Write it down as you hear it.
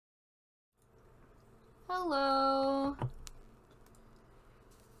Hello.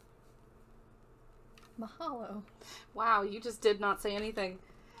 Mahalo. Wow, you just did not say anything.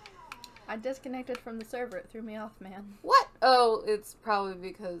 I disconnected from the server. It threw me off, man. What? Oh, it's probably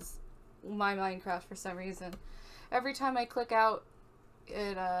because my Minecraft, for some reason, every time I click out,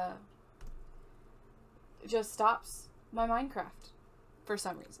 it just stops my Minecraft for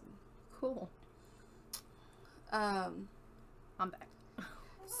some reason. Cool. I'm back.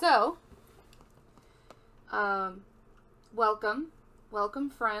 So, welcome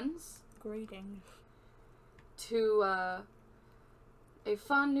friends Greetings. to a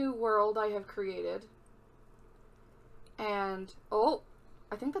fun new world I have created. And, oh,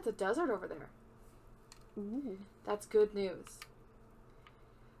 I think that's a desert over there. Ooh. That's good news.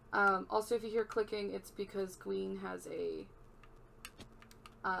 Also, if you hear clicking, it's because Gween has a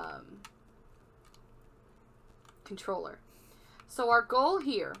controller. So our goal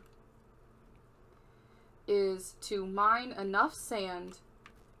here is to mine enough sand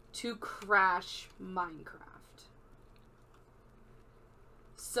to crash Minecraft.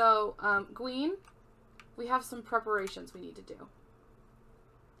 So, Gween, we have some preparations we need to do.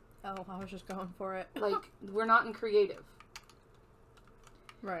 Oh, I was just going for it. Like, we're not in creative.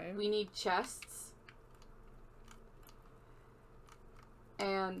 Right. We need chests.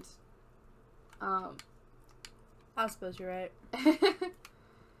 And, I suppose you're right.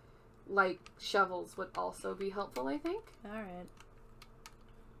 like, shovels would also be helpful, I think. Alright.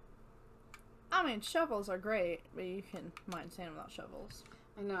 I mean, shovels are great, but you can mine sand without shovels.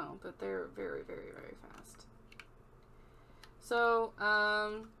 I know, but they're very, very, very fast. So,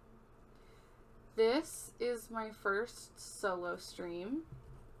 this is my first solo stream.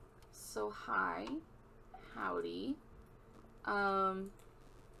 So, hi. Howdy.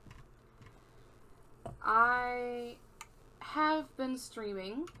 I have been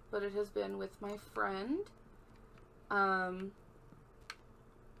streaming, but it has been with my friend,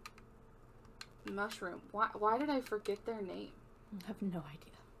 Mushroom. Why did I forget their name? I have no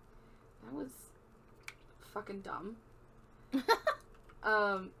idea. That was fucking dumb.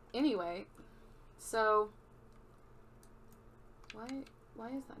 Anyway, so why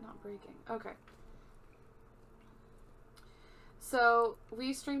is that not breaking? Okay. So,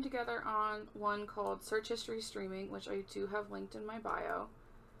 we stream together on one called Search History Streaming, which I do have linked in my bio.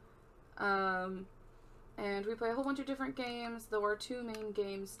 And we play a whole bunch of different games, though our two main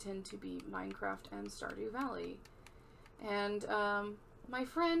games tend to be Minecraft and Stardew Valley. And, my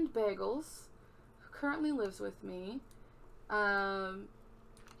friend Bagels, who currently lives with me,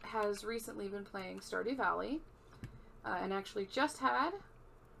 has recently been playing Stardew Valley, and actually just had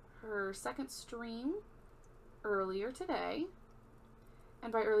her second stream earlier today.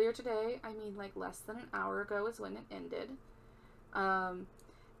 And by earlier today, I mean like less than an hour ago is when it ended. And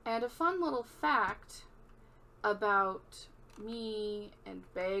a fun little fact about me and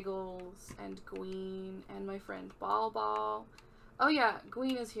Bagels and Gween and my friend Ball Ball. Oh yeah,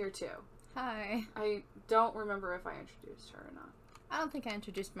 Gween is here too. Hi. I don't remember if I introduced her or not. I don't think I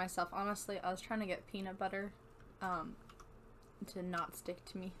introduced myself. Honestly, I was trying to get peanut butter to not stick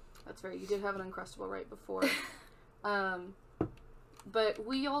to me. That's right, you did have an Uncrustable right before. But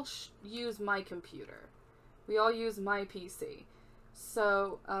we all use my computer. We all use my PC.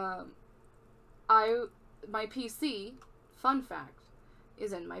 So, my PC, fun fact,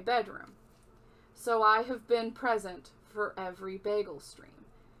 is in my bedroom. So I have been present for every Bagel stream.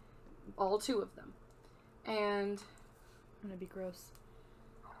 All two of them. And I'm gonna be gross.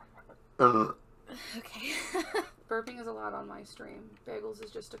 Okay. burping is allowed on my stream. Bagels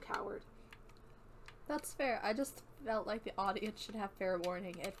is just a coward. That's fair. I just felt like the audience should have fair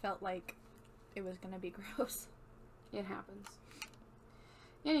warning. It felt like it was gonna be gross. It happens.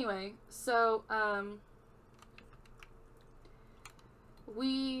 Anyway, so,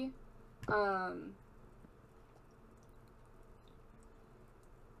 we,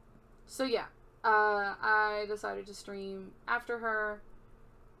 so yeah, I decided to stream after her,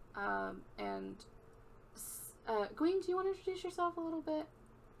 and, Gween, do you want to introduce yourself a little bit?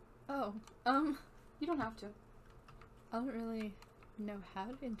 Oh, You don't have to. I don't really know how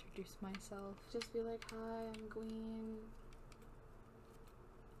to introduce myself. Just be like, hi, I'm Gween.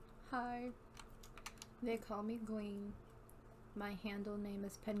 Hi. They call me Gween. My handle name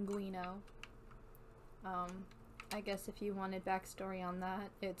is Penguino. I guess if you wanted backstory on that,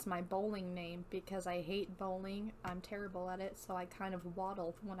 it's my bowling name because I hate bowling. I'm terrible at it, so I kind of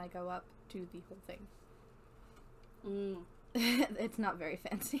waddle when I go up to the whole thing. It's not very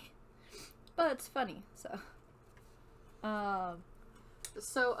fancy. But it's funny, so. Another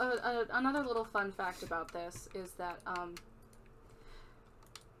little fun fact about this is that,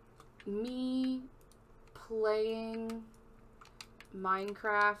 me playing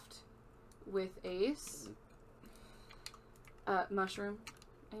Minecraft with Ace. Mushroom.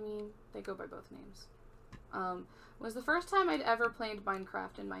 I mean, they go by both names. Was the first time I'd ever played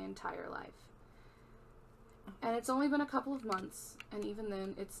Minecraft in my entire life. And it's only been a couple of months, and even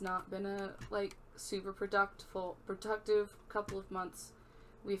then, it's not been a, like, super productive couple of months.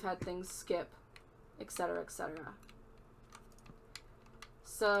 We've had things skip, etc., etc.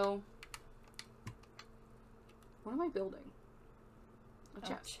 So, what am I building? A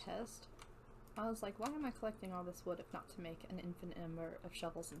chest. A chest? I was like, why am I collecting all this wood if not to make an infinite number of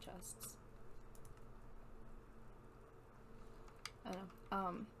shovels and chests? I don't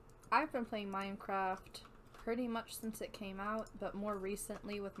know. I've been playing Minecraft pretty much since it came out, but more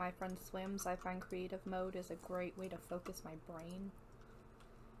recently with my friend Swims, I find creative mode is a great way to focus my brain.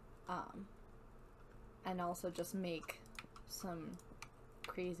 And also just make some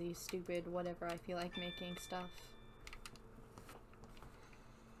crazy, stupid, whatever I feel like making stuff.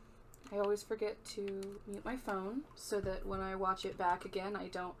 I always forget to mute my phone so that when I watch it back again, I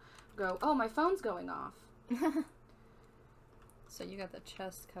don't go, oh, my phone's going off. So you got the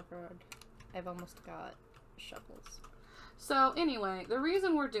chest covered. I've almost got shovels. So anyway, the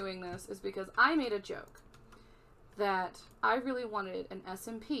reason we're doing this is because I made a joke that I really wanted an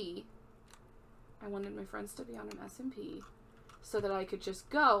SMP. I wanted my friends to be on an SMP so that I could just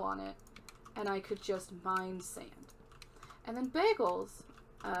go on it and I could just mine sand. And then Bagels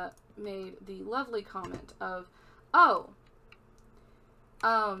made the lovely comment of, oh,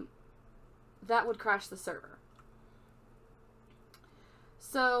 that would crash the server.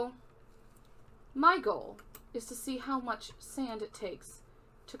 So my goal is to see how much sand it takes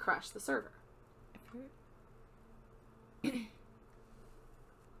to crash the server.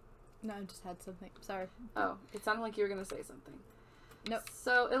 No, I just had something. Sorry. Oh, it sounded like you were going to say something. Nope.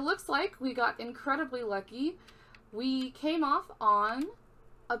 So it looks like we got incredibly lucky. We came off on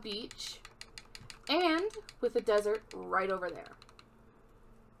a beach and with a desert right over there.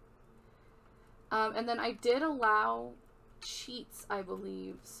 And then I did allow cheats, I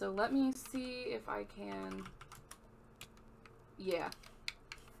believe. So let me see if I can... Yeah.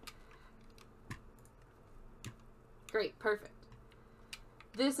 Great, perfect.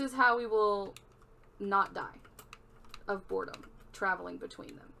 This is how we will not die of boredom traveling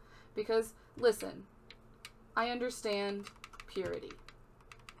between them. Because, listen, I understand purity.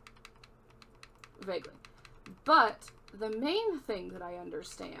 Vaguely. But the main thing that I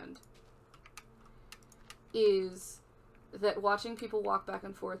understand is that watching people walk back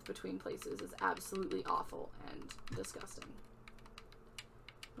and forth between places is absolutely awful and disgusting.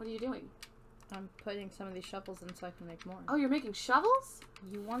 What are you doing? I'm putting some of these shovels in so I can make more. Oh, you're making shovels?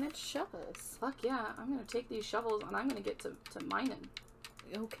 You wanted shovels. Fuck yeah. I'm gonna take these shovels and I'm gonna get to mining.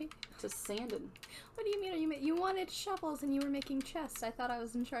 Okay. To sanding. What do you mean? You wanted shovels and you were making chests. I thought I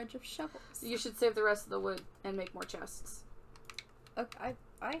was in charge of shovels. You should save the rest of the wood and make more chests. Okay,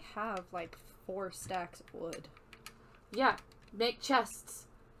 I have like 4 stacks of wood. Yeah, make chests.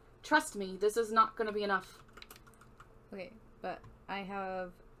 Trust me, this is not gonna be enough. Okay, but I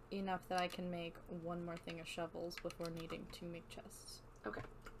have enough that I can make one more thing of shovels before needing to make chests. Okay.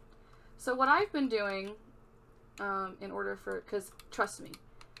 So what I've been doing, in order for, because trust me,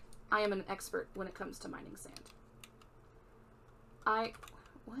 I am an expert when it comes to mining sand.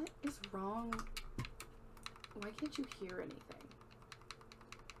 What is wrong? Why can't you hear anything?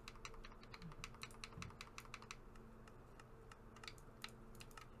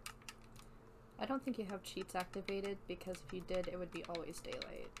 I don't think you have cheats activated, because if you did, it would be always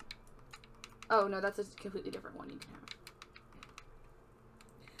daylight. Oh, no, that's a completely different one you can have.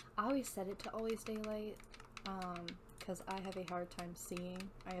 I always set it to always daylight, because I have a hard time seeing.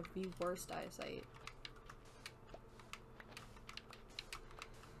 I have the worst eyesight.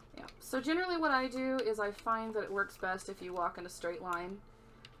 Yeah, so generally what I do is I find that it works best if you walk in a straight line.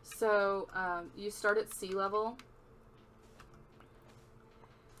 So, you start at sea level,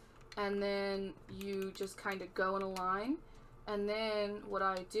 and then you just kind of go in a line, and then what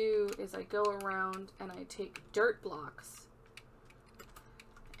I do is I go around and I take dirt blocks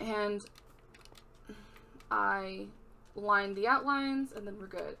and I line the outlines, and then we're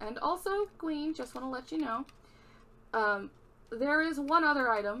good. And also, Gween, just want to let you know, there is one other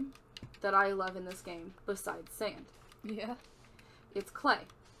item that I love in this game besides sand. Yeah. It's clay.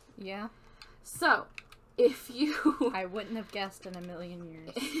 Yeah. So, if you... I wouldn't have guessed in a million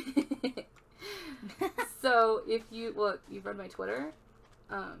years. So, if you... Well, you've read my Twitter.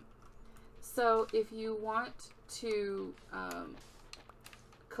 So, if you want to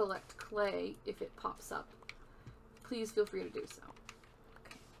collect clay, if it pops up, please feel free to do so.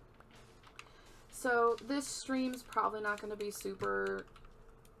 Okay. So this stream's probably not going to be super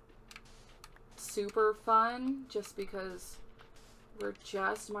fun, just because we're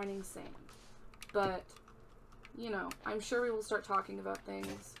just mining sand. But, you know, I'm sure we will start talking about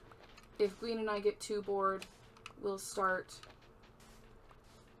things. If Gween and I get too bored, we'll start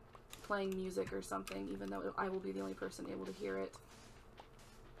playing music or something, even though I will be the only person able to hear it.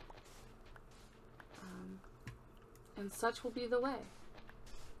 And such will be the way.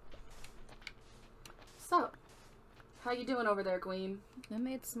 So, how you doing over there, Gween? I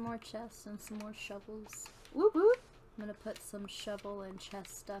made some more chests and some more shovels. Whoop whoop. I'm gonna put some shovel and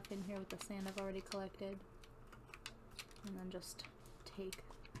chest stuff in here with the sand I've already collected. And then just take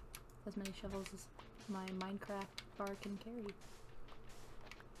as many shovels as my Minecraft bar can carry.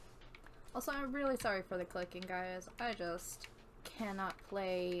 Also, I'm really sorry for the clicking, guys. I just cannot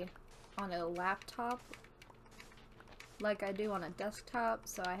play on a laptop like I do on a desktop,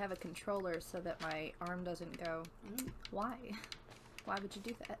 so I have a controller so that my arm doesn't go. Why? Why would you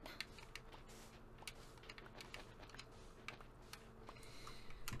do that?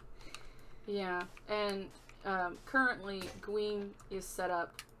 Yeah, and currently Gween is set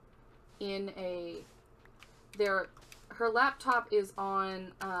up in a... her laptop is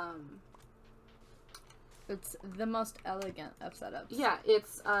on... It's the most elegant of setups. Yeah,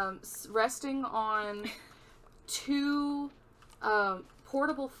 it's resting on two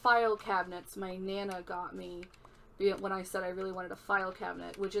portable file cabinets my Nana got me when I said I really wanted a file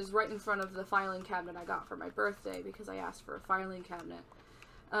cabinet, which is right in front of the filing cabinet I got for my birthday because I asked for a filing cabinet.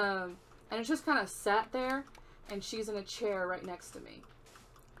 And it's just kind of sat there, and she's in a chair right next to me.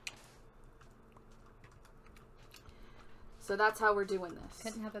 So that's how we're doing this.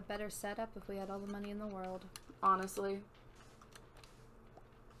 Couldn't have a better setup if we had all the money in the world. Honestly.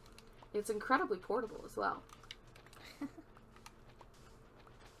 It's incredibly portable as well.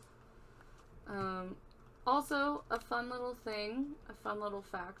 Also, a fun little thing, a fun little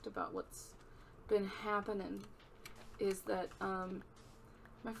fact about what's been happening is that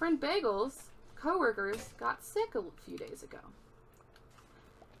my friend Bagel's coworkers got sick a few days ago.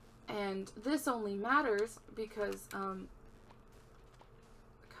 And this only matters because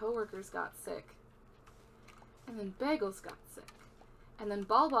coworkers got sick. And then Bagels got sick. And then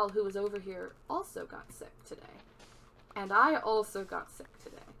Bal, who was over here, also got sick today. And I also got sick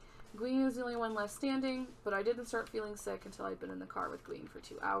today. Gween is the only one left standing, but I didn't start feeling sick until I'd been in the car with Gween for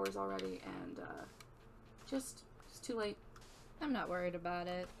 2 hours already, and just too late. I'm not worried about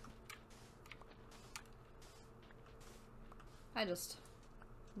it. I just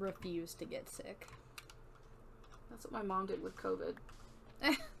refuse to get sick. That's what my mom did with COVID.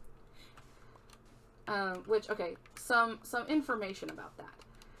 Which, okay, some information about that.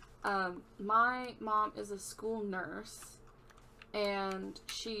 My mom is a school nurse, and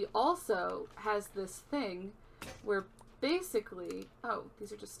she also has this thing where basically... Oh,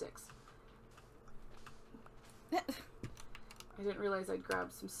 these are just sticks. I didn't realize I'd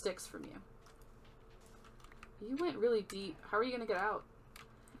grabbed some sticks from you. You went really deep. How are you going to get out?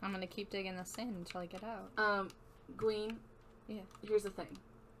 I'm going to keep digging the sand until I get out. Gween? Yeah. Here's the thing.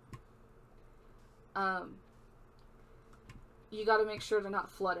 You gotta make sure to not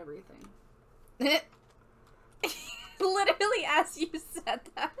flood everything. Literally as you said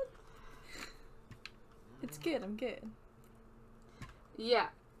that. It's good, I'm good. Yeah.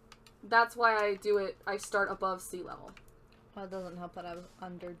 That's why I do it, I start above sea level. Well, it doesn't help that I was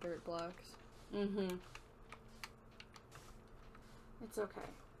under dirt blocks. Mm-hmm. It's okay.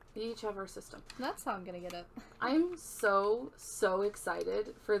 We each have our system. That's how I'm gonna get it. I'm so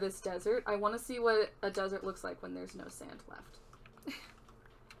excited for this desert. I want to see what a desert looks like when there's no sand left.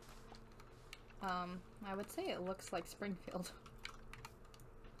 I would say it looks like Springfield.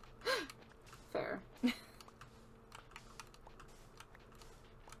 Fair.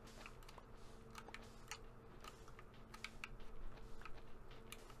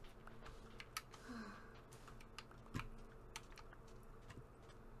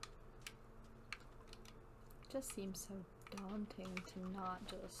 Just seems so daunting to not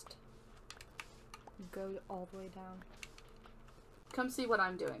just go all the way down. Come see what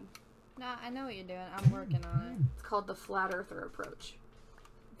I'm doing. Nah, I know what you're doing. I'm working on it. It's called the flat earther approach.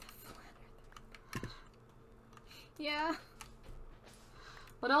 Yeah.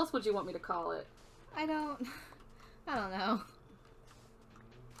 What else would you want me to call it? I don't know.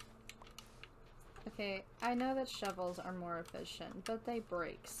 Okay, I know that shovels are more efficient, but they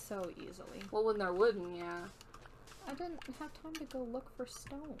break so easily. Well, when they're wooden, yeah. I didn't have time to go look for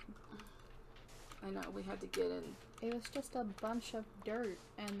stone. I know, we had to get in. It was just a bunch of dirt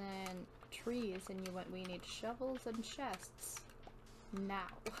and then trees, and you went, we need shovels and chests. now.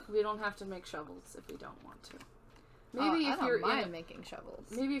 We don't have to make shovels if we don't want to. Maybe I if don't you're mind making shovels.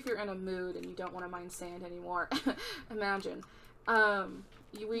 Maybe if you're in a mood and you don't want to mine sand anymore. Imagine.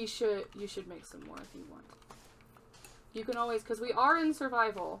 You should make some more if you want. You can always, because we are in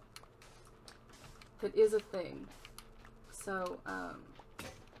survival. That is a thing. So,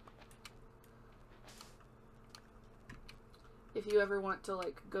 if you ever want to,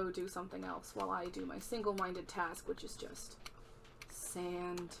 like, go do something else while I do my single-minded task, which is just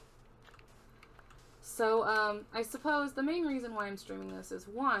sand. So, I suppose the main reason why I'm streaming this is,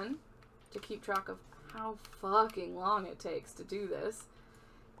 one, to keep track of how fucking long it takes to do this,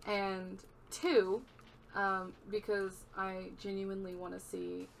 and two, because I genuinely want to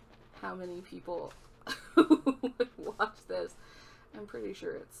see how many people would watch this. I'm pretty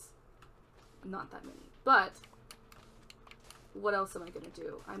sure it's not that many, but what else am I gonna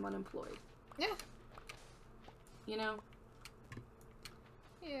do? I'm unemployed. Yeah. You know?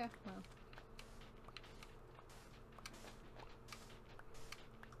 Yeah, well.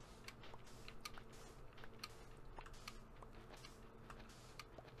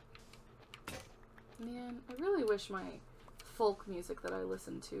 Man, I really wish my folk music that I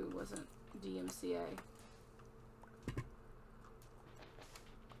listen to wasn't DMCA.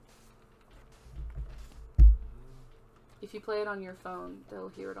 If you play it on your phone, they'll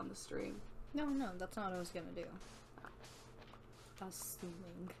hear it on the stream. No, that's not what I was gonna do.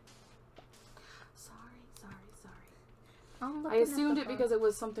 Assuming. Sorry. I'm I assumed it because it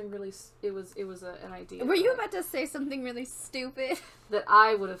was something really, it was an idea. Were you about to say something really stupid? That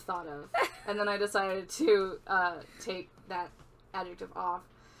I would have thought of. And then I decided to take that adjective off.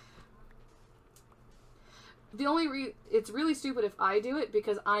 The only it's really stupid if I do it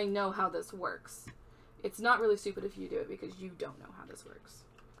because I know how this works. It's not really stupid if you do it because you don't know how this works.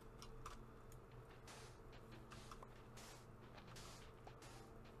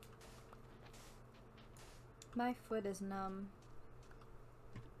 My foot is numb.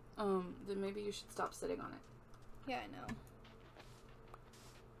 Then maybe you should stop sitting on it. Yeah, I know.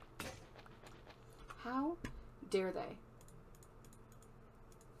 How dare they?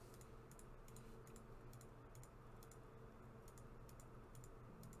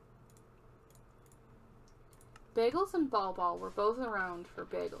 Bagels and Ball were both around for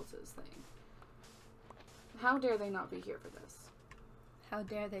Bagels' thing. How dare they not be here for this? How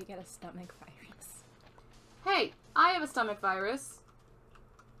dare they get a stomach virus? Hey, I have a stomach virus.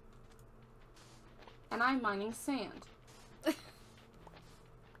 And I'm mining sand. I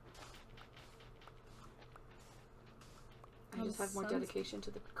just have more dedication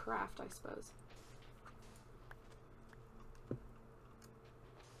to the craft, I suppose.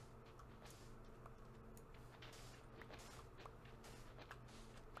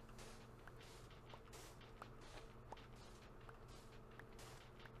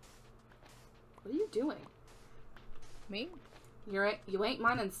 What are you doing? Me? You ain't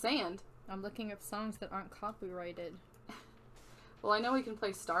mining sand. I'm looking at songs that aren't copyrighted. Well, I know we can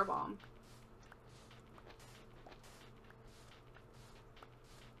play Starbomb.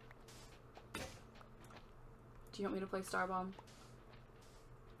 Do you want me to play Starbomb?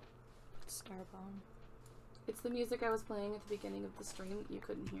 Starbomb. It's the music I was playing at the beginning of the stream that you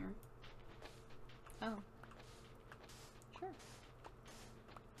couldn't hear. Oh. Sure.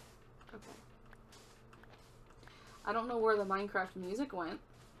 Okay. I don't know where the Minecraft music went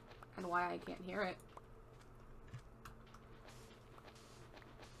and why I can't hear it.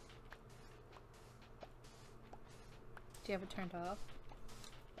 Do you have it turned off?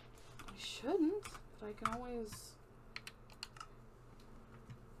 I shouldn't, but I can always...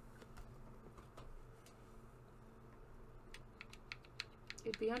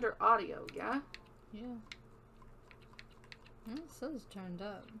 It'd be under audio, yeah? Yeah. Well, it says turned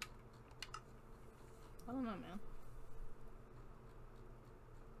up. I don't know, man.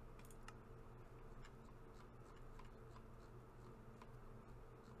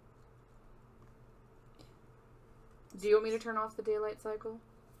 Do you want me to turn off the daylight cycle?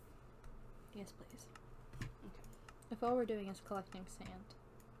 Yes, please. Okay. If all we're doing is collecting sand.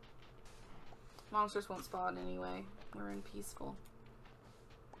 Monsters won't spawn anyway. We're in peaceful.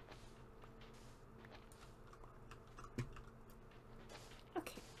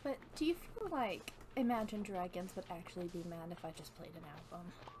 Okay, but do you feel like Imagine Dragons would actually be mad if I just played an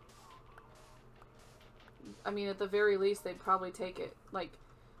album? I mean, at the very least, they'd probably take it, like...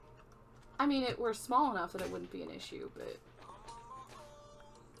 I mean, we're small enough that it wouldn't be an issue, but...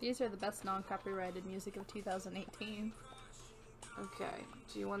 These are the best non-copyrighted music of 2018. Okay,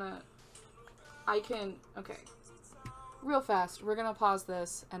 do you wanna... I can... Okay. Real fast, we're gonna pause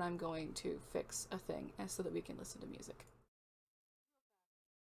this, and I'm going to fix a thing so that we can listen to music.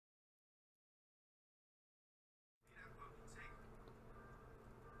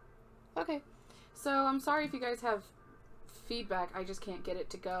 Okay. So, I'm sorry if you guys have feedback. I just can't get it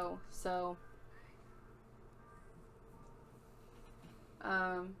to go. So,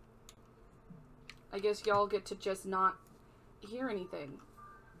 I guess y'all get to just not hear anything.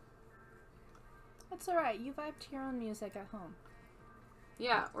 That's alright. You vibe to your own music at home.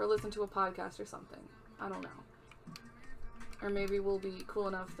 Yeah, or listen to a podcast or something. I don't know. Or maybe we'll be cool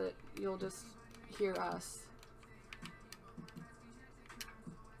enough that you'll just hear us.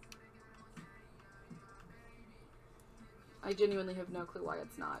 I genuinely have no clue why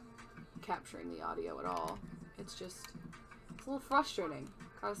it's not capturing the audio at all. It's just, it's a little frustrating,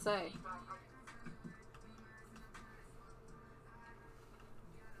 gotta say.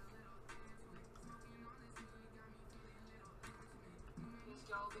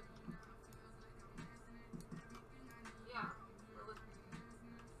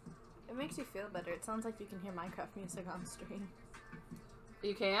 It makes you feel better. It sounds like you can hear Minecraft music on stream.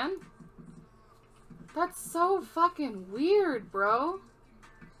 You can? That's so fucking weird, bro.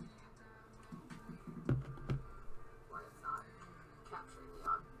 Why it's not capturing the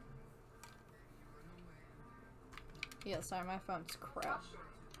audio? Yeah, sorry, my phone's crap.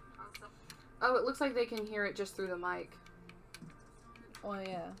 Oh, it looks like they can hear it just through the mic. Oh,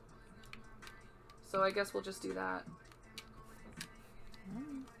 yeah. So I guess we'll just do that.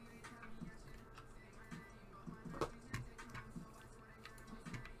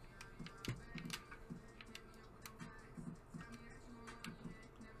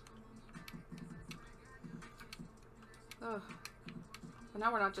 Ugh. But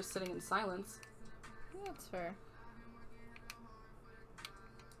now we're not just sitting in silence. Yeah, that's fair.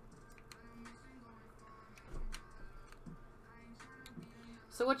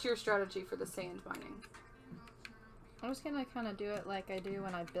 So what's your strategy for the sand mining? I'm just gonna kind of do it like I do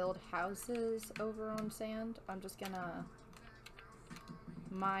when I build houses over on sand. I'm just gonna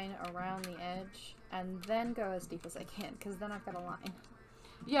mine around the edge and then go as deep as I can, because then I've got a line.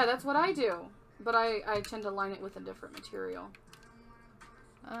 Yeah, that's what I do. But I tend to line it with a different material.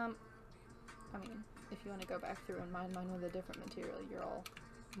 I mean, if you want to go back through and mine with a different material, you're all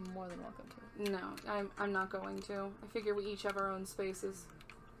more than welcome to. No, I'm not going to. I figure we each have our own spaces.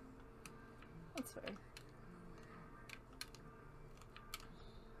 That's fair.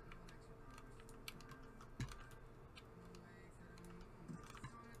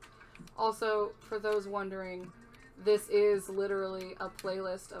 Also, for those wondering, this is literally a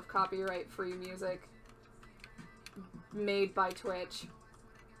playlist of copyright-free music made by Twitch.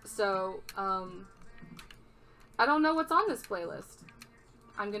 So, I don't know what's on this playlist.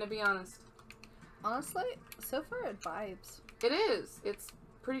 I'm gonna be honest. Honestly, so far it vibes. It is. It's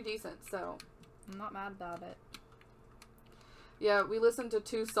pretty decent, so. I'm not mad about it. Yeah, we listened to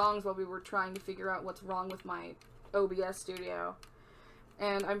 2 songs while we were trying to figure out what's wrong with my OBS studio.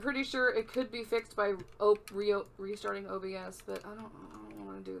 And I'm pretty sure it could be fixed by restarting OBS, but I don't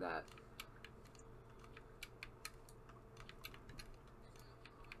want to do that.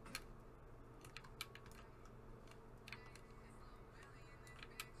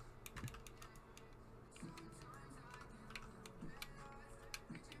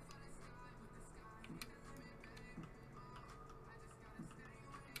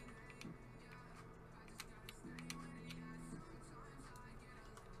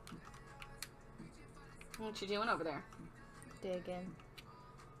 What you doing over there? Digging.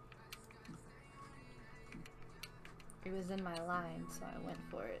 It was in my line, so I went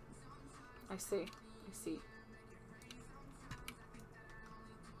for it. I see. I see.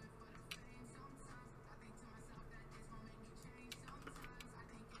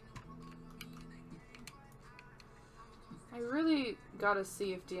 I really gotta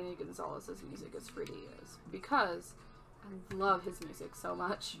see if Danny Gonzalez's music is free to use, because I love his music so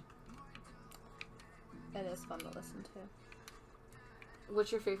much. It is fun to listen to.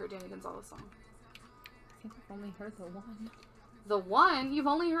 What's your favorite Danny Gonzalez song? I think I've only heard the one. The one? You've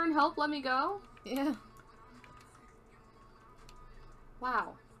only heard Help Let Me Go? Yeah.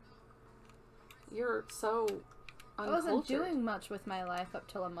 Wow. You're so uncultured. I wasn't doing much with my life up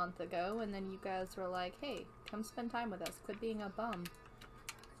till a month ago, and then you guys were like, hey, come spend time with us. Quit being a bum.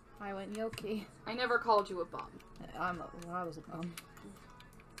 I went yoki. I never called you a bum. I was a bum.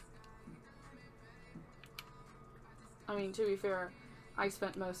 I mean, to be fair, I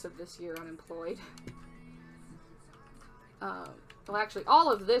spent most of this year unemployed. Well, actually, all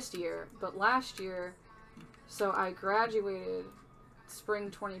of this year, but last year, so I graduated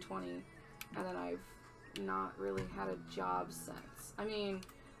spring 2020, and then I've not really had a job since. I mean,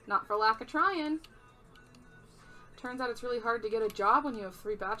 not for lack of trying. Turns out it's really hard to get a job when you have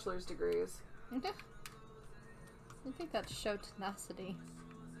 3 bachelor's degrees. Okay. I think that showed tenacity.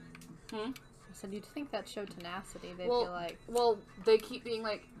 Hmm? I said, you'd think that showed tenacity. They'd Well, be like... Well, they keep being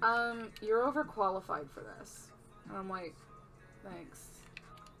like, you're overqualified for this. And I'm like, thanks.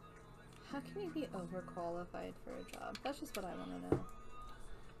 How can you be overqualified for a job? That's just what I want to know.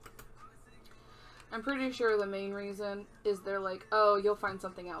 I'm pretty sure the main reason is they're like, oh, you'll find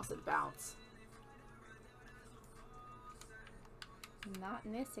something else at Bounce. Not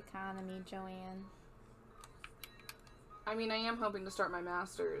in this economy, Joanne. I mean, I am hoping to start my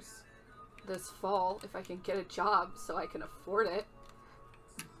master's this fall if I can get a job so I can afford it.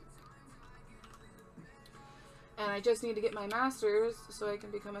 And I just need to get my master's so I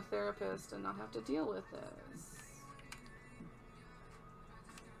can become a therapist and not have to deal with this.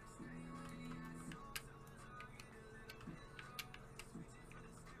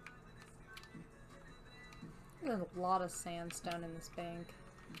 There's a lot of sandstone in this bank.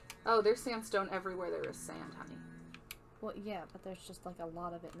 Oh, there's sandstone everywhere there is sand, honey. Well, yeah, but there's just like a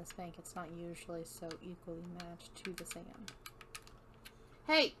lot of it in this bank. It's not usually so equally matched to the sand.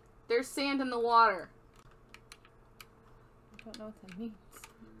 Hey, there's sand in the water. I don't know what that means.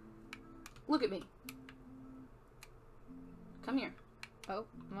 Look at me. Come here. Oh,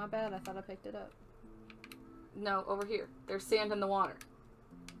 my bad. I thought I picked it up. No, over here. There's sand in the water.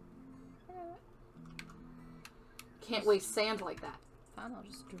 Can't waste sand like that. Fine, I'll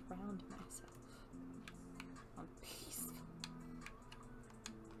just drown myself. I'm peaceful.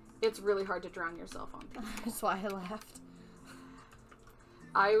 It's really hard to drown yourself on people. That's why I laughed.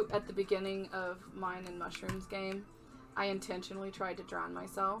 At the beginning of Mine and Mushrooms game, I intentionally tried to drown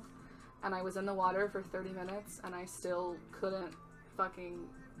myself, and I was in the water for 30 minutes, and I still couldn't fucking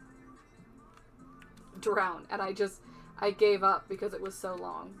drown. And I gave up because it was so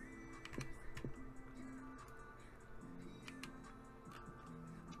long.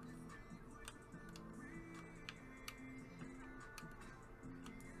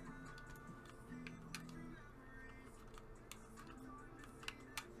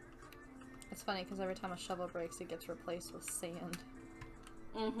 It's funny because every time a shovel breaks, it gets replaced with sand.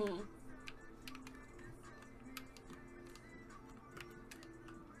 Mm-hmm.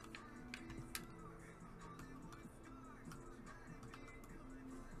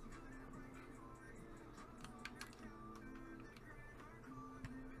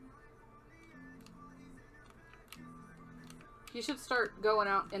 You should start going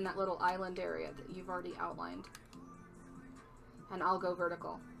out in that little island area that you've already outlined. And I'll go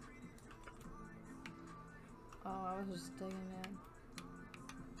vertical. Oh, I was just digging in.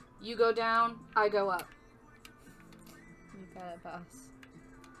 You go down, I go up. You got it, boss.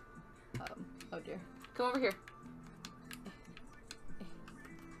 Oh dear. Come over here.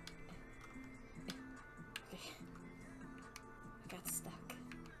 Okay. I got stuck.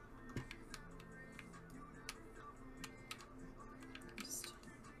 Just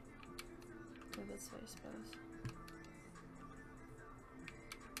go this way, I suppose.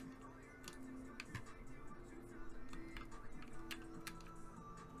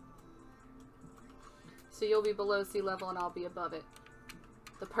 So you'll be below sea level and I'll be above it.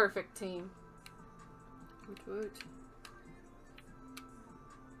 The perfect team. Woot woot.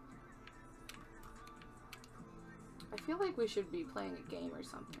 I feel like we should be playing a game or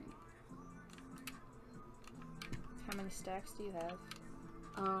something. How many stacks do you have?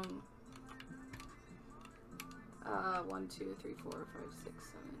 1, 2, 3, 4, 5, 6,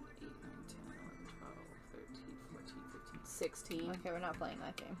 7, 8, 9, 10, 11, 12, 13, 14, 15, 16. Okay, we're not playing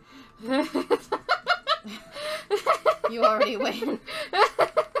that game. You already win.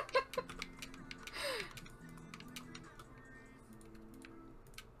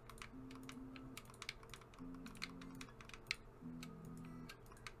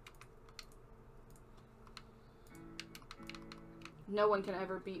 No one can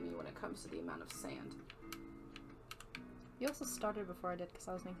ever beat me when it comes to the amount of sand. You also started before I did because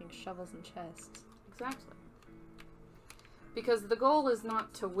I was making shovels and chests. Exactly. Because the goal is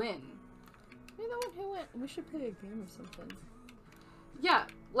not to win. You're the one who went. We should play a game or something. Yeah,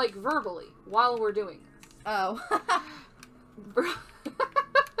 like verbally, while we're doing this. Oh.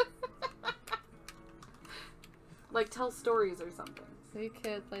 Like tell stories or something. We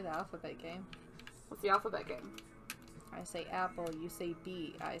could play the alphabet game. What's the alphabet game? I say apple, you say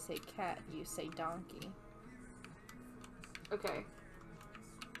bee. I say cat, you say donkey. Okay.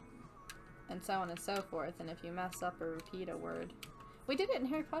 And so on and so forth. And if you mess up or repeat a word. We did it in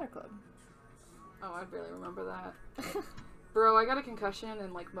Harry Potter Club. Oh, I barely remember that. Bro, I got a concussion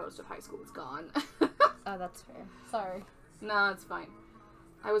and like most of high school is gone. Oh, that's fair. Sorry. No, it's fine.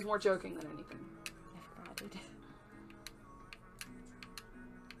 I was more joking than anything. I forgot, dude.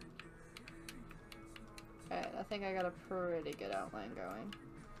 Alright, I think I got a pretty good outline going.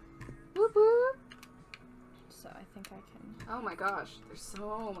 Whoop whoop. So I think I can... Oh my gosh, there's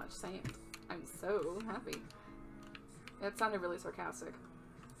so much sand. I'm so happy. That sounded really sarcastic.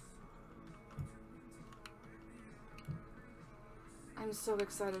 I'm so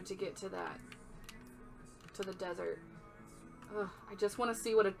excited to get to that. To the desert. Ugh, I just want to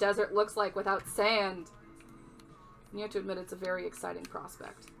see what a desert looks like without sand. And you have to admit it's a very exciting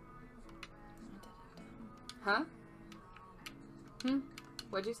prospect. Huh?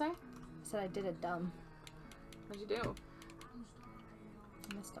 What'd you say? I said I did a dumb. What'd you do?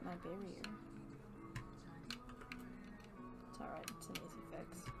 I messed up my barrier. It's alright, it's an easy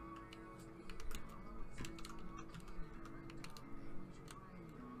fix.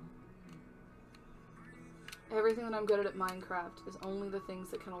 Everything that I'm good at Minecraft is only the things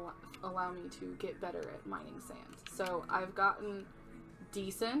that can allow me to get better at mining sand. So I've gotten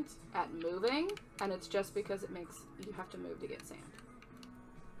decent at moving, and it's just because it makes you have to move to get sand.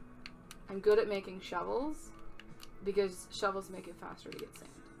 I'm good at making shovels because shovels make it faster to get sand.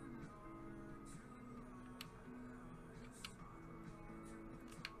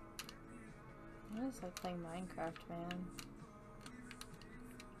 I just like playing Minecraft, man.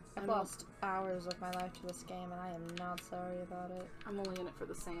 I've lost hours of my life to this game, and I am not sorry about it. I'm only in it for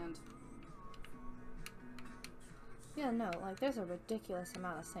the sand. Yeah, no, like, there's a ridiculous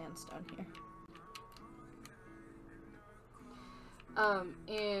amount of sandstone here.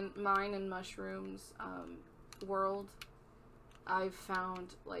 In Mine and Mushrooms world, I've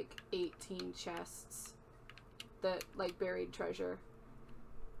found like 18 chests that like buried treasure,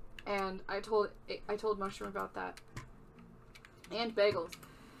 and I told Mushroom about that, and Bagels,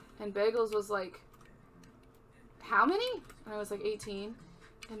 and Bagels was like, how many? And I was like 18,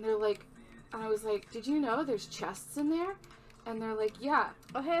 and they're like, and I was like, did you know there's chests in there? And they're like, yeah.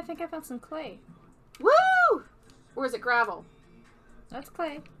 Oh hey, I think I found some clay. Woo! Or is it gravel? That's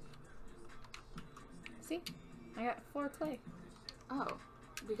clay. See? I got 4 clay. Oh,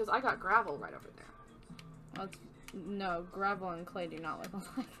 because I got gravel right over there. Well, no, gravel and clay do not look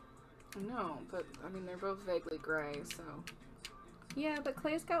alike. No, but I mean they're both vaguely gray, so. Yeah, but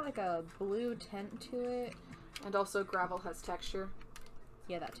clay's got like a blue tint to it. And also gravel has texture.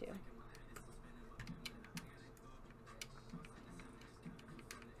 Yeah, that too.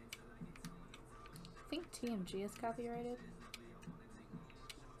 I think TMG is copyrighted.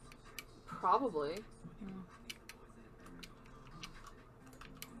 Probably.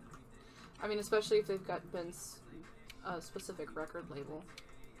 I mean, especially if they've got been a specific record label.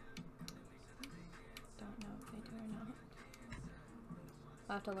 Don't know if they do or not.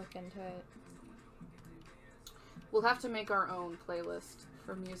 I'll have to look into it. We'll have to make our own playlist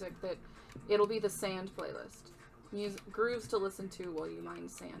for music that it'll be the sand playlist. Grooves to listen to while you mine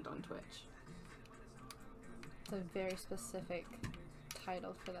sand on Twitch. It's a very specific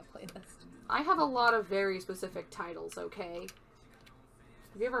title for that playlist. I have a lot of very specific titles, okay?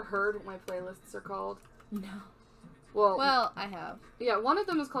 Have you ever heard what my playlists are called? No. Well, I have. Yeah, one of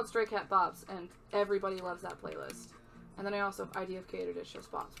them is called Stray Cat Bops, and everybody loves that playlist. And then I also have IDFK Editicious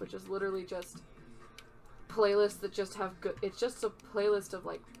Bops, which is literally just playlists that just have good... It's just a playlist of,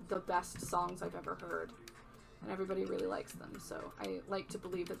 like, the best songs I've ever heard. And everybody really likes them, so I like to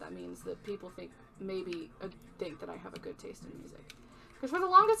believe that that means that people think that I have a good taste in music. Because for the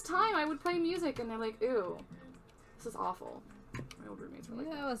longest time, I would play music, and they're like, ew, this is awful. My old roommates were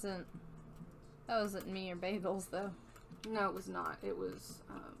like, That wasn't me or Bagels, though. no, it was not. It was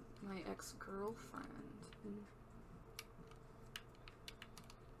my ex-girlfriend.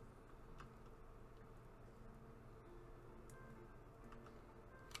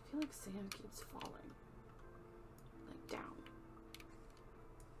 I feel like sand keeps falling. Like, down.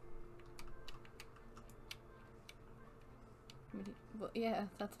 Well, yeah,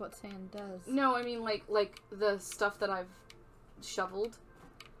 that's what sand does. No, I mean, like the stuff that I've shoveled,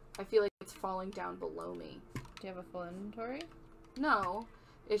 I feel like it's falling down below me. Do you have a full inventory? No,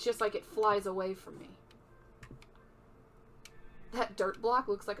 it's just like it flies away from me. That dirt block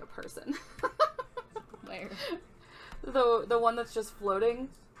looks like a person. Where? The one that's just floating.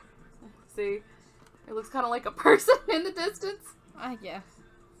 See? It looks kind of like a person in the distance. Yeah.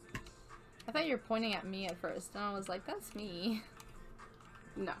 I thought you were pointing at me at first, and I was like, that's me.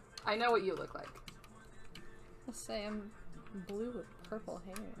 No, I know what you look like. Let's say I'm blue with purple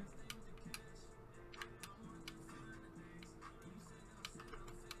hair.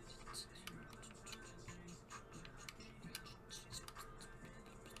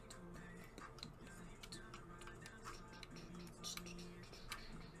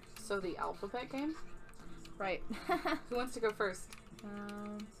 So the alphabet game? Right. Who wants to go first?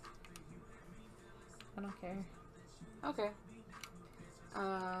 I don't care. Okay.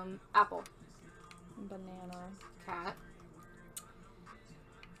 Apple. Banana. Cat.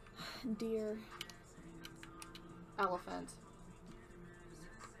 Deer. Elephant.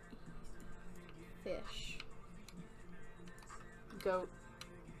 Fish. Goat.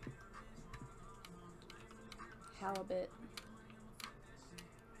 Halibut.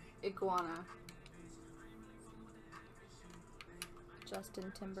 Iguana.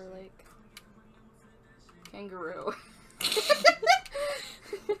 Justin Timberlake. Kangaroo.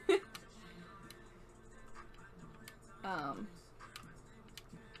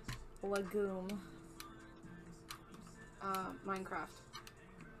 Legume. Minecraft.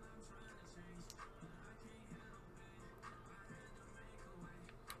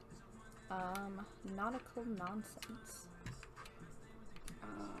 Nautical nonsense.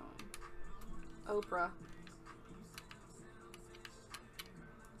 Oprah.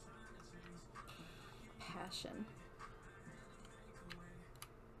 Passion.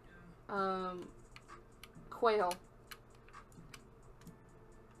 Quail.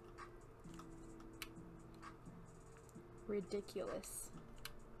 Ridiculous.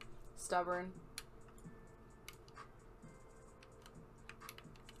 Stubborn.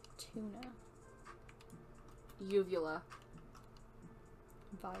 Tuna. Uvula.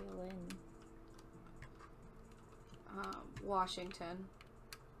 Violin. Washington.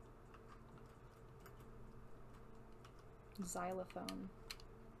 Xylophone.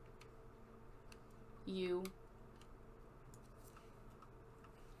 U.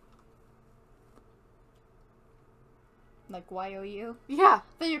 Like Y-O-U? Yeah.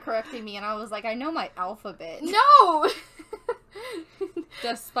 Then you're correcting me and I was like, I know my alphabet. No!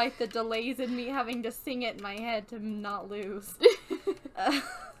 Despite the delays in me having to sing it in my head to not lose.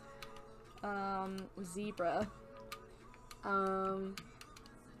 Zebra.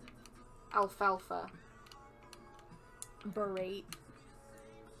 Alfalfa. Berate.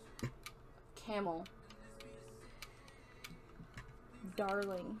 Camel.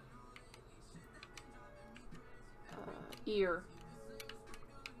 Darling. Ear.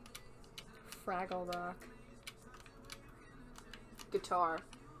 Fraggle Rock. Guitar.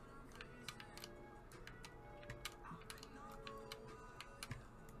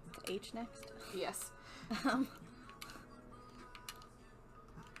 H next? Yes.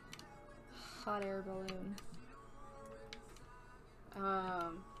 Hot air balloon.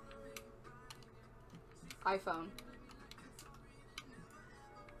 iPhone.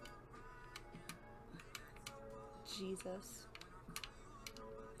 Jesus.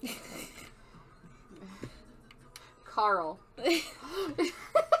 Carl.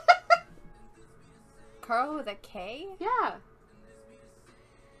 Carl with a K? Yeah.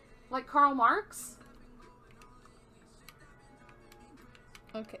 Like Karl Marx?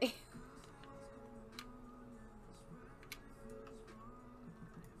 Okay.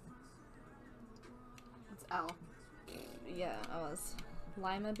 It's L. Yeah, I was.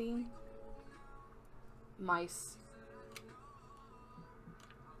 Lima bean? Mice.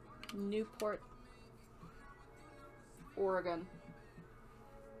 Newport. Oregon.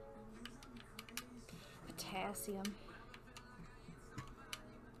 Potassium.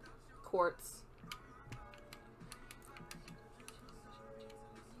 Quartz.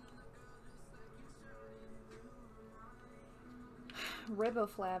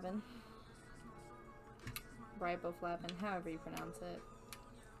 Riboflavin. Riboflavin, however you pronounce it.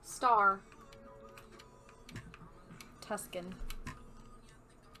 Star. Tuscan.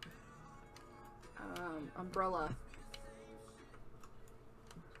 Umbrella.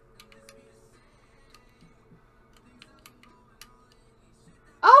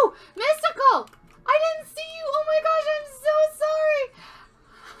 Oh! Mystical! I didn't see you! Oh my gosh, I'm so sorry!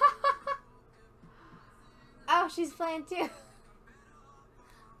 Oh, she's playing too.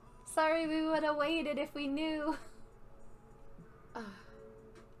 Sorry, we would have waited if we knew.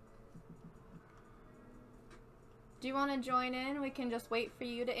 Do you want to join in? We can just wait for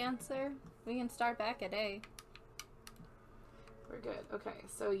you to answer. We can start back at A. We're good. Okay,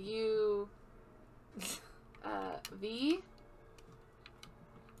 so you... V?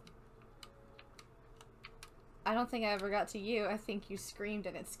 I don't think I ever got to you. I think you screamed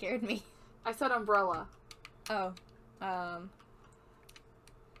and it scared me. I said umbrella. Oh.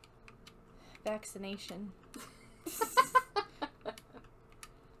 Vaccination.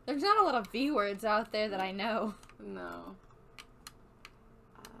 There's not a lot of V words out there that I know. No.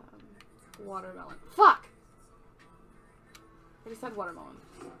 Watermelon. Fuck! I just said watermelon.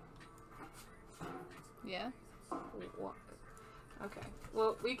 Yeah? Okay.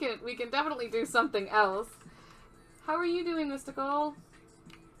 Well, we can definitely do something else. How are you doing, Mystical?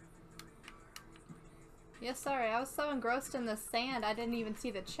 Yeah, sorry, I was so engrossed in the sand, I didn't even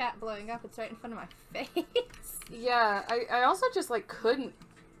see the chat blowing up. It's right in front of my face. Yeah, I also just, like, couldn't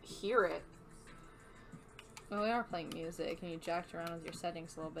hear it. Well, we are playing music, and you jacked around with your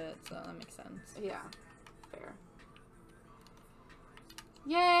settings a little bit, so that makes sense. Yeah, fair.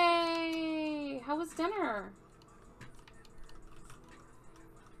 Yay! How was dinner?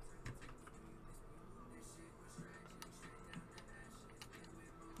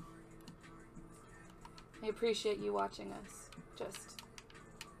 I appreciate you watching us. Just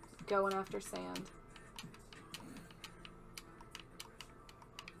going after sand.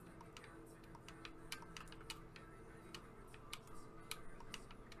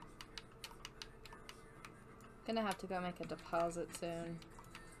 Gonna have to go make a deposit soon.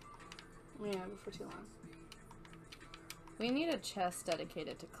 Yeah, but for too long. We need a chest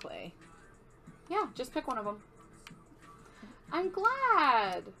dedicated to clay. Yeah, just pick one of them. I'm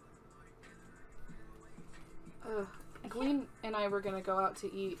glad! Ugh. Gween and I were gonna go out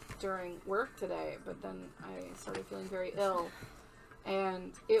to eat during work today, but then I started feeling very ill.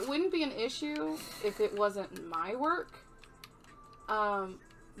 And it wouldn't be an issue if it wasn't my work.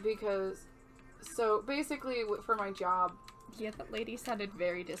 Because, so basically for my job. Yeah, that lady sounded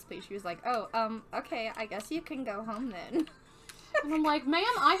very displeased. She was like, oh, okay, I guess you can go home then. And I'm like, ma'am,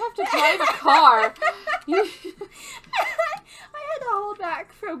 I have to drive a car. I had to hold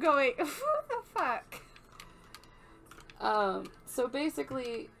back from going, what the fuck? So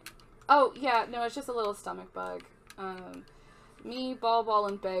basically, oh, yeah, no, it's just a little stomach bug. Me, Ball,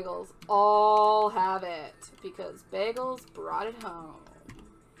 and Bagels all have it because Bagels brought it home.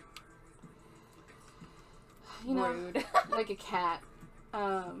 You know, Rude. like a cat.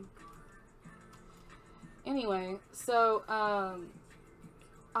 Anyway, so, I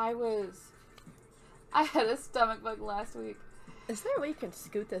had a stomach bug last week. Is there a way you can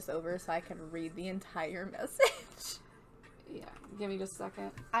scoot this over so I can read the entire message? Yeah, give me just a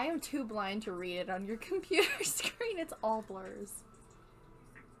second. I am too blind to read it on your computer screen. It's all blurs.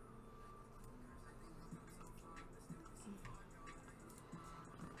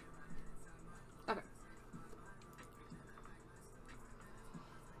 Okay.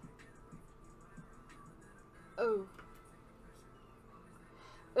 Oh.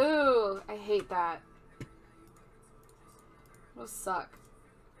 Ooh, I hate that. It'll suck.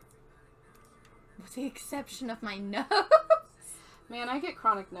 With the exception of my nose. Man, I get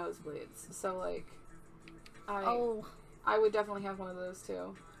chronic nosebleeds, so like, Oh. I would definitely have one of those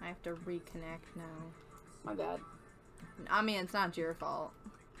too. I have to reconnect now. My bad. I mean, it's not your fault.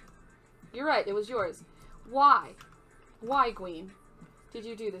 You're right, it was yours. Why? Why, Gween? Did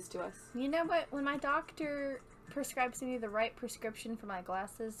you do this to us? You know what? When my doctor prescribes me the right prescription for my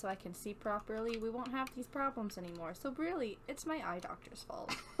glasses so I can see properly, we won't have these problems anymore. So really, it's my eye doctor's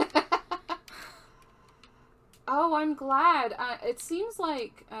fault. Oh, I'm glad. It seems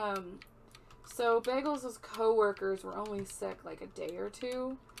like, so Bagels' co-workers were only sick like a day or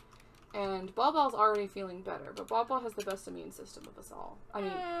two, and Ball's already feeling better, but Ball has the best immune system of us all. I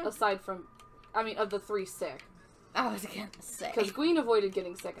mean, aside from, of the three sick. I was gonna say. Because Gween avoided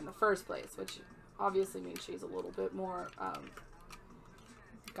getting sick in the first place, which obviously means she's a little bit more,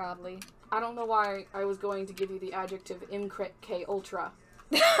 godly. I don't know why I was going to give you the adjective MK Ultra.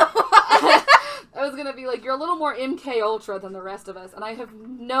 I was gonna be like, you're a little more MK Ultra than the rest of us, and I have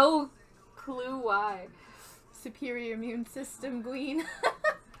no clue why. Superior immune system, Gween.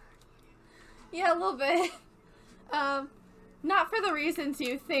 Yeah, a little bit. Not for the reasons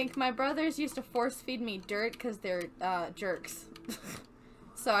you think. My brothers used to force feed me dirt because they're jerks.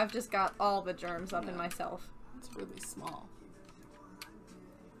 So I've just got all the germs up in myself. It's really small.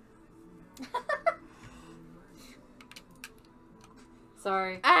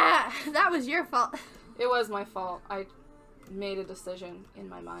 Sorry. Ah, that was your fault. It was my fault. I made a decision in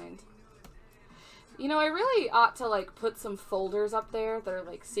my mind. You know, I really ought to, like, put some folders up there that are,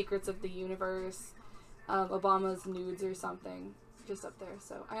 like, Secrets of the Universe, Obama's nudes or something. Just up there.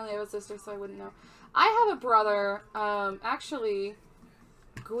 So, I only have a sister, so I wouldn't know. I have a brother, actually,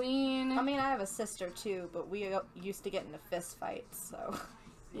 Gween. I mean, I have a sister, too, but we used to get into fist fights, so.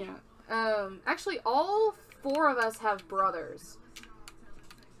 Yeah. Actually, all four of us have brothers.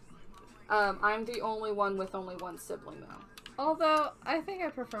 I'm the only one with only one sibling, though. Although, I think I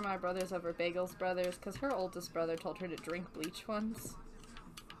prefer my brothers over Bagel's brothers, because her oldest brother told her to drink bleach once.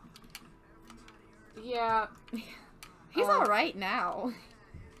 Yeah. He's alright now.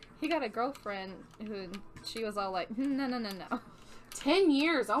 He got a girlfriend who, she was all like, no, no, no, no. 10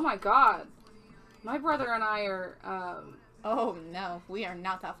 years, oh my god. My brother and I are, Oh no, we are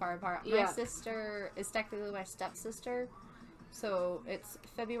not that far apart. Yeah. My sister is technically my stepsister, So it's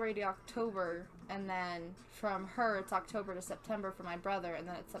February to October, and then from her it's October to September for my brother, and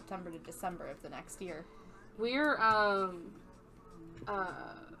then it's September to December of the next year. We're,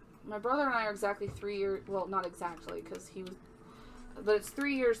 my brother and I are exactly 3 years, well, not exactly, because he was, but it's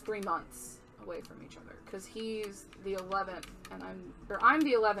 3 years, 3 months away from each other, because he's the 11th, and I'm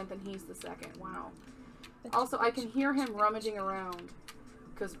the 11th, and he's the 2nd. Wow. Also, I can hear him rummaging around,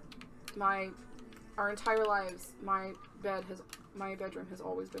 because our entire lives, my bedroom has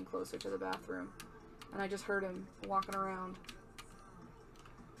always been closer to the bathroom, and I just heard him walking around.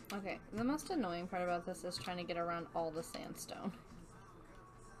 Okay, the most annoying part about this is trying to get around all the sandstone.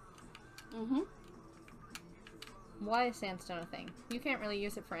 Mm-hmm. Why is sandstone a thing? You can't really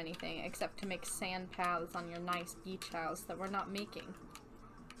use it for anything except to make sand paths on your nice beach house that we're not making.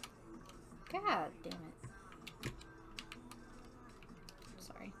 God damn it.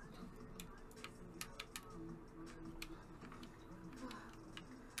 Sorry.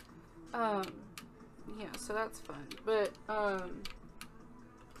 Yeah, so that's fun. But, oh,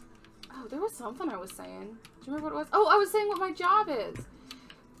 there was something I was saying. Do you remember what it was? Oh, I was saying what my job is.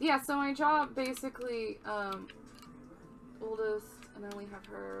 Yeah, so my job basically, oldest, and then we have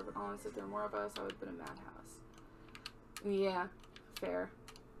her, but honestly, if there were more of us, I would have been a madhouse. Yeah, fair.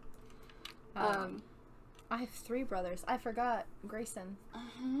 I have 3 brothers. I forgot Grayson.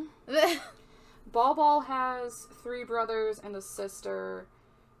 Ball has 3 brothers and a sister,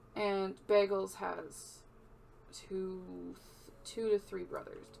 and Bagels has 2 to 3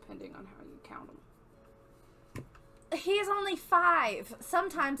 brothers, depending on how you count them. He's only 5.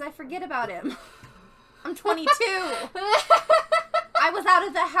 Sometimes I forget about him. I'm 22. I was out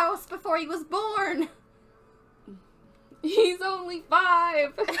of the house before he was born. He's only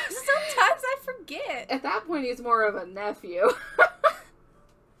 5. Sometimes I forget. At that point, he's more of a nephew.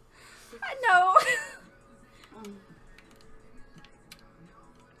 I know.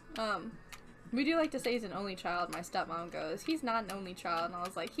 We do like to say he's an only child. My stepmom goes, he's not an only child. And I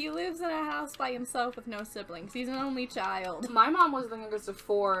was like, he lives in a house by himself with no siblings. He's an only child. My mom was the youngest of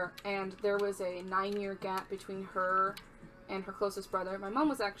 4, and there was a 9-year gap between her and her closest brother. My mom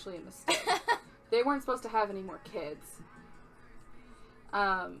was actually a mistake. They weren't supposed to have any more kids.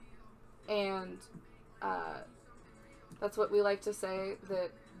 That's what we like to say,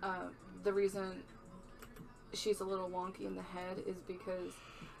 that the reason she's a little wonky in the head is because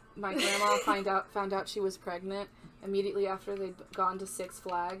my grandma found out she was pregnant immediately after they'd gone to 6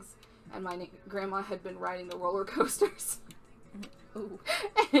 Flags, and my grandma had been riding the roller coasters. Ooh.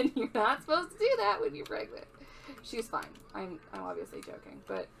 And you're not supposed to do that when you're pregnant. She's fine. I'm obviously joking,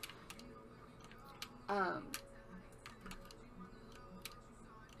 but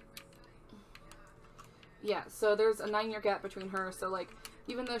yeah, so there's a 9-year gap between her, so like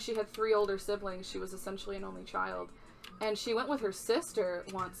even though she had 3 older siblings, she was essentially an only child. And she went with her sister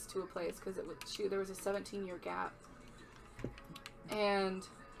once to a place because there was a 17-year gap. And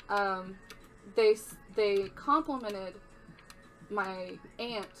they complimented my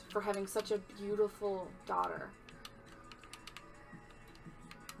aunt for having such a beautiful daughter.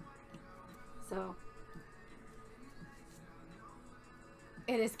 So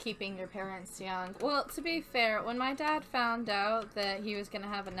it is keeping your parents young. Well, to be fair, when my dad found out that he was going to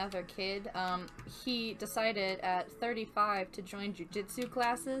have another kid, he decided at 35 to join jiu-jitsu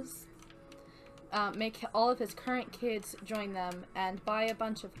classes, make all of his current kids join them, and buy a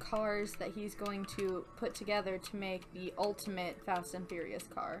bunch of cars that he's going to put together to make the ultimate Fast and Furious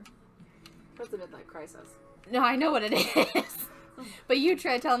car. That's a midlife crisis. No, I know what it is. But you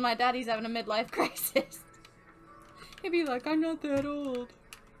try telling my dad he's having a midlife crisis. He'd be like, I'm not that old.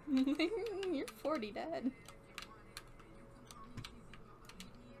 You're 40, Dad.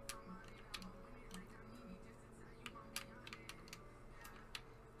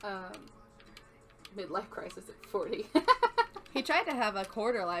 Midlife crisis at 40. He tried to have a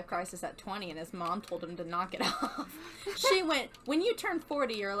quarter life crisis at 20, and his mom told him to knock it off. She went, when you turn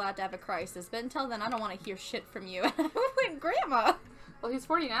 40, you're allowed to have a crisis, but until then, I don't want to hear shit from you. And I went, Grandma. Well, he's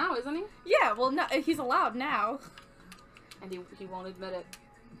 40 now, isn't he? Yeah, well, no, he's allowed now. And he won't admit it.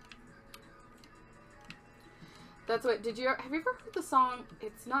 That's what, have you ever heard the song,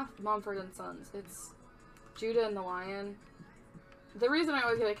 it's not Mumford & Sons, it's Judah and the Lion? The reason I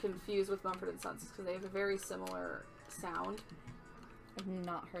always get confused with Mumford & Sons is because they have a very similar sound. I've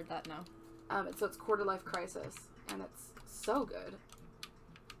not heard that, no. So it's Quarter Life Crisis, and it's so good.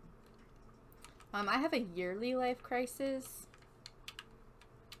 I have a yearly life crisis.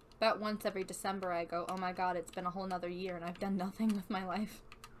 About once every December I go, oh my god, it's been a whole nother year and I've done nothing with my life.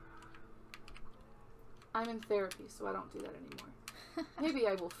 I'm in therapy, so I don't do that anymore. Maybe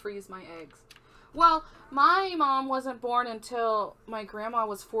I will freeze my eggs. Well, my mom wasn't born until my grandma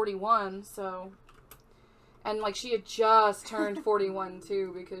was 41, so... And, like, she had just turned 41,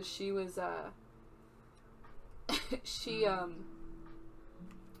 too, because she was,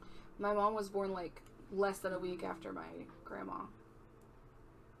 my mom was born, like, less than a week after my grandma.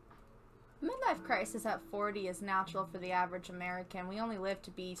 Midlife crisis at 40 is natural for the average American. We only live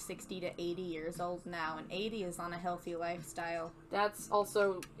to be 60 to 80 years old now, and 80 is on a healthy lifestyle. That's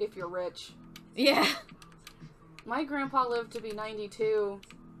also if you're rich. Yeah. My grandpa lived to be 92.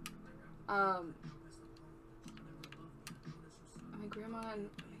 My grandma,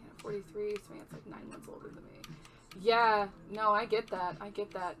 43, so that's like 9 months older than me. Yeah, no, I get that. I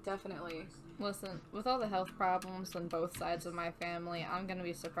get that, definitely. Listen, with all the health problems on both sides of my family, I'm gonna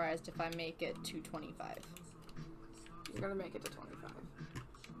be surprised if I make it to 25. You're gonna make it to 25.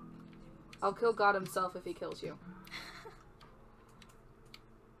 I'll kill God himself if he kills you.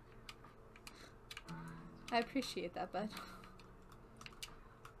 I appreciate that, bud.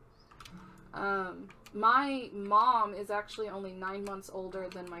 My mom is actually only 9 months older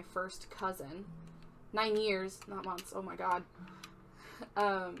than my first cousin. 9 years, not months. Oh my god.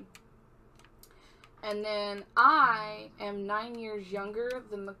 And then I am 9 years younger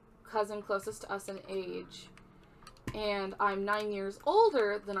than the cousin closest to us in age. And I'm 9 years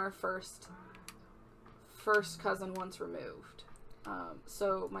older than our first cousin once removed.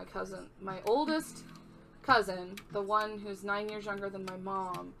 So my oldest cousin, the one who's 9 years younger than my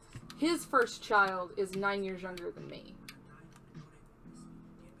mom, his first child is 9 years younger than me.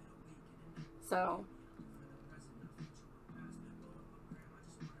 So...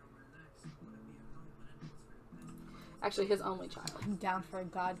 Actually, his only child. I'm down for a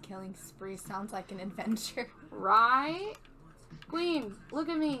god-killing spree. Sounds like an adventure. Right? Gween, look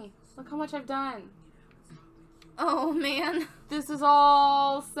at me. Look how much I've done. Oh, man. This is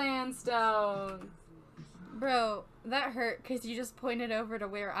all sandstone. Bro, that hurt because you just pointed over to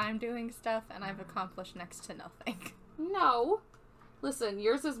where I'm doing stuff and I've accomplished next to nothing. No. Listen,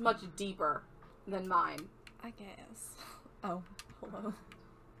 yours is much deeper than mine. I guess. Oh, hello.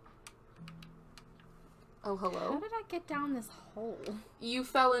 Oh, hello? How did I get down this hole? You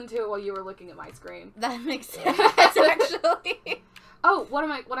fell into it while you were looking at my screen. That makes sense, actually. Oh,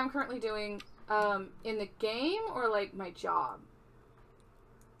 what I'm currently doing, in the game or, like, my job?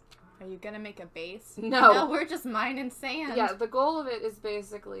 Are you gonna make a base? No. No, we're just mining sand. Yeah, the goal of it is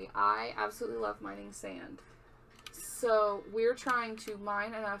basically, I absolutely love mining sand. So, we're trying to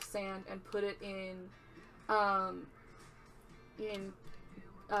mine enough sand and put it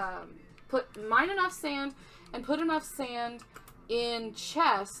mine enough sand and put enough sand in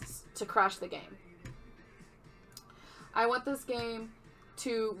chests to crash the game. I want this game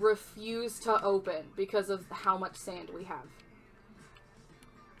to refuse to open because of how much sand we have.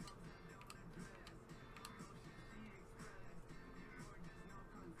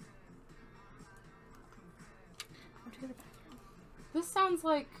 This sounds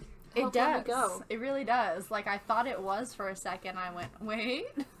like it does. Go. It really does. Like, I thought it was for a second. I went, wait.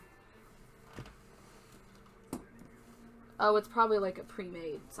 Oh, it's probably like a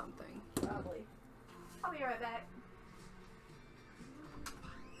pre-made something. Probably. I'll be right back.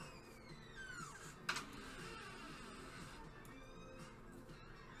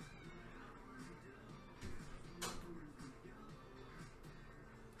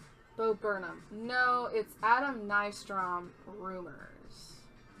 Bo Burnham. No, it's Adam Nystrom rumors.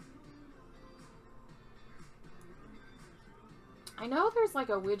 I know there's like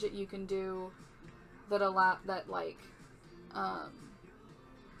a widget you can do that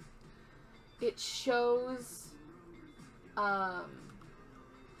it shows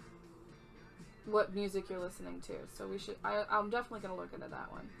what music you're listening to. So I'm definitely gonna look into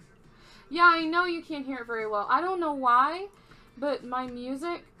that one. Yeah, I know you can't hear it very well. I don't know why, but my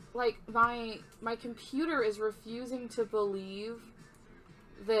music, like my computer is refusing to believe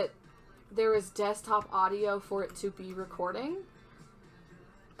that there is desktop audio for it to be recording.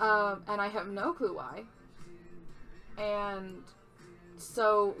 And I have no clue why. And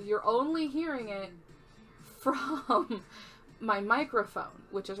so you're only hearing it from my microphone,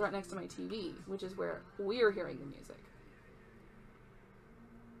 which is right next to my TV, which is where we're hearing the music.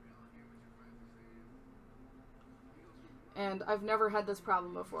 And I've never had this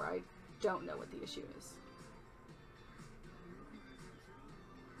problem before. I don't know what the issue is.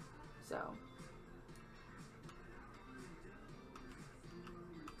 So.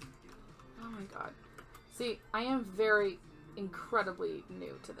 Oh my god. See, I am very incredibly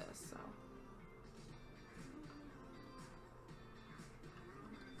new to this, so.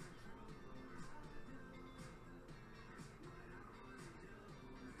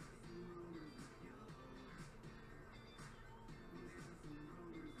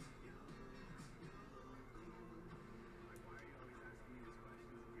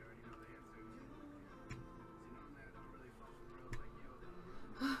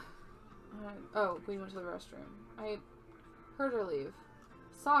 Oh, Gween went to the restroom. I heard her leave,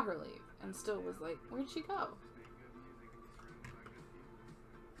 saw her leave, and still was like, where'd she go?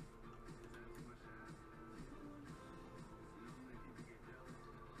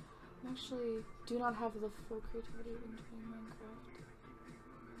 I actually do not have the full creativity when playing Minecraft.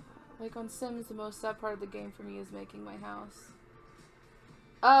 Like on Sims, the most sad part of the game for me is making my house.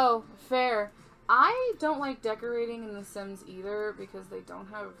 Oh, fair. I don't like decorating in The Sims either because they don't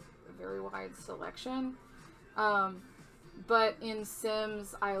have a very wide selection. But in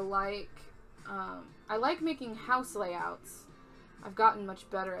Sims, I like making house layouts. I've gotten much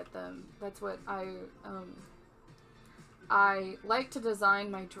better at them. That's what I like to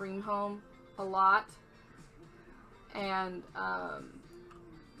design my dream home a lot. And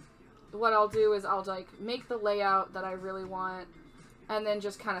what I'll do is I'll like make the layout that I really want and then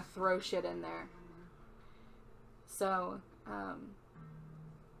just kind of throw shit in there. So,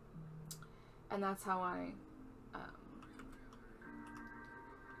 and that's how I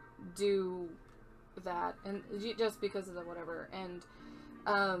do that, and just because of the whatever. And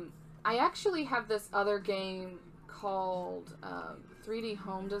I actually have this other game called 3D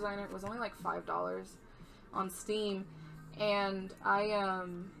Home Designer. It was only like $5 on Steam, and I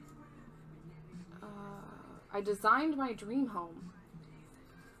designed my dream home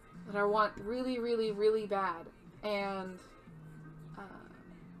that I want really, really, really bad. And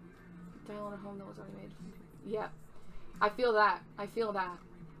did I want a home that was already made from people? Yeah. I feel that. I feel that.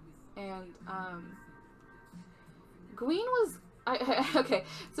 And Gween was okay,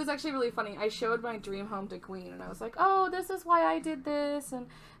 so it's actually really funny. I showed my dream home to Gween and I was like, oh, this is why I did this and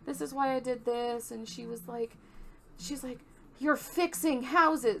this is why I did this, and she's like, you're fixing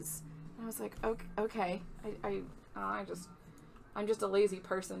houses. And I was like, okay. I'm just a lazy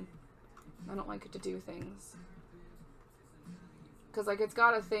person. I don't like to do things. Because, like, it's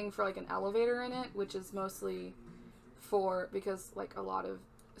got a thing for, like, an elevator in it, which is mostly for, because, like, a lot of,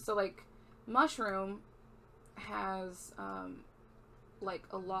 so, like, Mushroom has, like,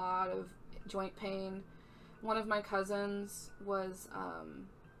 a lot of joint pain. One of my cousins was,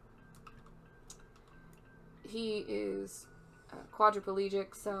 he is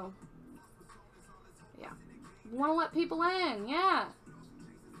quadriplegic, so, yeah. You want to let people in, yeah.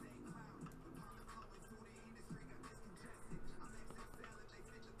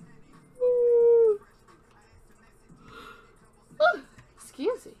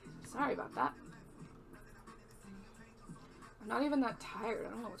 Excuse me. Sorry about that. I'm not even that tired. I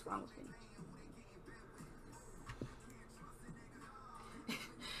don't know what's wrong with me.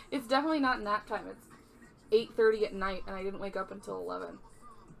 It's definitely not nap time. It's 8:30 at night and I didn't wake up until 11.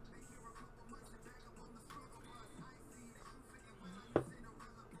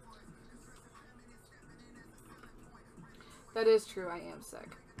 That is true. I am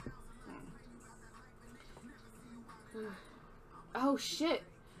sick. Oh, shit.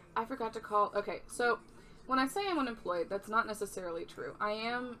 I forgot to call. Okay, so when I say I'm unemployed, that's not necessarily true. I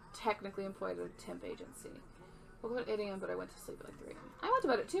am technically employed at a temp agency. Woke up at 8 a.m., but I went to sleep at like 3 a.m. I went to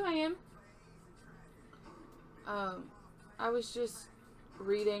bed at 2 a.m. I was just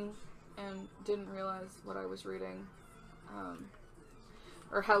reading and didn't realize what I was reading.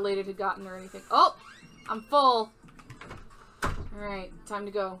 Or how late it had gotten or anything. Oh! I'm full! Alright, time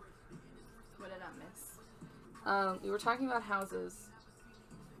to go. What did I miss? We were talking about houses,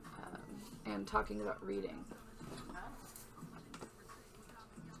 and talking about reading.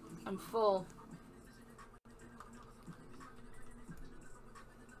 I'm full.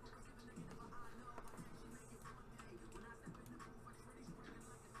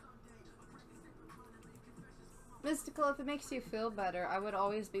 Mystical, if it makes you feel better, I would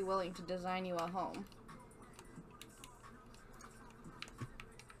always be willing to design you a home.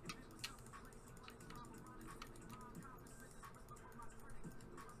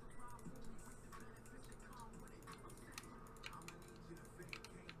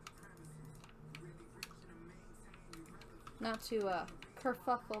 Not to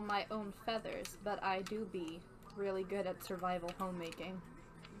kerfuffle my own feathers, but I do be really good at survival homemaking.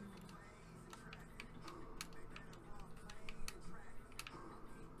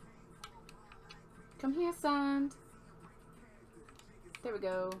 Come here, Sand. There we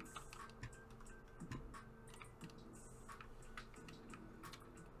go.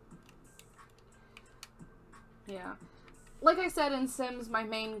 Yeah. Like I said in Sims, my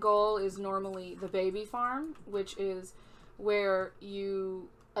main goal is normally the baby farm, which is where you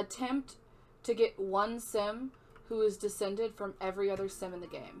attempt to get one Sim who is descended from every other Sim in the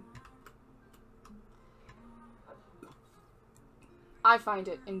game. I find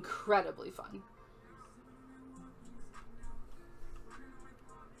it incredibly fun.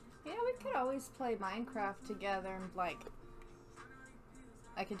 Yeah, we could always play Minecraft together and, like,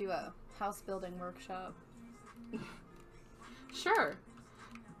 I could do a house building workshop. Sure.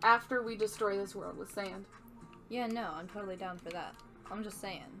 After we destroy this world with sand. Yeah, no, I'm totally down for that. I'm just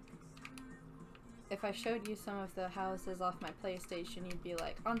saying. If I showed you some of the houses off my PlayStation, you'd be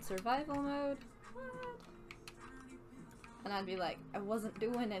like, on survival mode? What? And I'd be like, I wasn't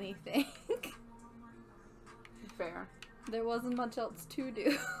doing anything. Fair. There wasn't much else to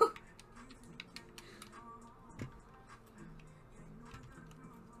do.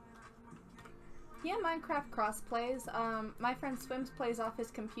 Yeah, Minecraft crossplays. My friend Swims plays off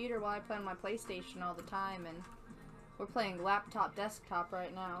his computer while I play on my PlayStation all the time, and we're playing laptop desktop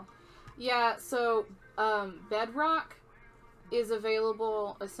right now. Yeah, so Bedrock is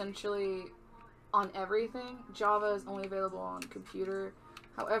available essentially on everything. Java is only available on computer.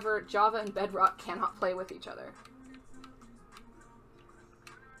 However, Java and Bedrock cannot play with each other.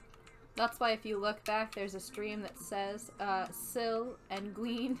 That's why if you look back, there's a stream that says Cilantro and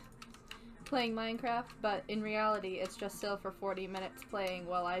Gween playing Minecraft, but in reality it's just Sil for 40 minutes playing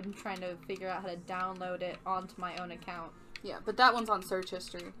while I'm trying to figure out how to download it onto my own account. Yeah, but that one's on search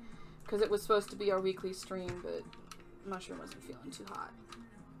history because it was supposed to be our weekly stream, but Mushroom wasn't feeling too hot.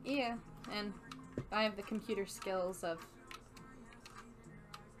 Yeah, and I have the computer skills of...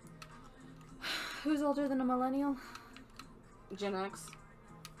 Who's older than a millennial? Gen X.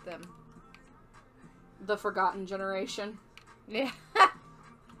 Them. The forgotten generation. Yeah.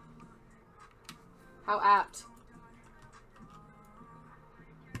 How apt.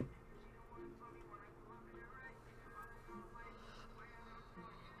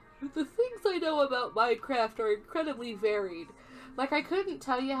 The things I know about Minecraft are incredibly varied. Like, I couldn't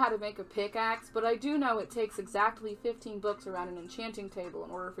tell you how to make a pickaxe, but I do know it takes exactly 15 books around an enchanting table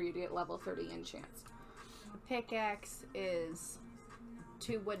in order for you to get level 30 enchants. A pickaxe is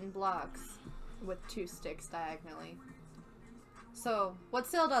 2 wooden blocks with 2 sticks diagonally. So, what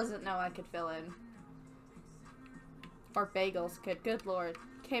Sil doesn't know I could fill in. Or Bagels could, good lord.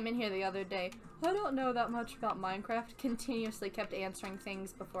 Came in here the other day. I don't know that much about Minecraft. Continuously kept answering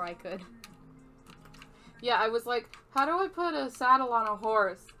things before I could. Yeah, I was like, how do I put a saddle on a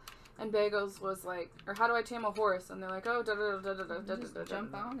horse? And Bagels was like, or how do I tame a horse? And they're like, oh, da da da da da da da da.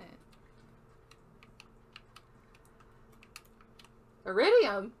 Jump on it.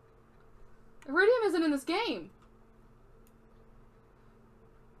 Iridium? Iridium isn't in this game.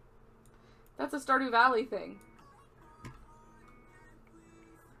 That's a Stardew Valley thing.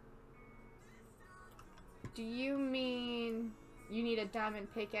 Do you mean you need a diamond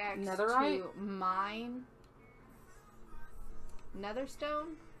pickaxe Netherite? to mine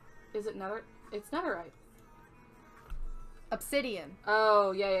netherstone? Is it nether? It's netherite. Obsidian.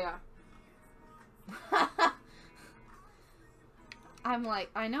 Oh, yeah, yeah. I'm like,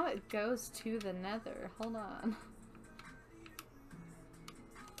 I know it goes to the nether. Hold on.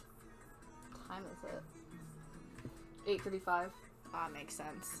 What time is it? 8:35. Ah, makes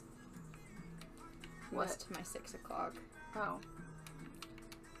sense. What? West to my 6 o'clock. Oh.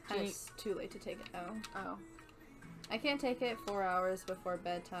 And it's too late to take it now. Oh. I can't take it 4 hours before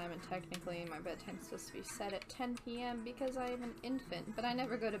bedtime, and technically my bedtime's supposed to be set at 10 p.m. because I am an infant, but I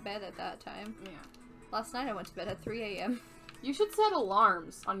never go to bed at that time. Yeah. Last night I went to bed at 3 a.m. You should set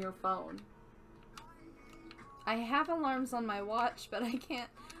alarms on your phone. I have alarms on my watch, but I can't.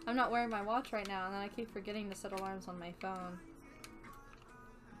 I'm not wearing my watch right now, and then I keep forgetting to set alarms on my phone.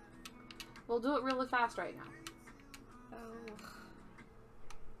 We'll do it really fast right now. Oh.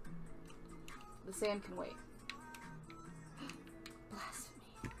 The sand can wait.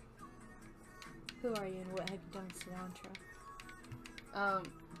 Blasphemy. Who are you and what have you done with cilantro?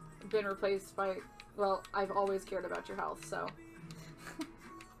 Been replaced by, well, I've always cared about your health, so.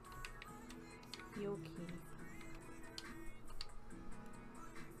 Yoki.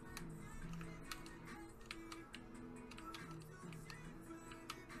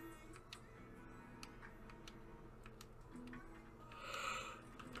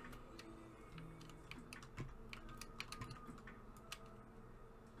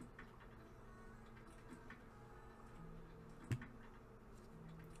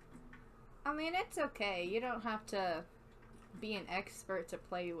 I mean, it's okay. You don't have to be an expert to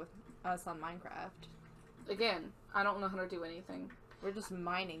play with us on Minecraft. Again, I don't know how to do anything. We're just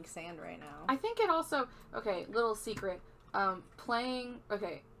mining sand right now. I think it also, okay, little secret,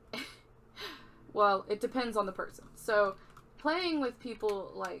 okay, well, it depends on the person. So, playing with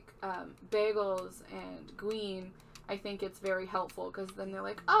people like Bagels and Gween, I think it's very helpful, because then they're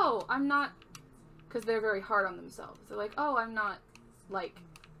like, oh, I'm not, because they're very hard on themselves. They're like, oh, I'm not, like,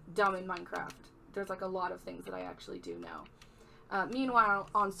 dumb in Minecraft. There's, like, a lot of things that I actually do know. Meanwhile,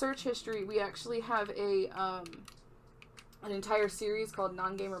 on search history, we actually have an entire series called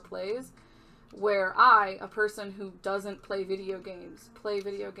Non-Gamer Plays, where I, a person who doesn't play video games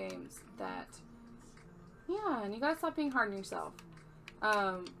that... Yeah, and you gotta stop being hard on yourself.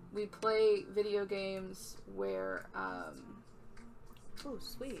 We play video games where, Oh,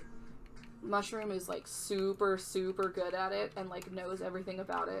 sweet. Mushroom is, like, super, super good at it and, like, knows everything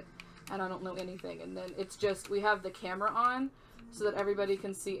about it, and I don't know anything. And then it's just, we have the camera on so that everybody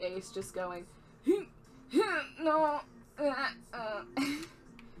can see Ace just going, no,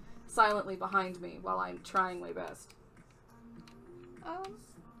 silently behind me while I'm trying my best.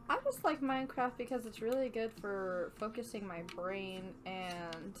 I just like Minecraft because it's really good for focusing my brain,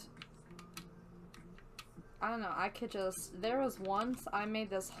 and I don't know, I could just, there was once I made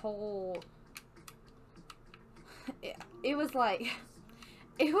this whole, it was like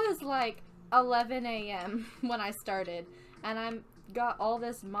 11 a.m. when I started, and I got all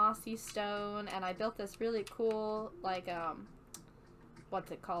this mossy stone, and I built this really cool, like,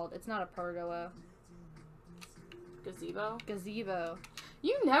 what's it called? It's not a pergola. Gazebo? Gazebo.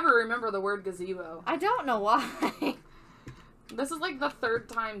 You never remember the word gazebo. I don't know why. This is like the third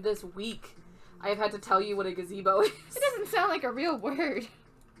time this week I've had to tell you what a gazebo is. It doesn't sound like a real word.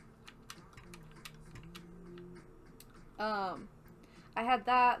 I had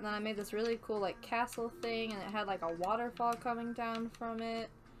that, and then I made this really cool, like, castle thing, and it had, like, a waterfall coming down from it.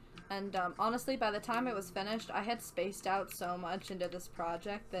 And, honestly, by the time it was finished, I had spaced out so much into this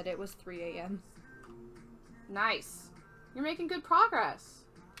project that it was 3 a.m. Nice. You're making good progress.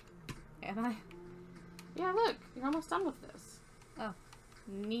 Am I? Yeah, look. You're almost done with this. Oh.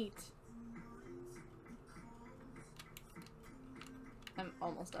 Neat. I'm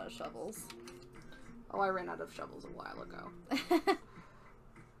almost out of shovels. Oh, I ran out of shovels a while ago.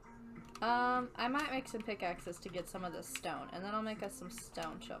 I might make some pickaxes to get some of this stone, and then I'll make us some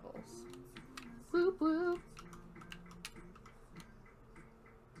stone shovels. Whoop whoop.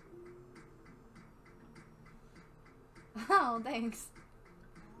 Oh, thanks.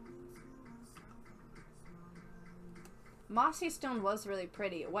 Mossy stone was really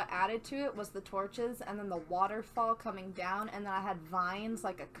pretty. What added to it was the torches and then the waterfall coming down, and then I had vines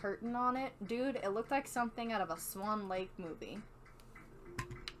like a curtain on it. Dude, it looked like something out of a Swan Lake movie.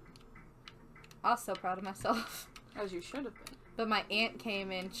 I was so proud of myself. As you should have been. But my aunt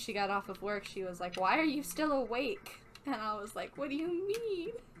came in, she got off of work, she was like, "Why are you still awake?" And I was like, "What do you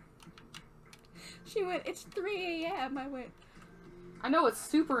mean?" She went, "It's 3 a.m. I went, I know, it's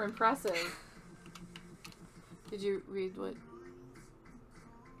super impressive. Did you read what?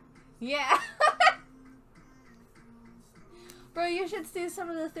 yeah. Bro, you should see some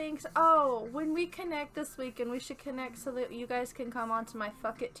of the things. Oh, when we connect this weekend, we should connect so that you guys can come onto my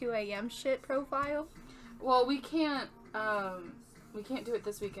fuck it 2 a.m. shit profile. Well, we can't do it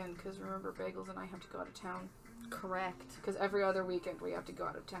this weekend because remember, Bagels and I have to go out of town. Correct. Because every other weekend we have to go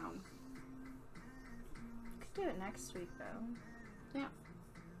out of town. We could do it next week, though.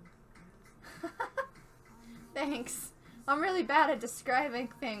 Yeah. Thanks. I'm really bad at describing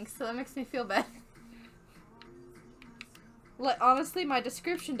things, so that makes me feel better. Like, honestly, my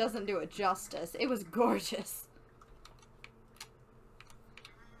description doesn't do it justice. It was gorgeous.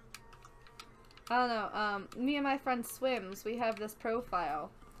 I don't know, me and my friend Swims, we have this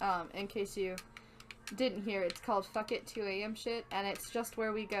profile, in case you didn't hear, it's called Fuck It 2 a.m. Shit, and it's just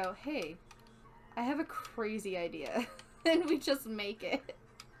where we go, "Hey, I have a crazy idea," and we just make it.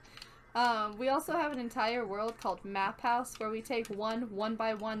 We also have an entire world called Map House, where we take one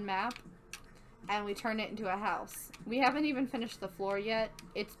by one map, and we turn it into a house. We haven't even finished the floor yet.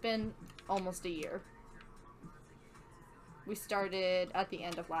 It's been almost a year. We started at the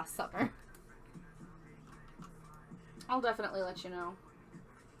end of last summer. I'll definitely let you know.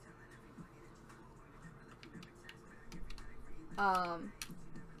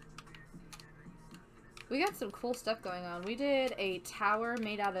 We got some cool stuff going on. We did a tower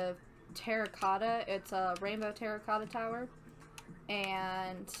made out of terracotta. It's a rainbow terracotta tower.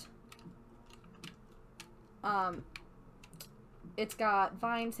 And it's got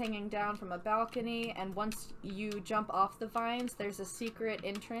vines hanging down from a balcony, and once you jump off the vines, there's a secret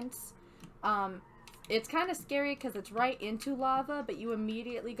entrance. It's kind of scary because it's right into lava, but you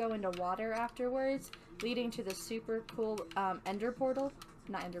immediately go into water afterwards, leading to the super cool nether portal.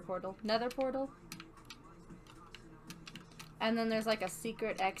 And then there's like a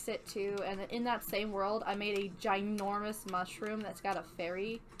secret exit too, and in that same world, I made a ginormous mushroom that's got a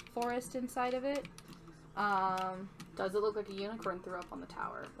fairy forest inside of it. Does it look like a unicorn threw up on the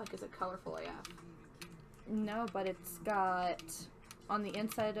tower? Like, is it colorful AF? No, but it's got, on the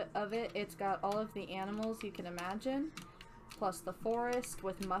inside of it, it's got all of the animals you can imagine. plus the forest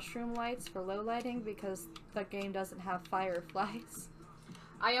with mushroom lights for low lighting because the game doesn't have fireflies.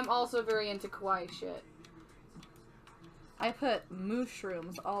 I am also very into kawaii shit. I put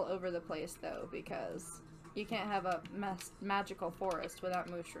mushrooms all over the place though because you can't have a magical forest without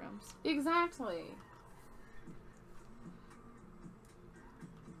mushrooms. Exactly.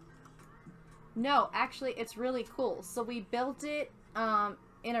 No, actually, it's really cool. So we built it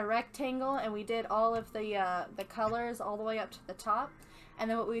in a rectangle, and we did all of the colors all the way up to the top. And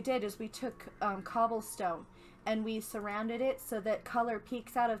then what we did is we took cobblestone, and we surrounded it so that color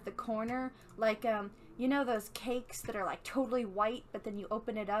peeks out of the corner. Like, you know those cakes that are, like, totally white, but then you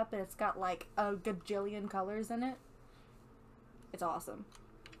open it up, and it's got, like, a gajillion colors in it? It's awesome.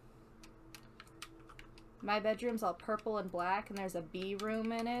 My bedroom's all purple and black, and there's a bee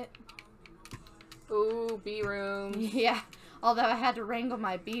room in it. Ooh, bee room. Yeah, although I had to wrangle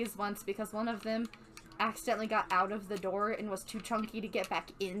my bees once because one of them accidentally got out of the door and was too chunky to get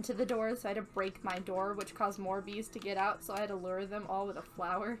back into the door, so I had to break my door, which caused more bees to get out, so I had to lure them all with a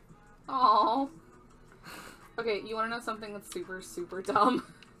flower. Aww. Okay, you want to know something that's super, super dumb?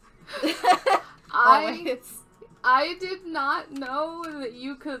 I did not know that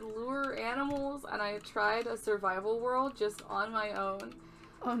you could lure animals, and I tried a survival world just on my own.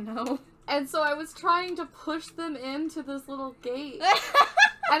 Oh no. And so I was trying to push them into this little gate.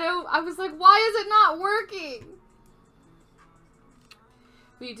 And I was like, why is it not working?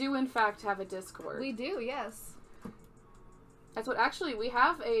 We do, in fact, have a Discord. We do, yes. That's what, actually, we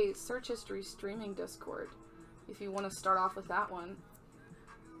have a search history streaming Discord. If you want to start off with that one.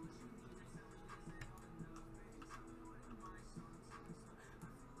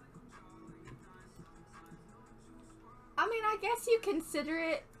 I mean, I guess you consider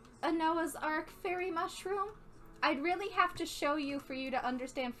it a Noah's Ark fairy mushroom. I'd really have to show you for you to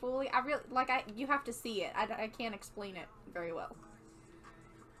understand fully. You have to see it. I can't explain it very well.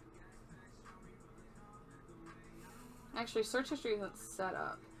 Actually, search history isn't set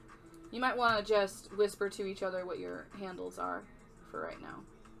up. You might want to just whisper to each other what your handles are for right now.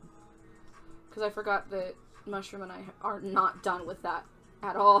 Because I forgot that Mushroom and I are not done with that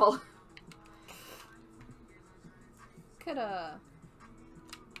at all.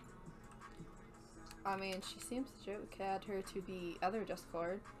 I mean, she seems to joke. Add her to the other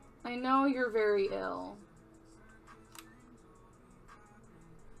Discord. I know you're very ill.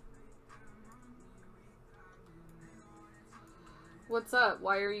 What's up?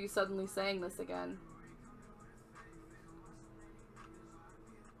 Why are you suddenly saying this again?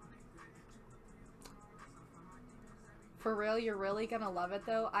 For real, you're really gonna love it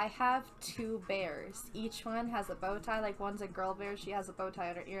though. I have two bears. Each one has a bow tie. Like, one's a girl bear, she has a bow tie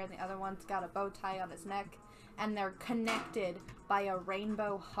on her ear, and the other one's got a bow tie on his neck. And they're connected by a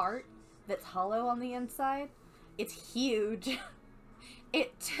rainbow heart that's hollow on the inside. It's huge.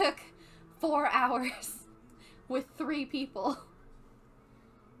 It took 4 hours with 3 people.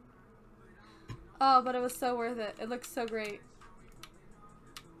 Oh, but it was so worth it. It looks so great.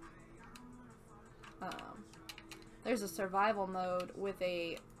 There's a survival mode with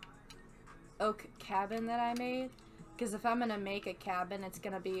a oak cabin that I made. Because if I'm going to make a cabin, it's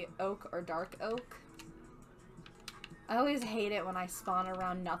going to be oak or dark oak. I always hate it when I spawn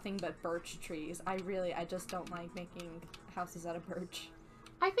around nothing but birch trees. I just don't like making houses out of birch.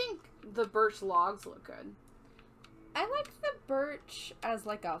 I think the birch logs look good. I like the birch as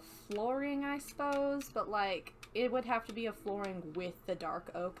like a flooring, I suppose. But like, it would have to be a flooring with the dark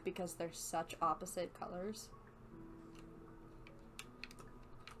oak because they're such opposite colors.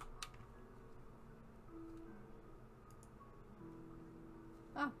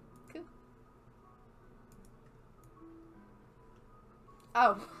 Oh, cool.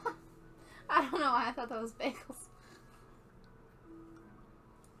 Oh. I don't know why I thought that was bagels.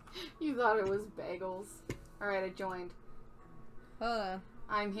 You thought it was bagels. Alright, I joined. Hold on.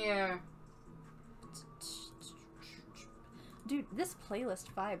 I'm here. Dude, this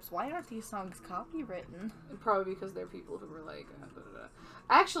playlist vibes. Why aren't these songs copywritten? Probably because they're people who were like...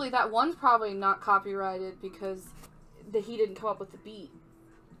 Actually, that one's probably not copyrighted because he didn't come up with the beat.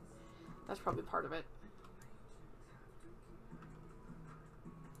 That's probably part of it.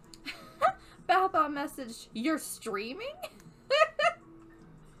 Baba message, you're streaming?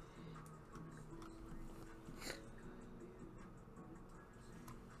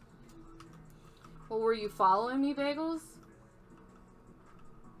 Well, were you following me, Bagels?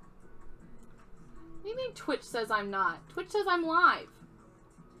 What do you mean Twitch says I'm not? Twitch says I'm live.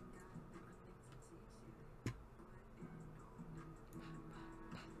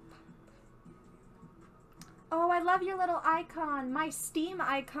 Oh, I love your little icon. My Steam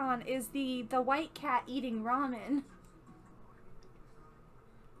icon is the white cat eating ramen.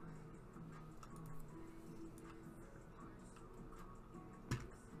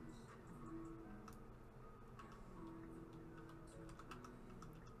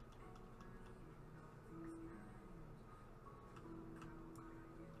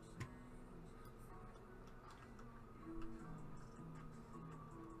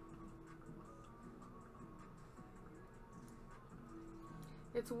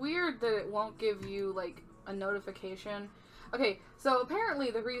 It's weird that it won't give you, like, a notification. Okay, so apparently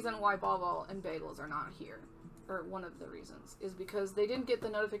the reason why Ball and Bagels are not here, or one of the reasons, is because they didn't get the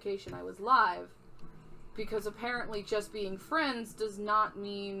notification I was live, because apparently just being friends does not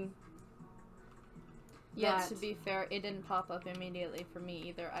mean... Yeah, to be fair, it didn't pop up immediately for me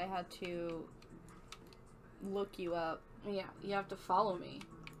either. I had to look you up. Yeah, you have to follow me.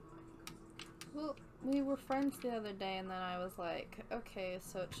 Well, we were friends the other day, and then I was like, okay,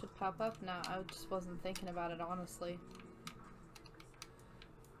 so it should pop up now. I just wasn't thinking about it, honestly.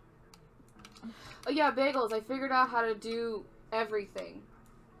 Oh yeah, Bagels, I figured out how to do everything.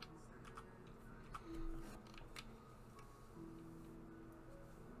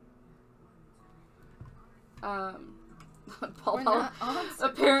 Paul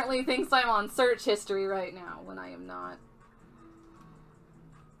apparently thinks I'm on search history right now, when I am not.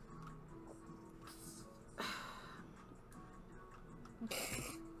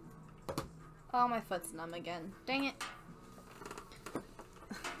 Oh, my foot's numb again. Dang it.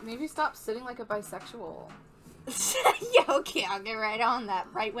 Maybe stop sitting like a bisexual. Yeah, okay, I'll get right on that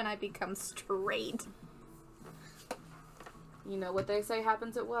right when I become straight. You know what they say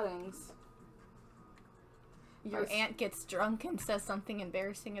happens at weddings. Your aunt gets drunk and says something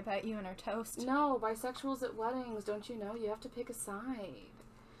embarrassing about you in her toast. No, bisexuals at weddings, don't you know? You have to pick a side.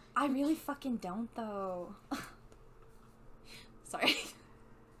 I really fucking don't, though. Sorry.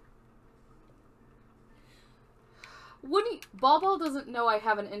 Ball doesn't know I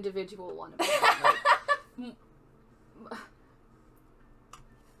have an individual one.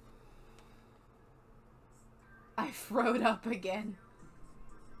 I froed up again.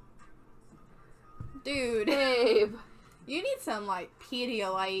 Dude. Babe. You need some, like,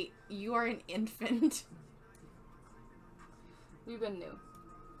 Pedialyte. You are an infant. We've been new.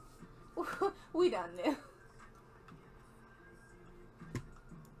 We done new.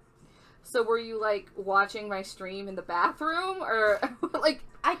 So were you, like, watching my stream in the bathroom? Or, like...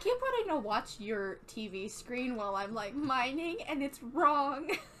 I keep wanting to watch your TV screen while I'm, like, mining, and it's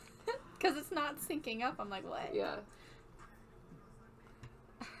wrong. Because it's not syncing up. I'm like, what? Yeah.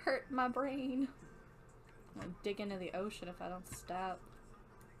 Hurt my brain. I'll dig into the ocean if I don't stop.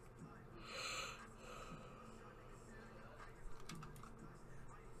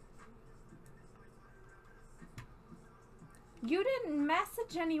 You didn't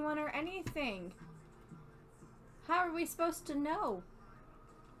message anyone or anything. How are we supposed to know?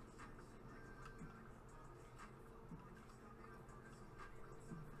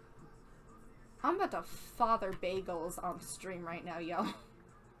 I'm about to father Bagels on stream right now, yo.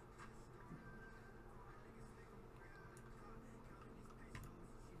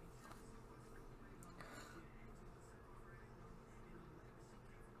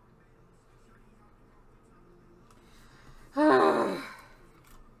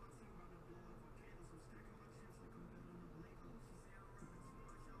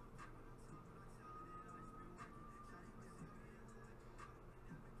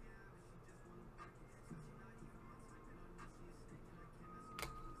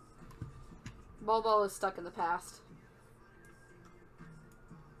 Ball is stuck in the past.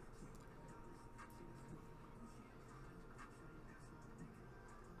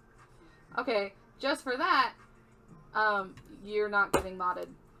 Okay, just for that, you're not getting modded.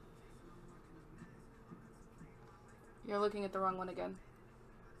 You're looking at the wrong one again.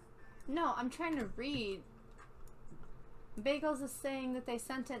 No, I'm trying to read. Bagels is saying that they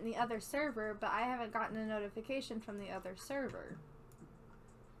sent it in the other server, but I haven't gotten a notification from the other server.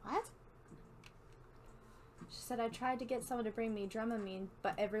 What? She said, I tried to get someone to bring me Dramamine,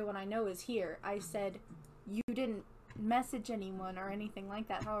 but everyone I know is here. I said, you didn't message anyone or anything like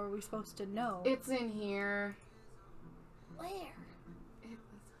that. How are we supposed to know? It's in here. Where?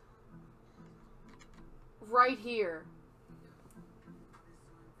 Right here.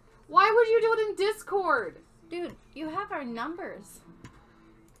 Why would you do it in Discord? Dude, you have our numbers.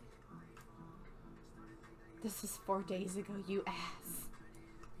 This was 4 days ago, you ass.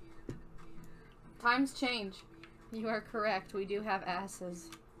 Times change. You are correct. We do have asses.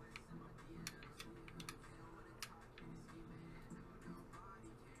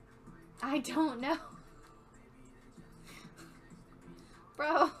 I don't know.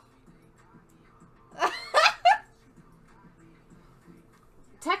 Bro.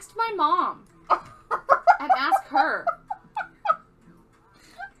 Text my mom. And ask her.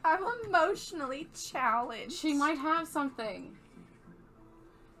 I'm emotionally challenged. She might have something.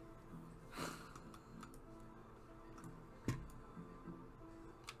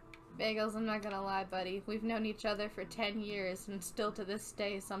 Bagels, I'm not gonna lie, buddy. We've known each other for 10 years, and still to this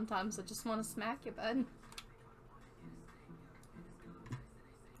day, sometimes I just want to smack you, bud.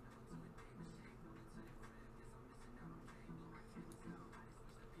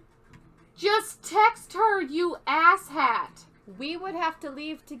 text her, you asshat! We would have to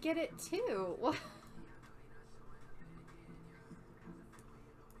leave to get it too. What?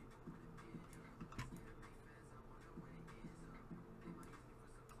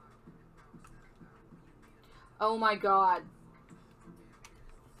 Oh my god.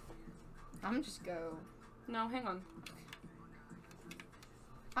 I'm just go. No, hang on.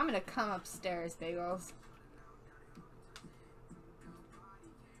 I'm gonna come upstairs, Bagels.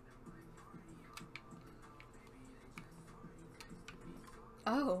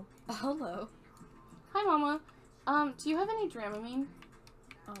 Oh, hello. Hi, Mama. Do you have any Dramamine?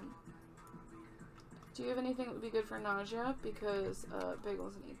 Do you have anything that would be good for nausea? Because,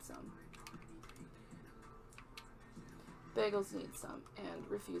 Bagels needs some. Bagels needs some and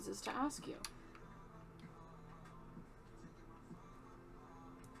refuses to ask you.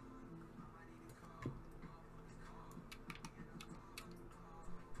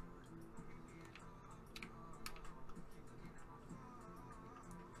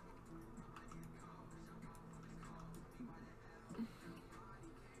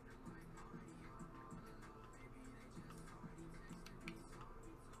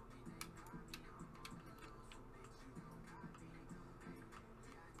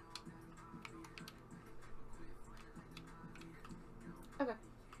 Okay.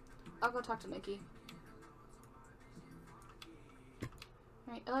 I'll go talk to Nikki.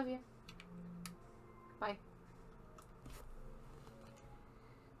 Alright, I love you. Bye.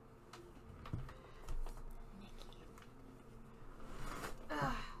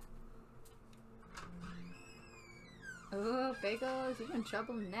 Oh, Bagels, you're in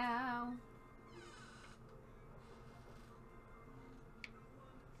trouble now.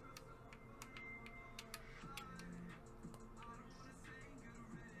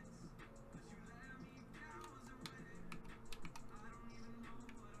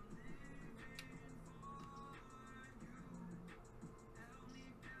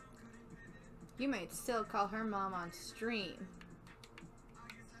 You might still call her mom on stream.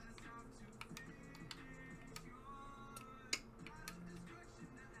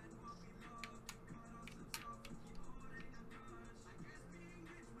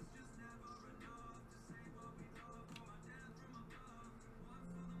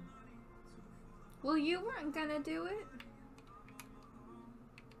 Well, you weren't gonna do it.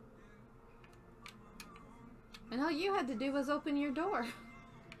 And all you had to do was open your door.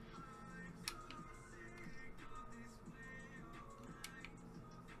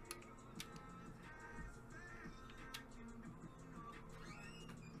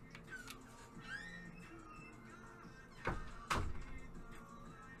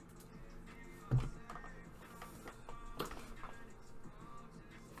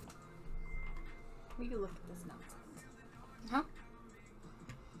 Will you look at this nonsense? Huh?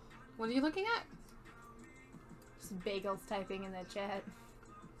 What are you looking at? Just Bagels typing in the chat.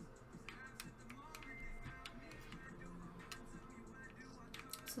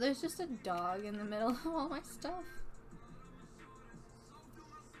 So there's just a dog in the middle of all my stuff.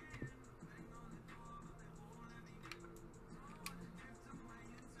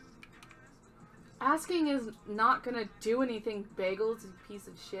 Asking is not gonna do anything, Bagels, you piece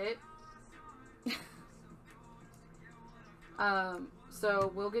of shit.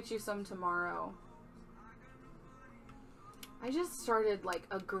 So we'll get you some tomorrow. I just started, like,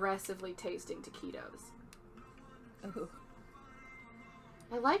 aggressively tasting taquitos. Ooh.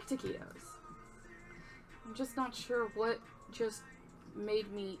 I like taquitos. I'm just not sure what just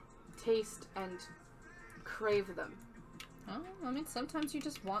made me taste and crave them. Oh, I mean, sometimes you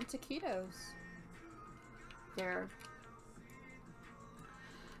just want taquitos. There.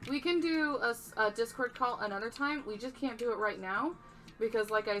 We can do a Discord call another time. We just can't do it right now.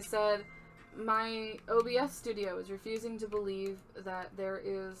 Because, like I said, my OBS studio is refusing to believe that there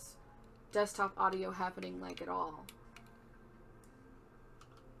is desktop audio happening, like, at all.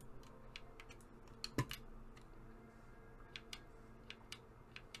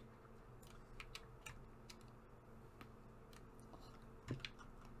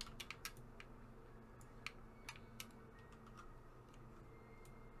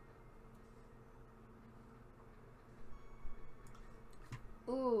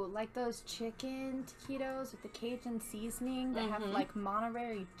 Ooh, like those chicken taquitos with the Cajun seasoning that have like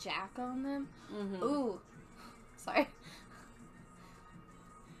Monterey Jack on them. Ooh, sorry.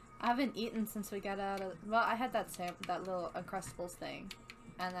 I haven't eaten since we got out of. Well, I had that little Uncrustables thing,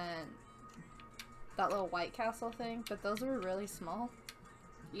 and then that little White Castle thing, but those were really small.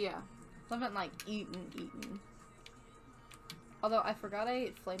 Yeah. I haven't like eaten. Although I forgot I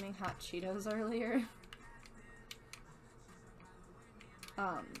ate Flaming Hot Cheetos earlier.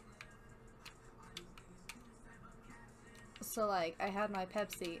 So, like, I had my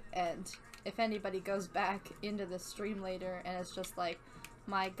Pepsi, and if anybody goes back into the stream later and it's just like,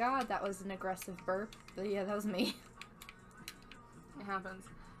 my god, that was an aggressive burp, but yeah, that was me. It happens.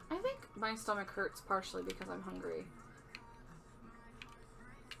 I think my stomach hurts partially because I'm hungry.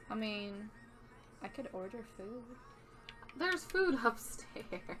 I mean, I could order food. There's food upstairs.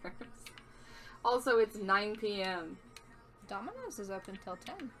 Also, it's 9 p.m. Domino's is open till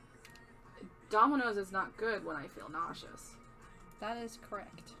 10. Domino's is not good when I feel nauseous. That is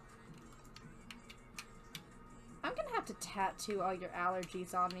correct. I'm gonna have to tattoo all your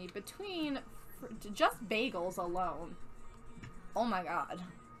allergies on me between just bagels alone. Oh my god.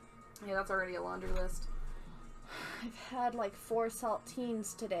 Yeah, that's already a laundry list. I've had like 4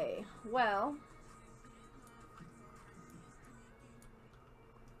 saltines today. Well,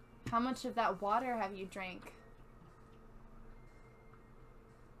 how much of that water have you drank?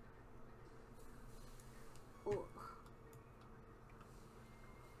 Ugh.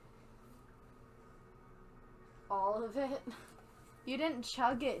 All of it? You didn't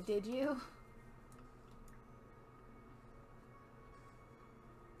chug it, did you?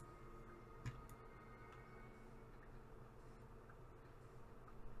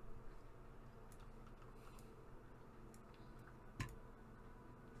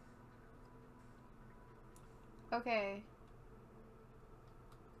 Okay.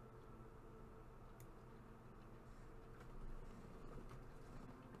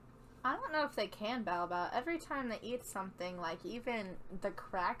 I don't know if they can bow out. Every time they eat something, like, even the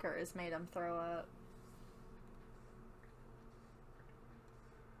crackers made them throw up.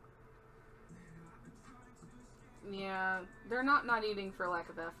 Yeah, they're not eating for lack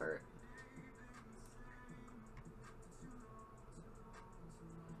of effort.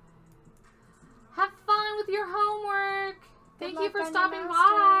 Have fun with your homework! Thank you for stopping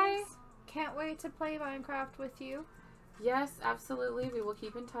by! Can't wait to play Minecraft with you. Yes, absolutely. We will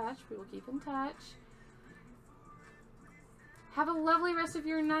keep in touch. We will keep in touch. Have a lovely rest of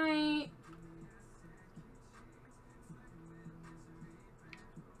your night.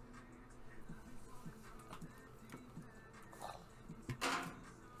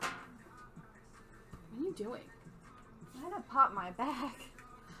 What are you doing? I'm gonna pop my back.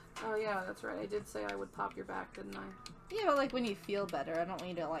 Oh yeah, that's right. I did say I would pop your back, didn't I? You know, like when you feel better. I don't want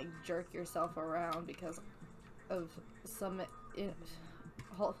you to like jerk yourself around because of some...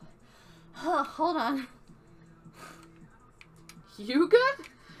 hold on. You good?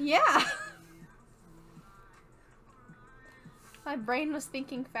 Yeah. My brain was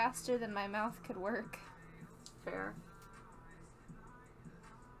thinking faster than my mouth could work. Fair.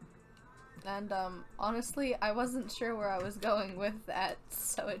 And, honestly, I wasn't sure where I was going with that,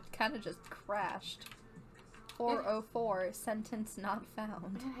 so it kind of just crashed. 404, sentence not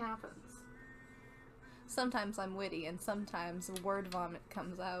found. It happens. Sometimes I'm witty, and sometimes word vomit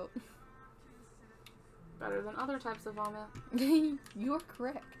comes out. Better than other types of vomit. You're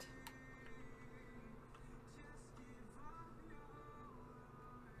correct.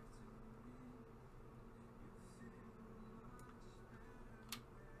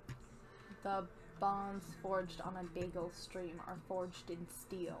 The bonds forged on a bagel stream are forged in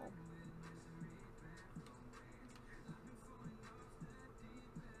steel.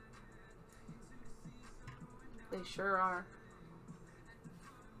 They sure are.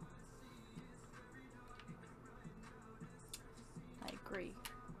 I agree.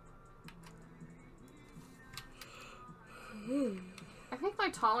 I think my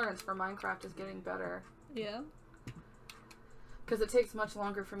tolerance for Minecraft is getting better. Yeah? Because it takes much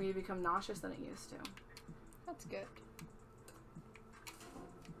longer for me to become nauseous than it used to. That's good.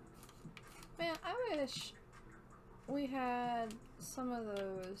 Man, I wish we had some of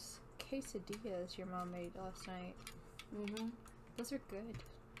those quesadillas your mom made last night. Mm-hmm. Those are good.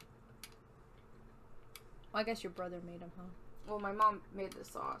 Well, I guess your brother made them, huh? Well, my mom made the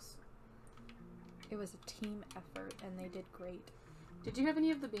sauce. It was a team effort, and they did great. Did you have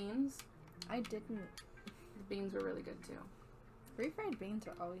any of the beans? I didn't. The beans were really good, too. Refried beans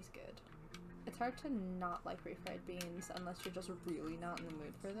are always good. It's hard to not like refried beans unless you're just really not in the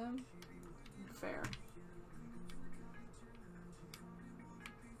mood for them. Fair.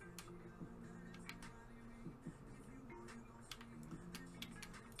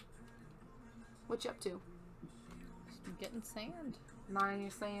 What you up to? Just getting sand. Mining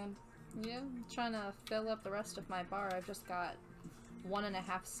your sand? Yeah, I'm trying to fill up the rest of my bar. I've just got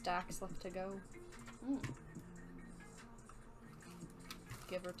 1.5 stacks left to go. Mm.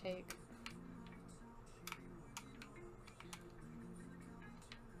 Give or take.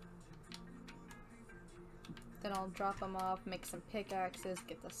 Then I'll drop them off, make some pickaxes,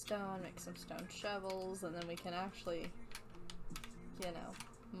 get the stone, make some stone shovels, and then we can actually you know,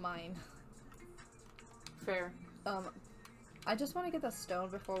 mine. Fair. I just want to get the stone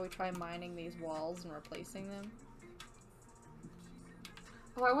before we try mining these walls and replacing them.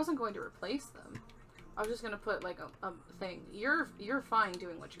 Oh, I wasn't going to replace them. I was just gonna put like a thing. You're fine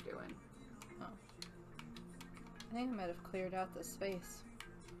doing what you're doing. Oh. I think I might have cleared out this space.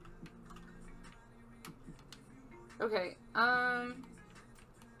 Okay, I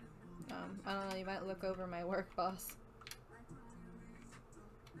don't know, you might look over my work, boss.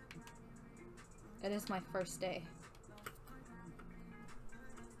 It is my first day.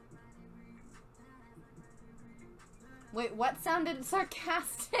 Wait, what sounded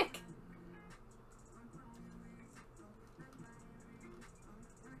sarcastic?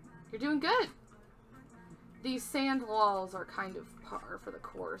 You're doing good. These sand walls are kind of par for the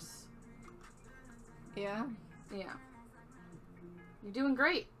course. Yeah? Yeah. You're doing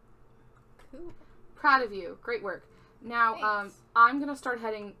great. Cool. Proud of you. Great work. Now, Thanks. I'm gonna start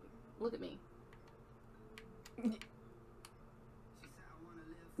heading... Look at me.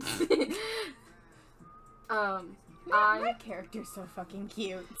 My character's so fucking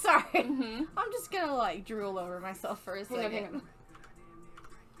cute. Sorry. Mm-hmm. I'm just gonna, like, drool over myself for a second. Hang on.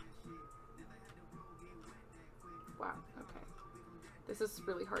 Wow, okay. This is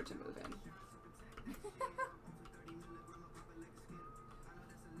really hard to move in.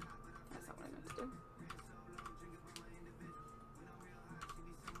 That's not what I meant to do.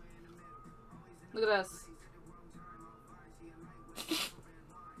 Look at us.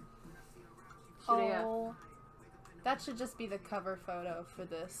 Oh, that should just be the cover photo for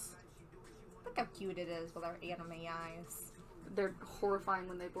this. Look how cute it is with our anime eyes. They're horrifying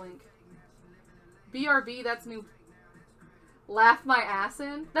when they blink. BRB, that's new. Laugh my ass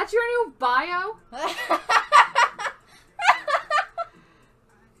in? That's your new bio?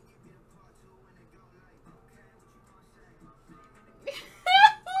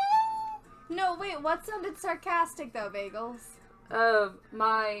 No, wait, what sounded sarcastic though, Bagels?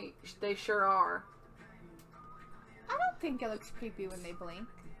 They sure are. I don't think it looks creepy when they blink.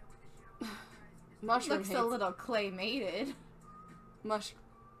 Mushroom Looks hates a little claymated.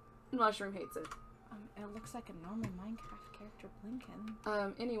 Mushroom hates it. It looks like a normal Minecraft character blinking.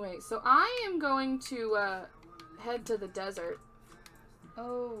 Anyway, so I am going to, head to the desert.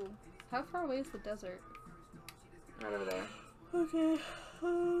 Oh, how far away is the desert? Right over there. Okay.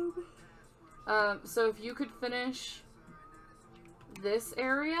 So if you could finish this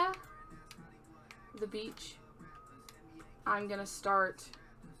area, the beach, I'm gonna start.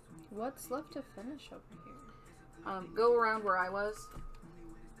 What's left to finish over here? Go around where I was.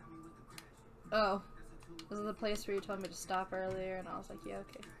 Oh, this is the place where you told me to stop earlier, and I was like, yeah,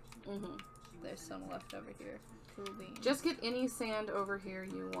 okay. Mm-hmm. There's some left over here. Cool beans. Just get any sand over here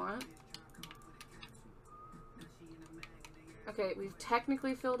you want. Okay, we've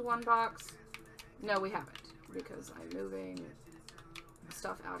technically filled one box. No, we haven't, because I'm moving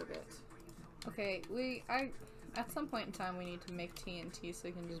stuff out of it. Okay, at some point in time we need to make TNT so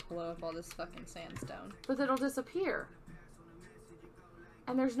we can just blow up all this fucking sandstone. But it'll disappear.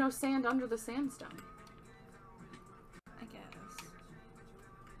 And there's no sand under the sandstone. I guess.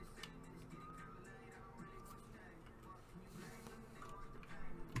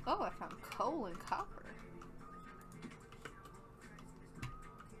 Oh, I found coal and copper.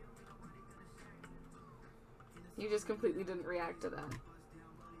 You just completely didn't react to that.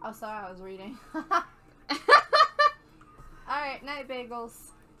 Oh, sorry, I was reading. Alright, night,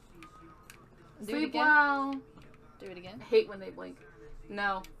 Bagels. Do it Sleep again? well. Do it again? I hate when they blink.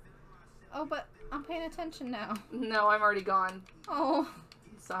 No. Oh, but I'm paying attention now. No, I'm already gone. Oh.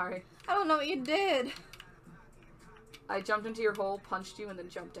 Sorry. I don't know what you did. I jumped into your hole, punched you, and then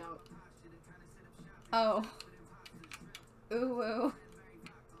jumped out. Oh. Ooh, ooh.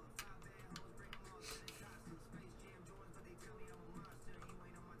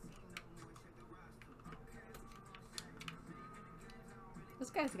 This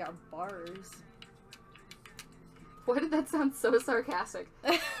guy's got bars. Why did that sound so sarcastic?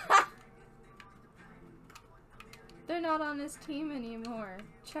 They're not on his team anymore.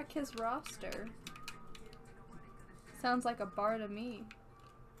 Check his roster. Sounds like a bar to me.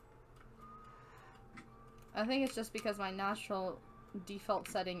 I think it's just because my natural default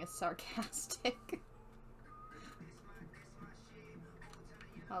setting is sarcastic.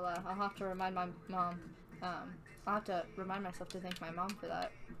 I'll have to remind my mom. I'll have to remind myself to thank my mom for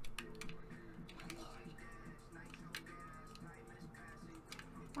that. My lord.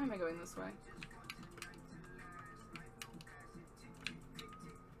 Why am I going this way?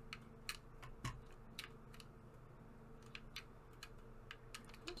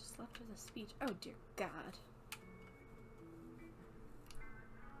 I just left with a speech. Oh dear God.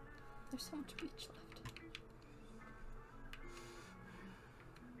 There's so much beach left.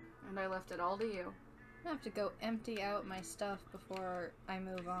 And I left it all to you. I have to go empty out my stuff before I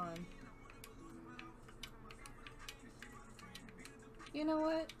move on. You know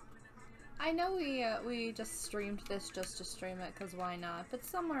what? I know we just streamed this just to stream it, because why not? But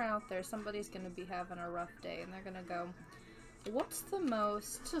somewhere out there, somebody's gonna be having a rough day, and they're gonna go, what's the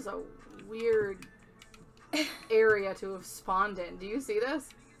most... This is a weird area to have spawned in. Do you see this?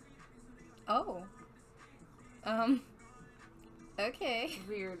 Oh. Okay.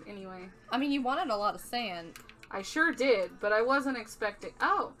 Weird. Anyway. I mean, you wanted a lot of sand. I sure did, but I wasn't expecting...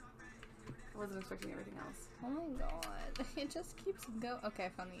 Oh! I wasn't expecting everything else. Oh my god. It just keeps going. Okay, I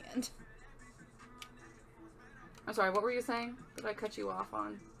found the end. I'm sorry, what were you saying? Did I cut you off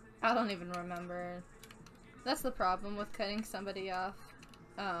on? I don't even remember. That's the problem with cutting somebody off.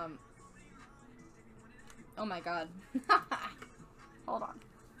 Oh my god. Hold on.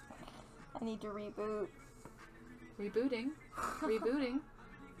 I need to reboot. Rebooting. Rebooting.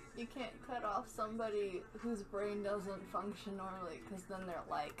 You can't cut off somebody whose brain doesn't function normally, because then they're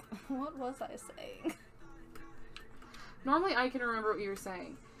like, what was I saying? Normally I can remember what you were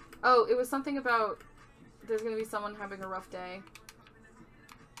saying. Oh, it was something about there's gonna be someone having a rough day.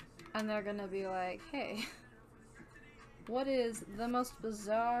 And they're gonna be like, hey, what is the most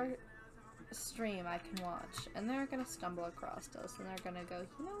bizarre stream I can watch? And they're gonna stumble across us, and they're gonna go,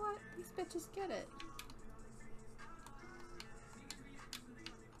 you know what? These bitches get it.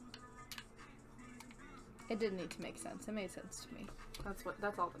 It didn't need to make sense. It made sense to me. That's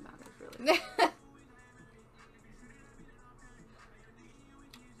all that matters, really.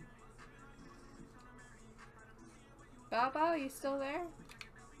 Baba, you still there?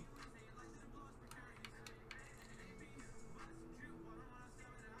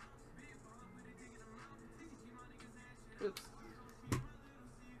 Oops.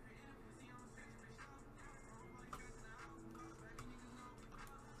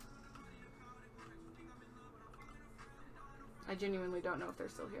 I genuinely don't know if they're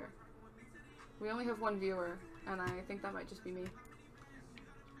still here. We only have one viewer, and I think that might just be me.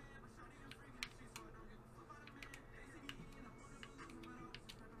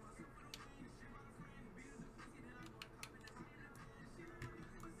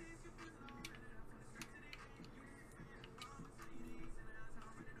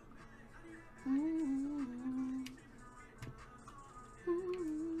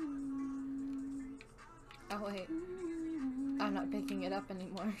 Oh wait, I'm not picking it up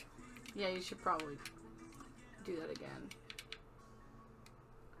anymore. Yeah, you should probably do that again.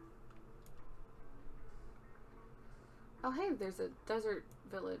 Oh hey, there's a desert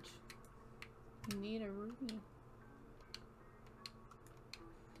village. You need a ruby.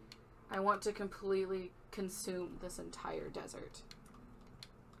 I want to completely consume this entire desert.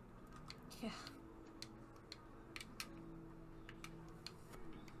 Yeah.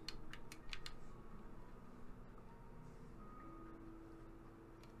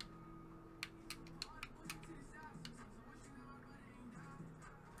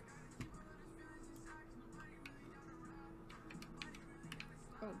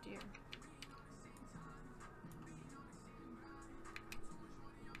 Oh dear.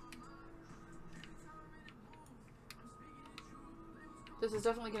 This is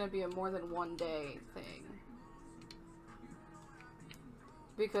definitely going to be a more than one day thing.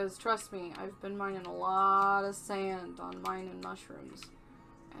 Because, trust me, I've been mining a lot of sand on mining mushrooms.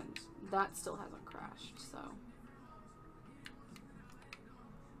 And that still hasn't crashed, so...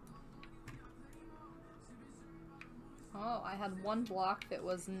 Oh, I had one block that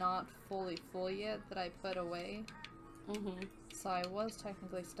was not fully full yet that I put away. Mm-hmm. So I was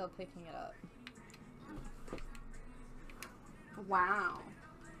technically still picking it up. Wow.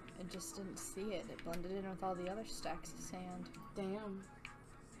 I just didn't see it. It blended in with all the other stacks of sand. Damn.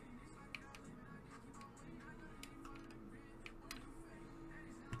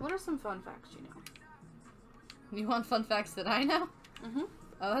 What are some fun facts you know? You want fun facts that I know? Mm-hmm.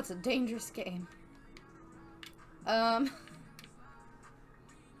 Oh, that's a dangerous game. I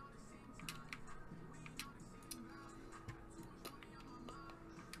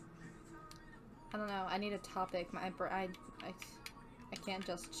don't know. I need a topic. I can't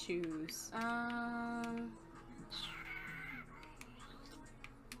just choose.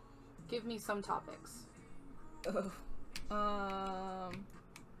 Give me some topics. Oh.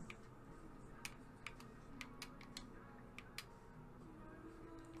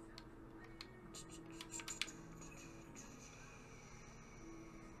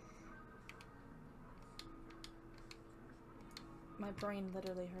 My brain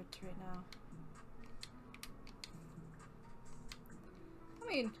literally hurts right now. I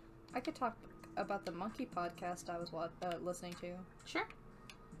mean, I could talk about the monkey podcast I was listening to. Sure.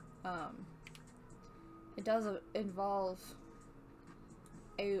 It does involve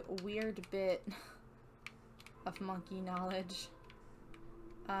a weird bit of monkey knowledge.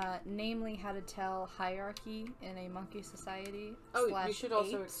 Namely, how to tell hierarchy in a monkey society. Oh, you should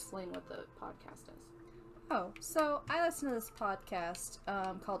also apes. explain what the podcast is. Oh, so I listen to this podcast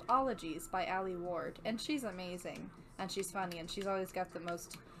called Ologies by Allie Ward, and she's amazing, and she's funny, and she's always got the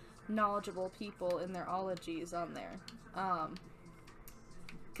most knowledgeable people in their ologies on there.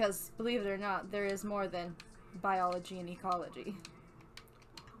 Because, believe it or not, there is more than biology and ecology.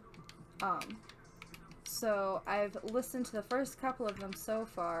 So I've listened to the first couple of them so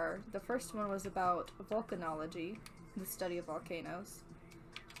far. The first one was about volcanology, the study of volcanoes.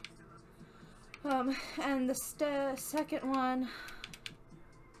 And the second one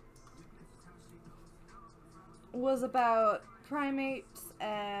was about primates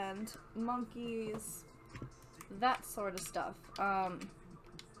and monkeys, that sort of stuff.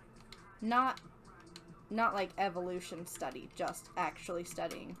 Not like evolution study, just actually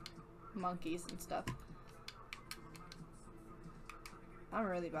studying monkeys and stuff. I'm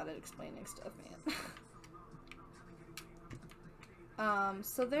really bad at explaining stuff, man.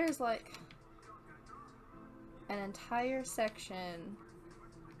 So there's like an entire section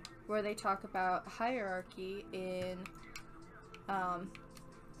where they talk about hierarchy in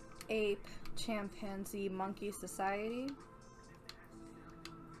ape, chimpanzee, monkey society,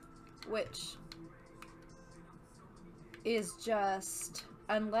 which is just,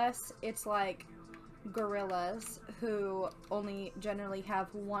 unless it's like gorillas who only generally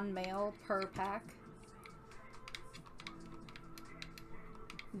have one male per pack,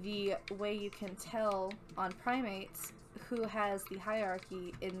 the way you can tell on primates who has the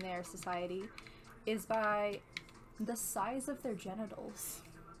hierarchy in their society is by the size of their genitals.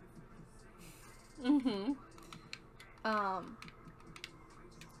 Mm-hmm.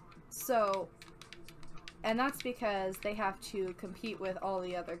 So, and that's because they have to compete with all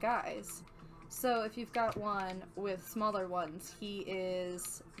the other guys. So if you've got one with smaller ones, he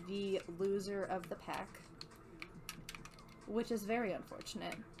is the loser of the pack, which is very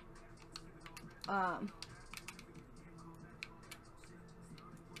unfortunate.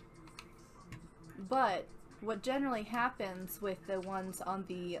 But what generally happens with the ones on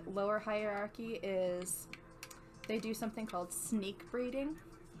the lower hierarchy is they do something called sneak breeding.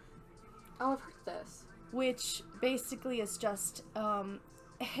 Oh, I've heard this. Which basically is just,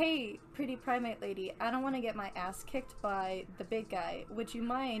 hey, pretty primate lady, I don't want to get my ass kicked by the big guy. Would you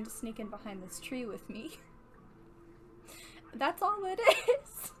mind sneaking behind this tree with me? That's all it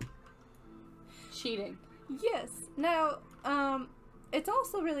is. Cheating. Yes. Now, it's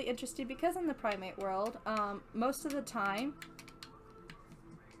also really interesting because in the primate world, most of the time,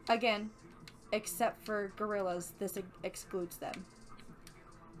 again, except for gorillas, this excludes them.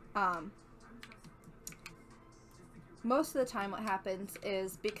 Most of the time what happens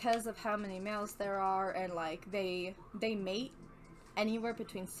is because of how many males there are and like they mate anywhere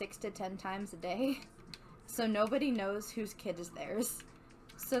between 6 to 10 times a day. So nobody knows whose kid is theirs.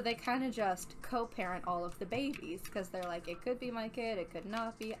 So they kind of just co-parent all of the babies because they're like, it could be my kid, it could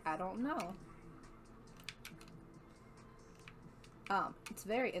not be, I don't know. It's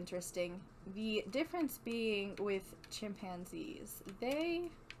very interesting. The difference being with chimpanzees,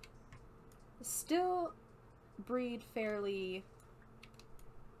 they still breed fairly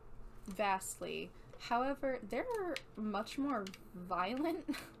vastly. However, they're much more violent.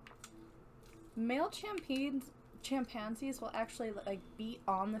 Male chimpanzees will actually like beat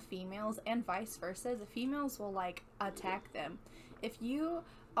on the females and vice versa. The females will like attack them. If you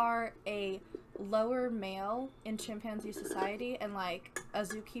are a lower male in chimpanzee society and like a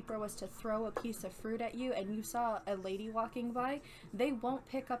zookeeper was to throw a piece of fruit at you and you saw a lady walking by, they won't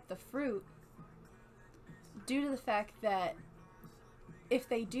pick up the fruit due to the fact that if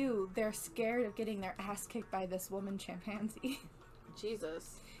they do, they're scared of getting their ass kicked by this woman chimpanzee.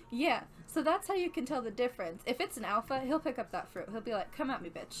 Jesus. Yeah, so that's how you can tell the difference. If it's an alpha, he'll pick up that fruit. He'll be like, come at me,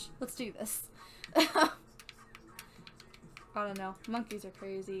 bitch. Let's do this. I don't know. Monkeys are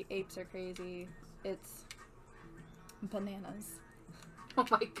crazy. Apes are crazy. It's bananas. Oh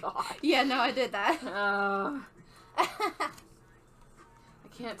my god. Yeah, no, I did that. I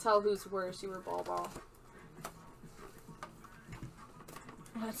can't tell who's worse, you or Ball Ball.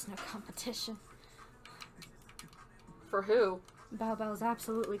 Oh, it's no competition. For who? Bao Bao's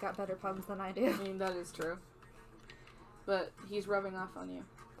absolutely got better puns than I do. I mean, that is true. But he's rubbing off on you.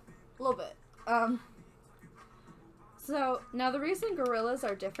 A little bit. So, now the reason gorillas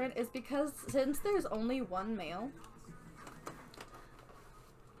are different is because since there's only one male,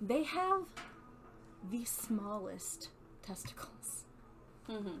 they have the smallest testicles.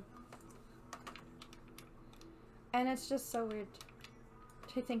 Mm-hmm. And it's just so weird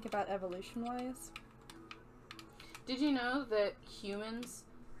to think about evolution-wise. Did you know that humans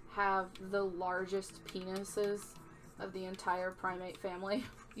have the largest penises of the entire primate family?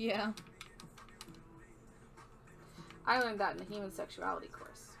 Yeah. I learned that in the human sexuality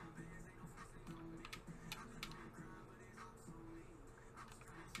course.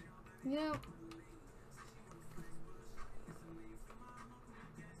 You know,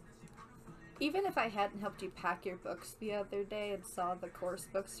 even if I hadn't helped you pack your books the other day and saw the course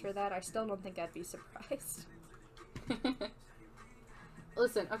books for that, I still don't think I'd be surprised.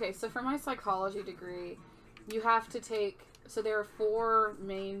 Listen, okay, so for my psychology degree, you have to take... So there are 4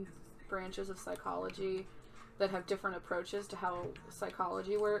 main branches of psychology that have different approaches to how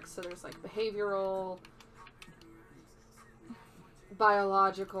psychology works. So there's, like, behavioral,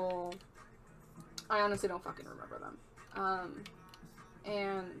 biological... I honestly don't fucking remember them.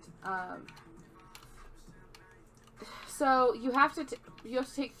 So you have to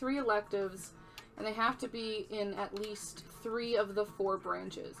take 3 electives, and they have to be in at least 3 of the 4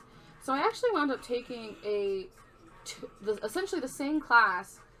 branches. So I actually wound up taking essentially the same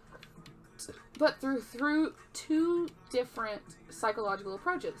class, but through 2 different psychological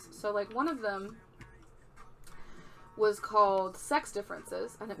approaches. So, like, one of them was called Sex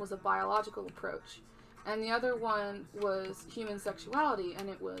Differences, and it was a biological approach. And the other one was Human Sexuality, and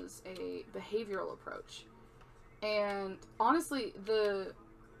it was a behavioral approach. And honestly, the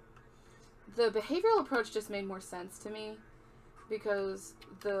behavioral approach just made more sense to me, because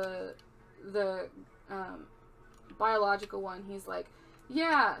the biological one, he's like,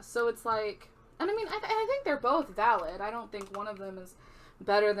 yeah, so it's like, and I mean, I think they're both valid. I don't think one of them is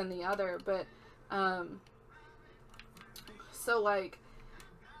better than the other, but, so, like,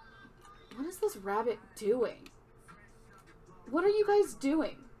 what is this rabbit doing? What are you guys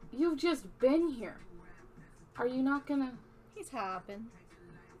doing? You've just been here. Are you not gonna... He's hopping.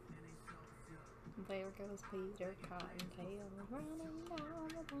 There goes Peter Cottontail running down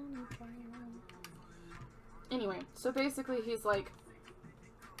the bunny trail. Anyway, so basically he's like,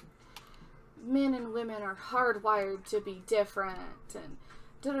 men and women are hardwired to be different, and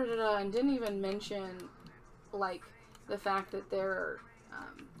da-da-da-da, and didn't even mention, like, the fact that there are,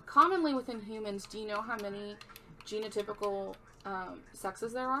 commonly within humans, do you know how many genotypical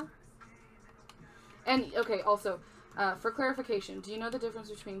sexes there are? And, okay, also, for clarification, do you know the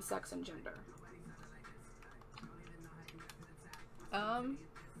difference between sex and gender? I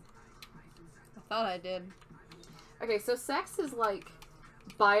thought I did. Okay, so sex is, like,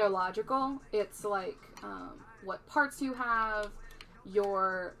 biological. It's, like, what parts you have,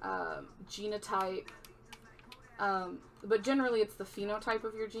 your genotype, but generally it's the phenotype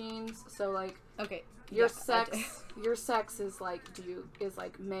of your genes. So, like, okay, your sex is like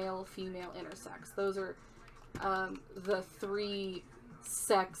male, female, intersex. Those are the 3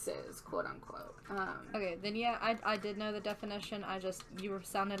 sexes, quote unquote. Okay, then yeah, I did know the definition. You were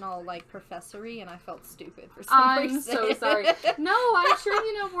sounding all like professory, and I felt stupid for some reason. I'm so sorry. No, I'm sure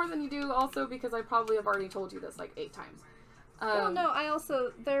you know more than you do. Also, because I probably have already told you this like 8 times. Well, no,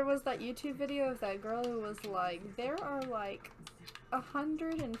 there was that YouTube video of that girl who was like, there are like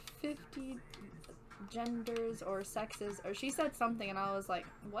 150 genders or sexes, or she said something, and I was like,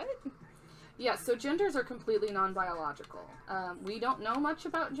 what? Yeah, so genders are completely non-biological. We don't know much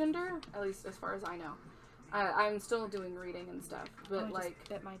about gender, at least as far as I know. I'm still doing reading and stuff, but I like... just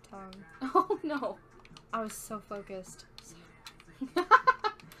bit my tongue. Oh, no. I was so focused.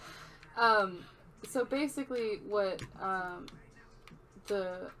 So basically what,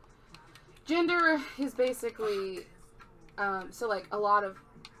 the gender is basically, so like a lot of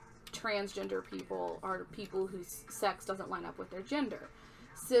transgender people are people whose sex doesn't line up with their gender.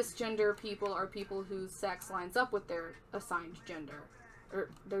 Cisgender people are people whose sex lines up with their assigned gender, or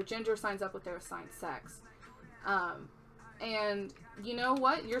their gender signs up with their assigned sex. And you know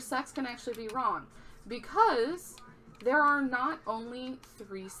what? Your sex can actually be wrong, because there are not only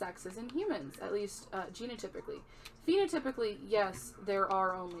 3 sexes in humans, at least genotypically. Phenotypically, yes, there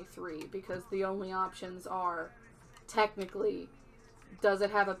are only 3, because the only options are, technically, does it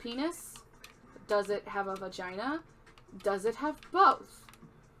have a penis? Does it have a vagina? Does it have both?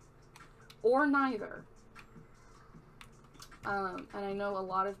 Or neither? And I know a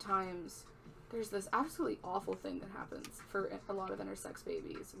lot of times there's this absolutely awful thing that happens for a lot of intersex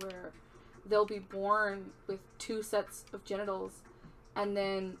babies, where they'll be born with 2 sets of genitals, and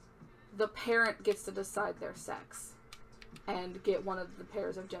then the parent gets to decide their sex and get one of the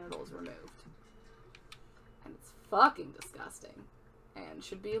pairs of genitals removed. And it's fucking disgusting. and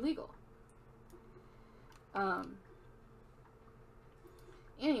should be illegal.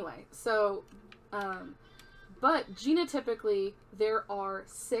 Anyway, so, but genotypically, there are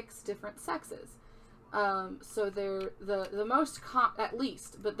 6 different sexes. So they're the most at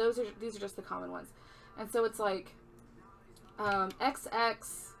least, but these are just the common ones. And so it's like,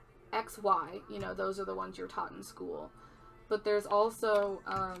 XX, XY, you know, those are the ones you're taught in school. But there's also,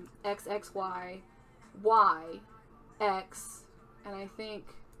 XXY, Y, X, and I think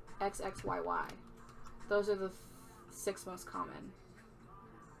XXYY. Those are the 6 most common.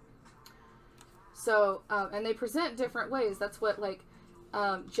 So, and they present different ways. That's what, like,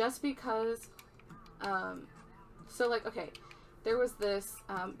 just because, so, like, okay, there was this,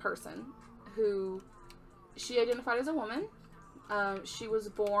 person who, she identified as a woman. She was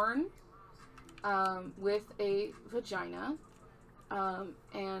born, with a vagina,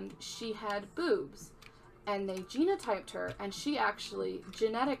 and she had boobs, and they genotyped her, and she actually,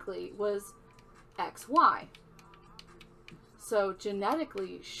 genetically, was XY. So,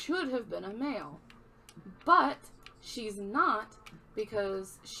 genetically, should have been a male. But she's not,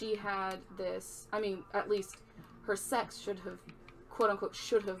 because she had this, I mean, at least her sex should have, quote-unquote,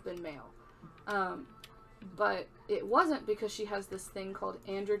 should have been male. But it wasn't, because she has this thing called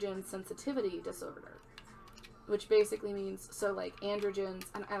androgen sensitivity disorder. Which basically means, so like androgens,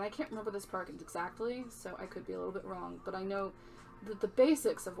 and I can't remember this part exactly, so I could be a little bit wrong, but I know that the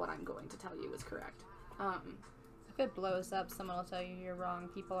basics of what I'm going to tell you is correct. If it blows up, someone will tell you you're wrong.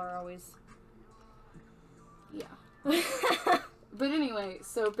 People are always... Yeah. But anyway,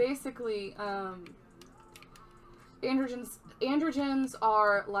 so basically, androgens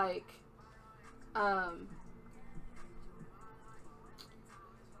are like, I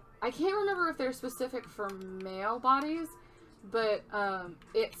can't remember if they're specific for male bodies, but,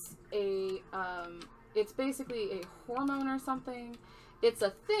 it's basically a hormone or something. It's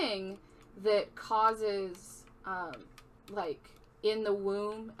a thing that causes, like, in the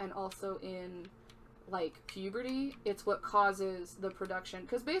womb and also in, like, puberty. It's what causes the production.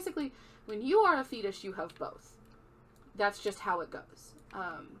 Because basically, when you are a fetus, you have both. That's just how it goes.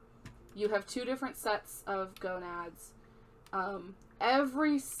 You have 2 different sets of gonads.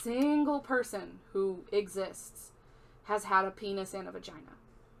 Every single person who exists has had a penis and a vagina.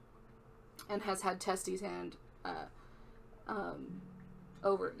 And has had testes and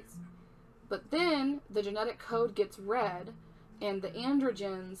ovaries. But then the genetic code gets read, and the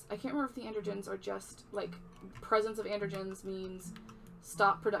androgens, I can't remember if the androgens are just, like, presence of androgens means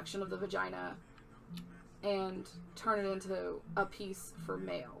stop production of the vagina and turn it into a piece for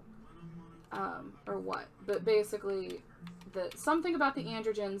male. Or what. But basically, something about the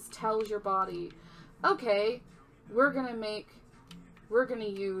androgens tells your body, okay, we're gonna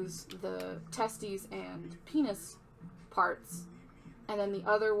use the testes and penis parts, and then the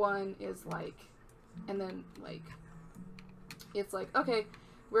other one is like, and then, like, it's like, okay,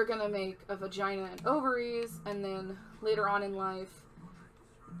 we're gonna make a vagina and ovaries, and then later on in life,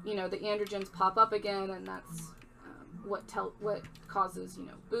 you know, the androgens pop up again, and that's what causes, you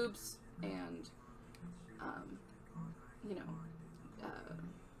know, boobs and, you know,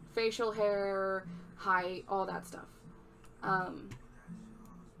 facial hair, height, all that stuff.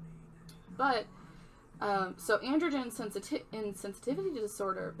 So androgen sensitivity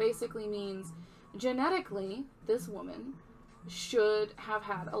disorder basically means genetically this woman should have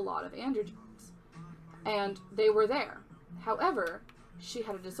had a lot of androgens, and they were there. However, she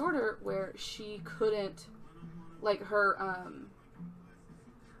had a disorder where she couldn't, like, her,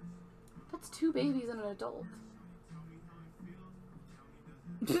 that's 2 babies and an adult.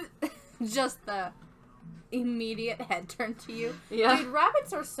 Just the immediate head turn to you. Yeah. Dude,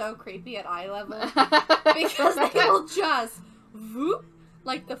 rabbits are so creepy at eye level. Because they will just whoop,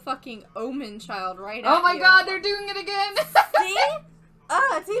 like the fucking Omen child right at you. Oh my god, they're doing it again! See?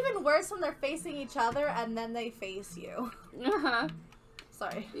 Oh, it's even worse when they're facing each other and then they face you. Uh-huh.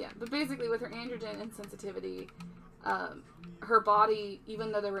 Sorry. Yeah, but basically with her androgen insensitivity, her body,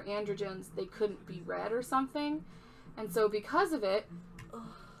 even though there were androgens, they couldn't be read or something. And so because of it,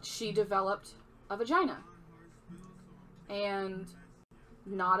 she developed a vagina. And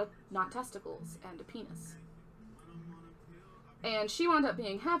not testicles and a penis. And she wound up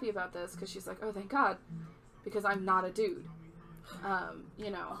being happy about this because she's like, oh, thank God, because I'm not a dude.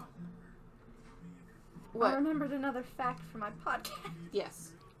 You know. What? I remembered another fact from my podcast.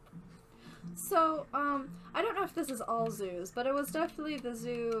 Yes. So, I don't know if this is all zoos, but it was definitely the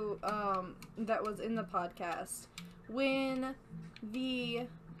zoo, that was in the podcast. When the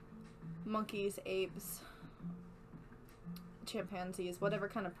monkeys, apes, chimpanzees, whatever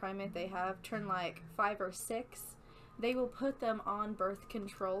kind of primate they have, turn like 5 or 6, they will put them on birth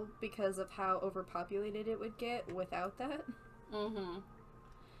control because of how overpopulated it would get without that. Mm-hmm.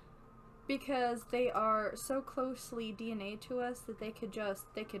 Because they are so closely DNA to us that they can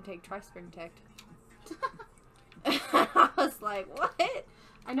take Tri-Spring Tech. I was like, what?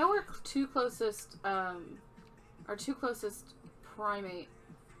 I know our two closest primate,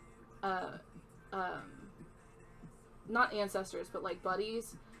 not ancestors, but like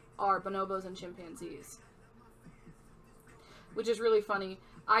buddies, are bonobos and chimpanzees. Which is really funny.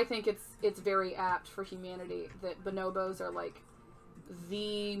 I think it's very apt for humanity that bonobos are like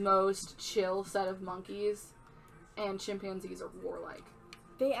the most chill set of monkeys, and chimpanzees are warlike.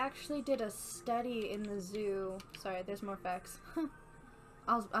 They actually did a study in the zoo. Sorry, there's more facts.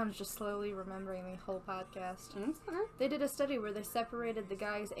 I'm just slowly remembering the whole podcast. Mm-hmm. They did a study where they separated the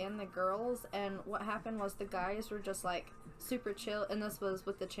guys and the girls, and what happened was the guys were just like super chill, and this was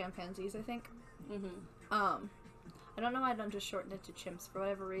with the chimpanzees, I think. Mm-hmm. I don't know why I don't just shorten it to chimps. For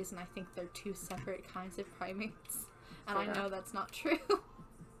whatever reason, I think they're two separate kinds of primates. And I know that's not true.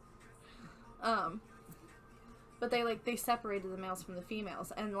 But they separated the males from the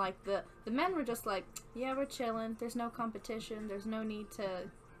females. And, like, the men were just like, yeah, we're chilling. There's no competition. There's no need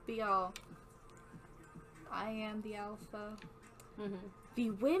to be all, I am the alpha. Mm-hmm.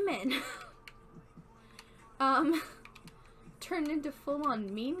 The women, turned into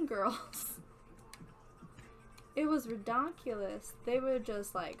full-on mean girls. It was ridiculous. They would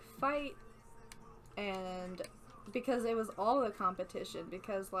just, like, fight, and because it was all the competition,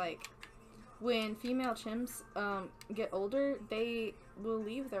 because, like, when female chimps get older, they will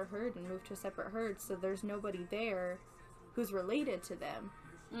leave their herd and move to a separate herd, so there's nobody there who's related to them.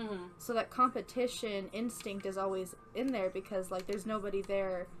 Mm-hmm. So that competition instinct is always in there, because, like, there's nobody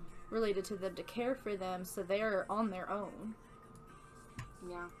there related to them to care for them, so they're on their own.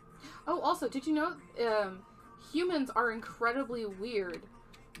 Yeah. Oh, also, did you know humans are incredibly weird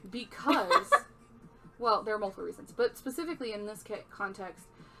because, well, there are multiple reasons, but specifically in this context,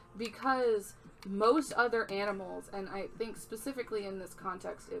 because most other animals, and I think specifically in this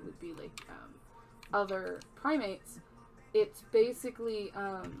context it would be like other primates, it's basically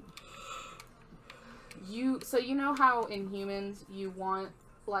you know how in humans you want,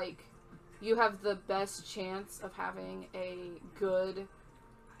 like, you have the best chance of having a good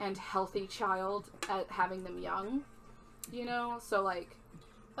and healthy child at having them young, you know? So, like...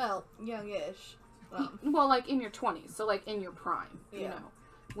 Well, youngish. Well, like, in your 20s. So, like, in your prime, you know?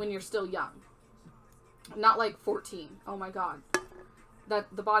 When you're still young. Not, like, 14. Oh, my God.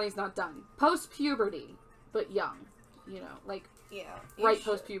 That the body's not done. Post-puberty, but young, you know? Like, right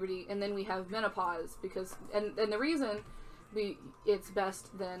post-puberty. And then we have menopause, because... And the reason it's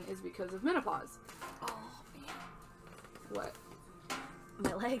best then is because of menopause. Oh, man. What?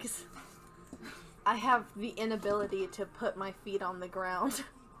 My legs. I have the inability to put my feet on the ground.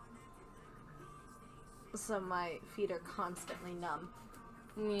 So my feet are constantly numb.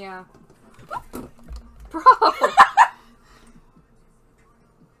 Yeah. Bro! Oh God,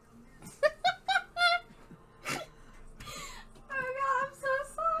 I'm so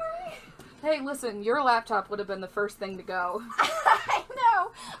sorry. Hey, listen, your laptop would have been the first thing to go. I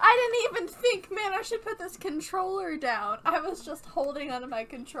know. I didn't even think, man, I should put this controller down. I was just holding onto my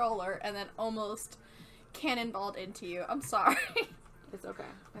controller and then almost cannonballed into you. I'm sorry. It's okay.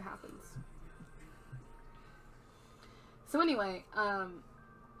 It happens. So anyway,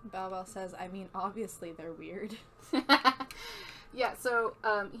 Bow says, I mean, obviously they're weird. Yeah, so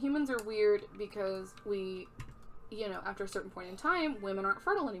humans are weird because we, you know, after a certain point in time, women aren't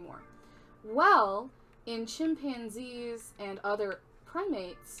fertile anymore. Well, in chimpanzees and other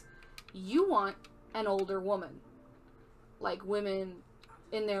primates, you want an older woman. Like women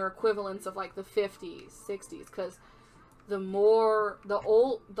in their equivalents of like the 50s, 60s, because the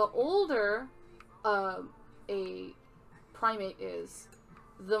older a primate is,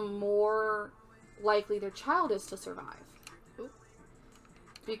 the more likely their child is to survive.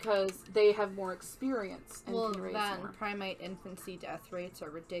 Because they have more experience and can raise more. Primate infancy death rates are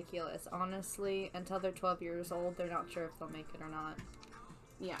ridiculous. Honestly, until they're 12 years old, they're not sure if they'll make it or not.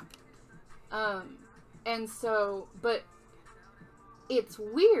 Yeah. And so, but it's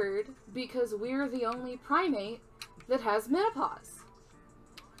weird because we're the only primate that has menopause.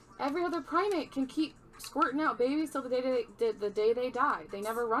 Every other primate can keep squirting out babies till the day they die. They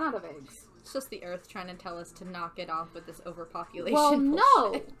never run out of eggs. It's just the Earth trying to tell us to knock it off with this overpopulation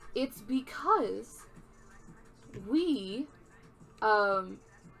bullshit. No! It's because we,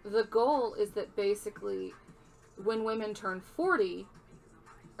 the goal is that basically when women turn 40,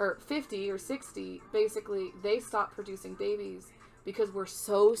 or 50, or 60, basically they stop producing babies because we're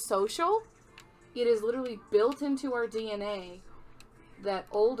so social it is literally built into our DNA that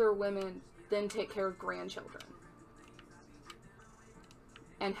older women then take care of grandchildren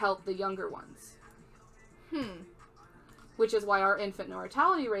and help the younger ones. Which is why our infant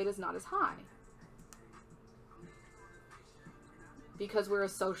mortality rate is not as high. Because we're a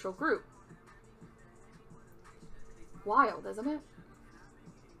social group. Wild, isn't it?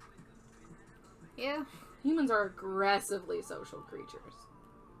 Yeah. Humans are aggressively social creatures.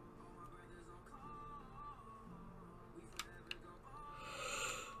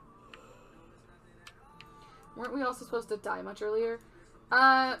 Weren't we also supposed to die much earlier?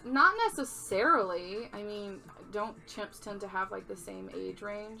 Not necessarily. I mean, don't chimps tend to have, like, the same age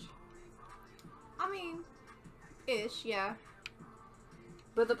range? I mean, ish, yeah.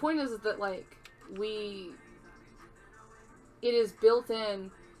 But the point is that, like, it is built in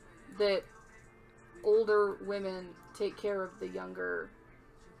that older women take care of the younger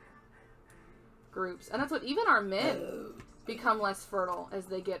groups. And that's what even our men become less fertile as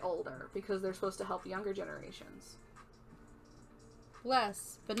they get older, because they're supposed to help younger generations.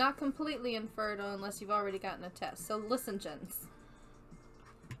 Less, but not completely infertile unless you've already gotten a test. So listen, gents.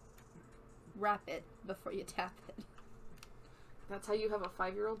 Wrap it before you tap it. That's how you have a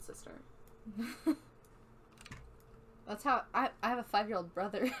 5-year-old sister. That's how I have a 5-year-old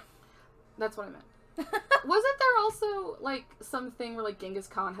brother. That's what I meant. Wasn't there also, like, something where, like, Genghis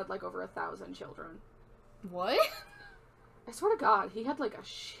Khan had, like, over 1,000 children? What? I swear to God, he had, like, a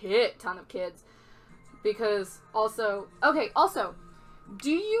shit ton of kids. Because, also... Okay, also,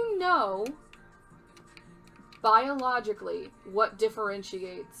 do you know, biologically, what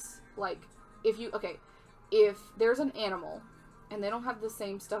differentiates, like, if you... Okay, if there's an animal, and they don't have the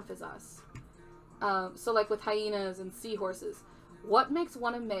same stuff as us, so, like, with hyenas and seahorses, what makes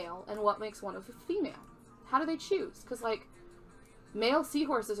one a male and what makes one a female? How do they choose? Because, like, male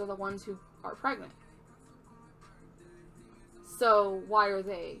seahorses are the ones who are pregnant. So, why are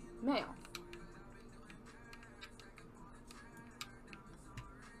they male?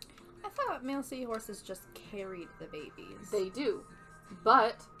 I thought male seahorses just carried the babies. They do.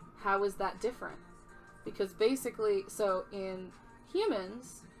 But, how is that different? Because basically, so in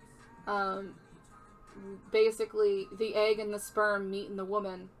humans, basically the egg and the sperm meet in the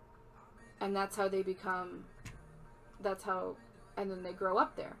woman, and that's how they become, and then they grow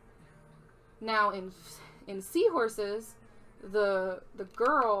up there. Now in seahorses, the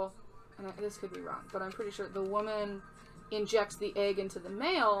girl, and this could be wrong, but I'm pretty sure the woman injects the egg into the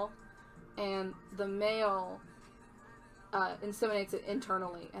male, and the male inseminates it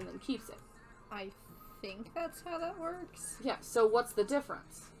internally and then keeps it. I think that's how that works. Yeah, so what's the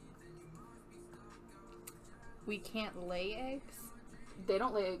difference? We can't lay eggs? They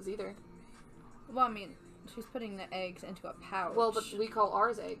don't lay eggs either. Well, I mean, she's putting the eggs into a pouch. Well, but we call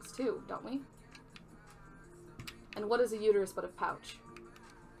ours eggs too, don't we? And what is a uterus but a pouch?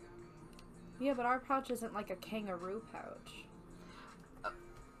 Yeah, but our pouch isn't like a kangaroo pouch.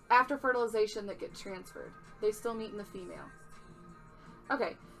 After fertilization that get transferred. They still meet in the female.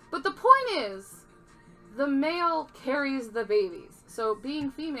 Okay, but the point is, the male carries the babies. So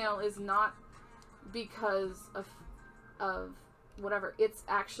being female is not because of whatever. It's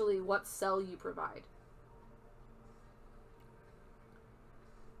actually what cell you provide.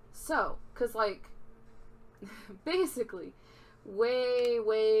 So, because, like, basically, way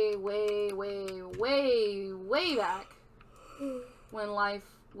back, when life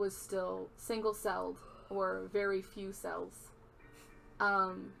was still single-celled, or very few cells,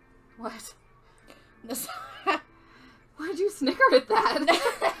 what? Why'd you snicker at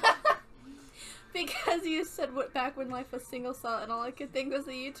that? Because you said what back when life was single cell, and all I could think was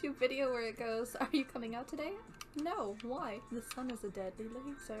a YouTube video where it goes, "Are you coming out today?" No. Why? The sun is a deadly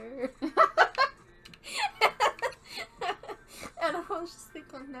laser. And I was just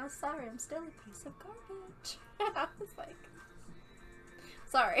thinking, no, sorry, I'm still a piece of garbage. And I was like,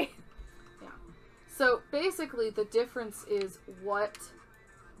 sorry. Yeah. So basically, the difference is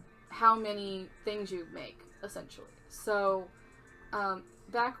how many things you make, essentially. So,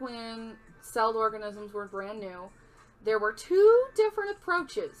 back when celled organisms were brand new, there were 2 different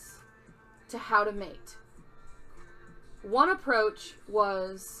approaches to how to mate. One approach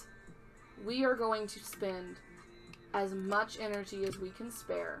was, we are going to spend as much energy as we can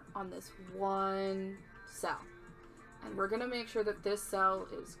spare on this one cell. And we're going to make sure that this cell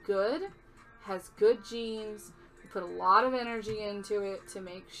is good, has good genes, we put a lot of energy into it to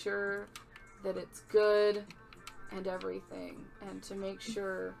make sure that it's good and everything, and to make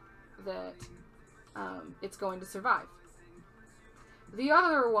sure that it's going to survive. The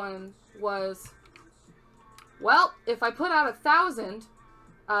other one was, well, if I put out 1,000,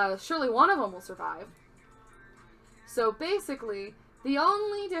 surely one of them will survive. So basically, the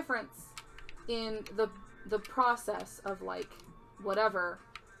only difference in the process of like whatever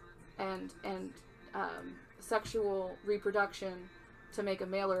and sexual reproduction to make a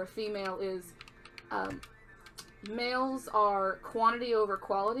male or a female is males are quantity over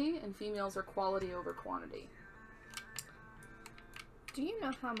quality and females are quality over quantity. Do you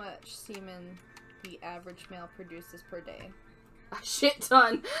know how much semen the average male produces per day? A shit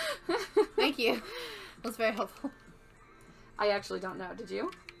ton. Thank you. That's very helpful. I actually don't know. Did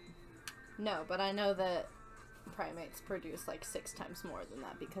you? No, but I know that primates produce like 6 times more than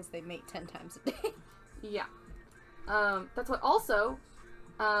that because they mate 10 times a day. Yeah. That's what also,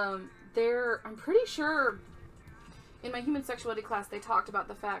 I'm pretty sure in my human sexuality class they talked about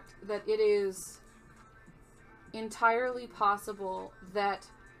the fact that it is entirely possible that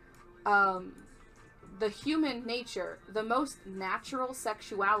the human nature, the most natural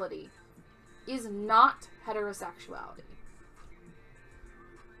sexuality, is not heterosexuality.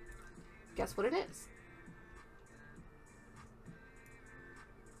 Guess what it is?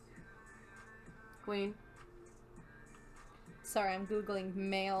 Queen. Sorry, I'm Googling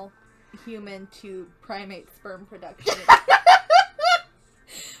male human to primate sperm production.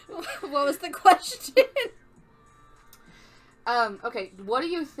 What was the question? Okay, what do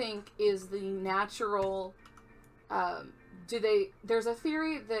you think is the natural, there's a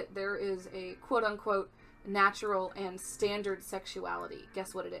theory that there is a quote-unquote natural and standard sexuality.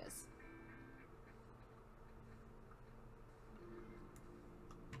 Guess what it is?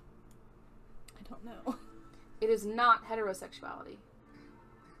 I don't know. It is not heterosexuality.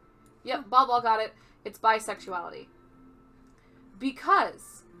 Yep, Ball got it. It's bisexuality.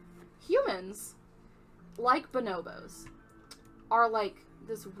 Because humans, like bonobos, are like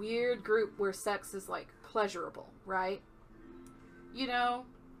this weird group where sex is like pleasurable, right? You know,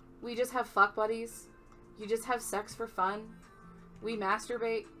 we just have fuck buddies. You just have sex for fun. We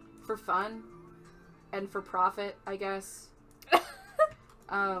masturbate for fun and for profit, I guess.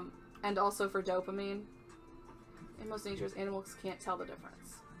 And also for dopamine. In most natures, animals can't tell the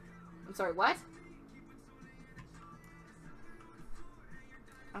difference. I'm sorry, what?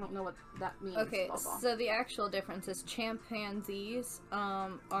 I don't know what that means. Okay, Blah, blah. so the actual difference is chimpanzees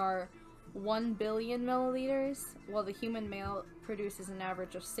are 1 billion milliliters, while the human male produces an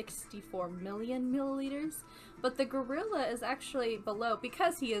average of 64 million milliliters. But the gorilla is actually below,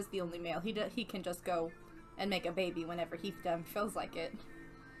 because he is the only male. He can just go and make a baby whenever he feels like it.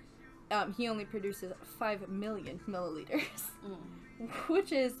 He only produces 5 million milliliters,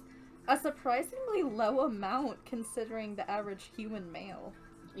 which is a surprisingly low amount considering the average human male.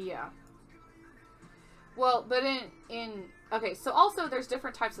 Yeah. Well, but okay, so also there's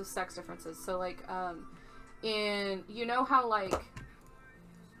different types of sex differences. So like, you know how like,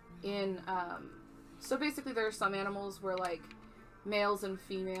 so basically there are some animals where like males and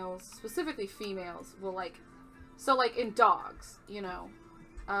females, specifically females, will like, so like in dogs, you know,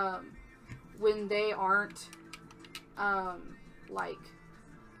 when they aren't, like,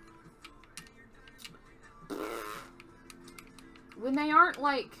 when they aren't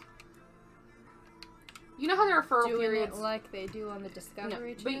like, you know how there are fertile periods? It like they do on the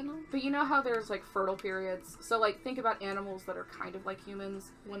Discovery Channel? But you know how there's like fertile periods? So like think about animals that are kind of like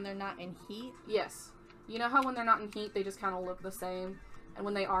humans. When they're not in heat? Yes. You know how when they're not in heat they just kind of look the same? And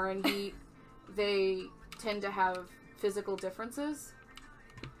when they are in heat, they tend to have physical differences?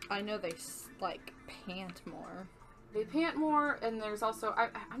 I know they like pant more. They pant more, and there's also,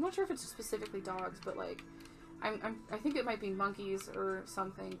 I'm not sure if it's specifically dogs, but like, I think it might be monkeys or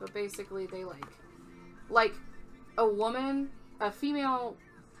something, but basically they like a woman, a female,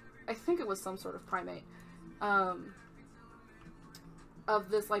 I think it was some sort of primate, of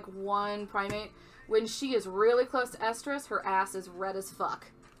this like one primate, when she is really close to estrus, her ass is red as fuck.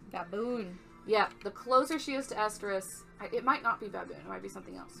 Baboon. Yeah, the closer she is to estrus, it might not be baboon, it might be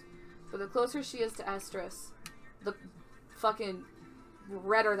something else, but the closer she is to estrus, the fucking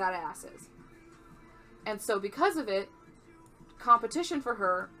redder that ass is. And so because of it, competition for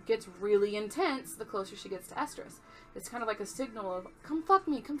her gets really intense the closer she gets to estrus. It's kind of like a signal of, come fuck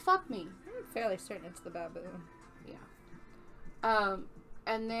me, come fuck me. I'm fairly certain it's the baboon. Yeah.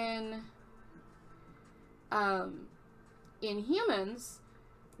 And then, in humans,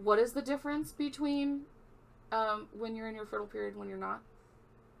 what is the difference between, when you're in your fertile period and when you're not?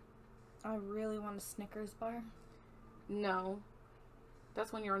 I really want a Snickers bar. No.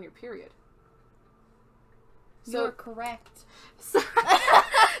 That's when you're on your period. So, you're correct. So,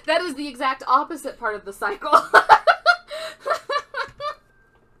 that is the exact opposite part of the cycle.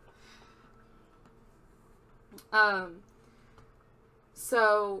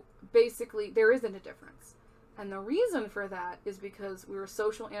 So, basically, there isn't a difference. And the reason for that is because we're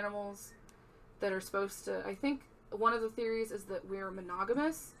social animals that are supposed to... I think one of the theories is that we're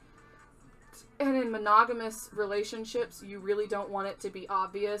monogamous. And in monogamous relationships, you really don't want it to be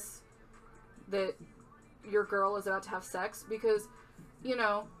obvious that your girl is about to have sex. Because, you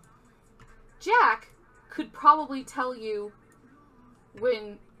know, Jack could probably tell you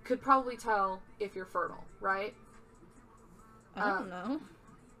could probably tell if you're fertile, right? I don't know.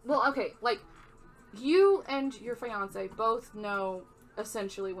 Well, okay, like, you and your fiance both know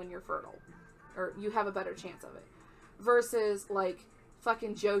essentially when you're fertile. Or you have a better chance of it. Versus, like,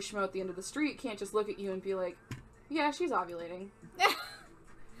 fucking Joe Schmo at the end of the street can't just look at you and be like, yeah, she's ovulating.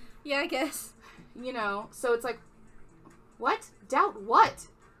 Yeah, I guess. You know, so it's like, what? Doubt what?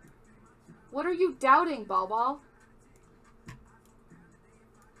 What are you doubting, Ball Ball?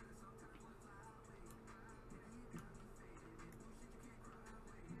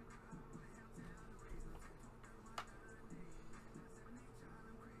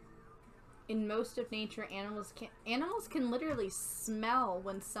 In most of nature, animals can literally smell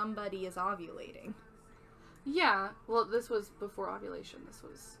when somebody is ovulating. Yeah, well, this was before ovulation. This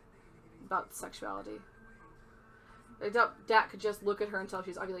was about sexuality. I doubt Dak could just look at her and tell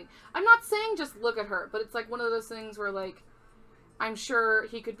she's ovulating. I'm not saying just look at her, but it's like one of those things where, like, I'm sure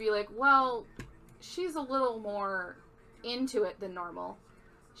he could be like, well, she's a little more into it than normal.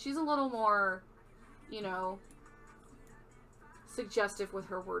 She's a little more, you know, suggestive with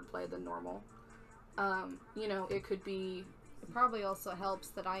her wordplay than normal. You know, it could be... It probably also helps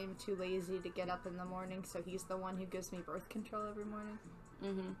that I am too lazy to get up in the morning, so he's the one who gives me birth control every morning.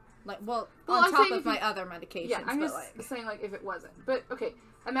 Mm-hmm. Like, well on I'm top of my other medications. Yeah, I'm just like... saying, like, if it wasn't. But, okay,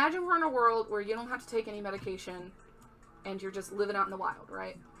 imagine we're in a world where you don't have to take any medication and you're just living out in the wild,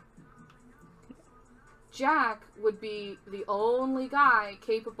 right? Jack would be the only guy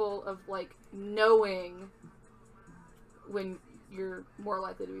capable of, like, knowing when you're more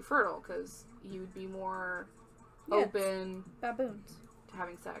likely to be fertile, because you'd be more open... Baboons. ...to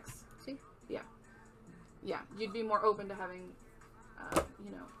having sex. See? Yeah. Yeah, you'd be more open to having,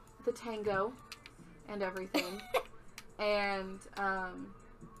 you know, the tango and everything. And,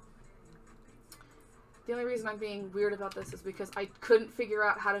 the only reason I'm being weird about this is because I couldn't figure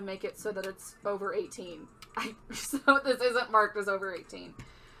out how to make it so that it's over 18. So this isn't marked as over 18.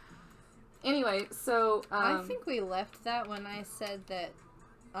 Anyway, so... I think we left that when I said that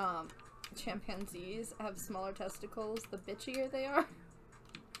chimpanzees have smaller testicles the bitchier they are.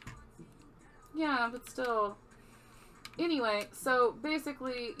 Yeah, but still... Anyway, so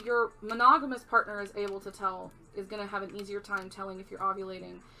basically your monogamous partner is able to tell, is going to have an easier time telling if you're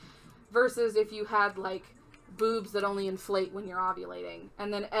ovulating, versus if you had, like, boobs that only inflate when you're ovulating.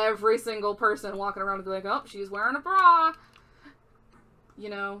 And then every single person walking around would be like, oh, she's wearing a bra. You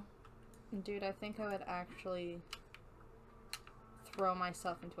know? Dude, I think I would actually throw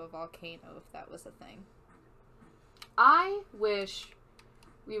myself into a volcano if that was a thing. I wish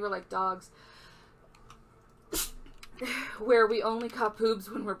we were like dogs, where we only cut boobs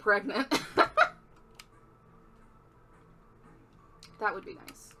when we're pregnant. That would be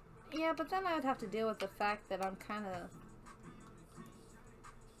nice. Yeah, but then I would have to deal with the fact that I'm kind of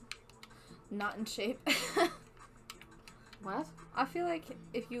not in shape. What? I feel like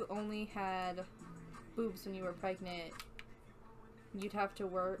if you only had boobs when you were pregnant, you'd have to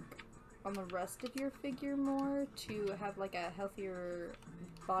work on the rest of your figure more to have, like, a healthier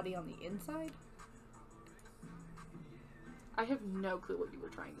body on the inside. I have no clue what you were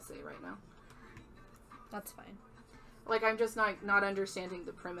trying to say right now. That's fine. Like, I'm just not understanding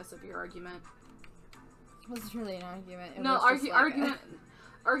the premise of your argument. It wasn't really an argument. It No, was just like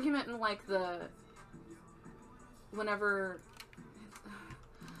argument in, like, the... Whenever...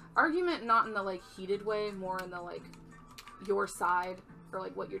 Argument not in the, like, heated way, more in the, like, your side, or,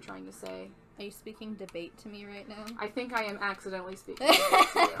 like, what you're trying to say. Are you speaking debate to me right now? I think I am accidentally speaking debate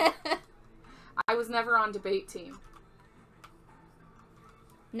to you. I was never on debate team.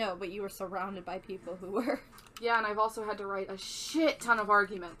 No, but you were surrounded by people who were. Yeah, and I've also had to write a shit ton of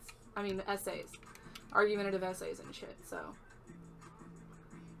arguments. I mean, essays. Argumentative essays and shit, so...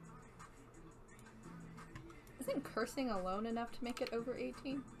 Isn't cursing alone enough to make it over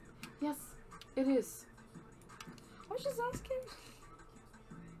 18? Yes, it is. I was just asking.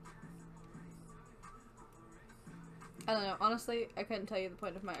 I don't know. Honestly, I couldn't tell you the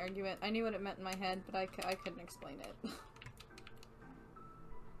point of my argument. I knew what it meant in my head, but I couldn't explain it.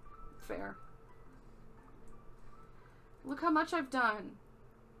 Fair. Look how much I've done.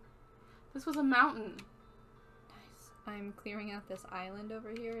 This was a mountain. Nice. I'm clearing out this island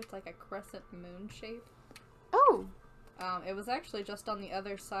over here. It's like a crescent moon shape. Oh, It was actually just on the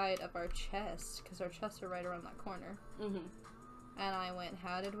other side of our chest, because our chests are right around that corner. Mm-hmm. And I went,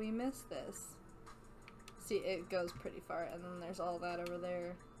 how did we miss this? See, it goes pretty far, and then there's all that over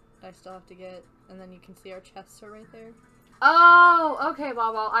there that I still have to get, and then you can see our chests are right there. Oh, okay,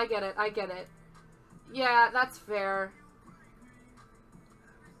 Ball. I get it. Yeah, that's fair.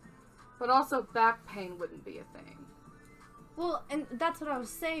 But also, back pain wouldn't be a thing. Well, and that's what I was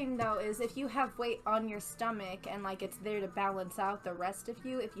saying, though, is if you have weight on your stomach and, like, it's there to balance out the rest of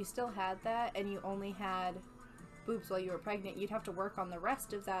you, if you still had that and you only had boobs while you were pregnant, you'd have to work on the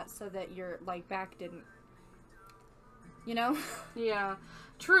rest of that so that your, like, back didn't, you know? Yeah.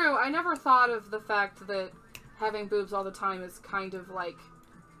 True, I never thought of the fact that having boobs all the time is kind of, like,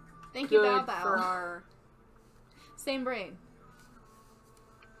 Thank good you, Bow Bow. for our... Same brain.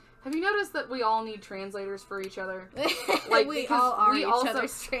 Have you noticed that we all need translators for each other? Like, we all are each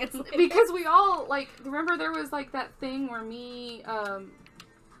other's translators. Because we all, like, remember there was, like, that thing where me,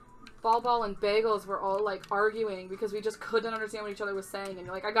 Ball, and Bagels were all, like, arguing because we just couldn't understand what each other was saying, and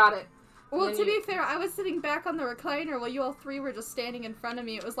you're like, I got it. Well, to be fair, I was sitting back on the recliner while you all three were just standing in front of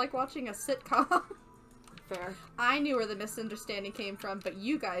me. It was like watching a sitcom. Fair. I knew where the misunderstanding came from, but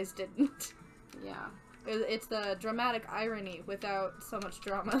you guys didn't. Yeah. It's the dramatic irony without so much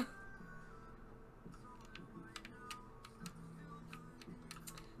drama.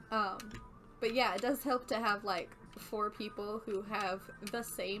 But yeah, it does help to have, like, 4 people who have the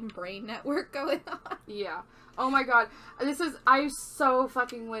same brain network going on. Yeah. Oh my god. I so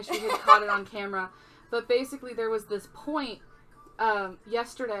fucking wish we had caught it on camera. But basically there was this point,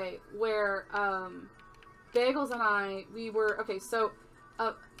 yesterday where, Bagels and I, we were, okay, so,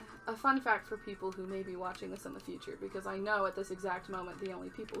 a fun fact for people who may be watching this in the future, because I know at this exact moment the only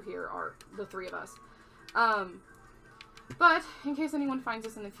people here are the 3 of us. But, in case anyone finds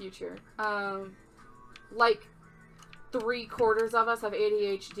us in the future, like, 3/4 of us have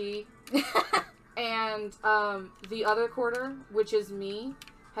ADHD, and, the other quarter, which is me,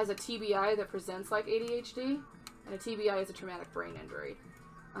 has a TBI that presents like ADHD, and a TBI is a traumatic brain injury.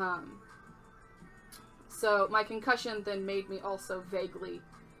 So, my concussion then made me also vaguely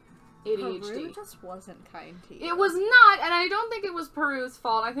ADHD. Peru just wasn't kind to you. It was not, and I don't think it was Peru's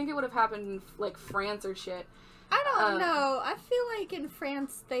fault. I think it would have happened in, like, France or shit. I don't know. I feel like in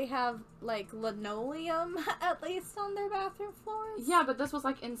France they have, like, linoleum, at least, on their bathroom floors. Yeah, but this was,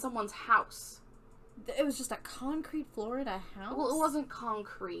 like, in someone's house. It was just a concrete floor in a house? Well, it wasn't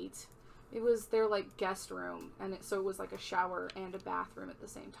concrete. It was their, like, guest room, and so it was, like, a shower and a bathroom at the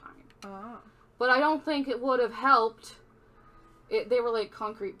same time. Oh. But I don't think it would have helped. They were, like,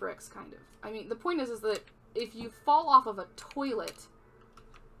 concrete bricks, kind of. I mean, the point is that if you fall off of a toilet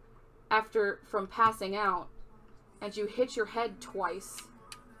from passing out, and you hit your head twice,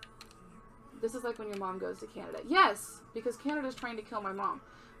 this is like when your mom goes to Canada. Yes, because Canada's trying to kill my mom.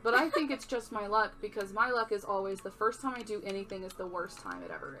 But I think it's just my luck, because my luck is always the first time I do anything is the worst time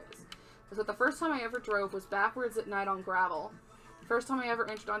it ever is. Because the first time I ever drove was backwards at night on gravel. First time I ever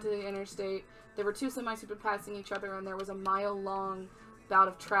entered onto the interstate, there were 2 semis who'd been passing each other, and there was a mile-long bout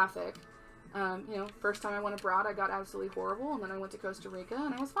of traffic. You know, first time I went abroad, I got absolutely horrible, and then I went to Costa Rica,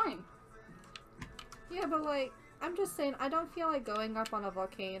 and I was fine. Yeah, but, like, I'm just saying, I don't feel like going up on a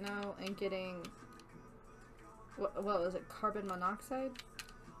volcano and getting, what was it, carbon monoxide?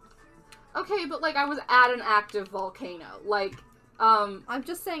 Okay, but, like, I was at an active volcano. Like, I'm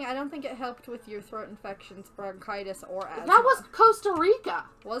just saying, I don't think it helped with your throat infections, bronchitis, or asthma. That was Costa Rica.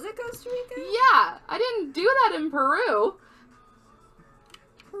 Was it Costa Rica? Yeah, I didn't do that in Peru.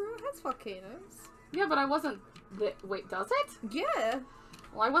 Peru has volcanoes. Yeah, but I wasn't, wait, does it? Yeah.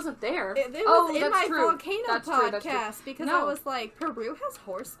 Well, I wasn't there. It was in my true. volcano That's podcast, true. because No. I was like, Peru has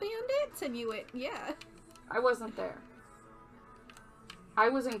horse bandits? And you went, yeah. I wasn't there. I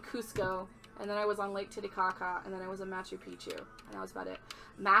was in Cusco, and then I was on Lake Titicaca, and then I was in Machu Picchu, and that was about it.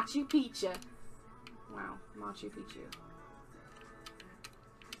 Machu Picchu. Wow, Machu Picchu.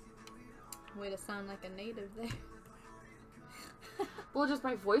 Way to sound like a native there. Well, just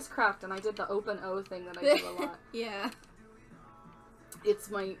my voice cracked, and I did the open O thing that I do a lot. Yeah.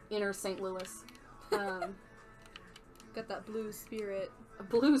 It's my inner St. Louis. Got that blue spirit.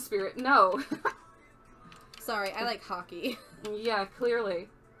 Blue spirit. No. Sorry, I like hockey. Yeah, clearly.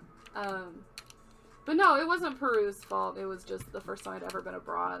 But no, it wasn't Peru's fault. It was just the first time I'd ever been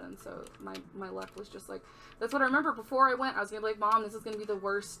abroad, and so my luck was just like, that's what I remember before I went. I was gonna be like, Mom, this is gonna be the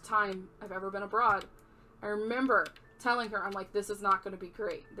worst time I've ever been abroad. I remember telling her, I'm like, this is not gonna be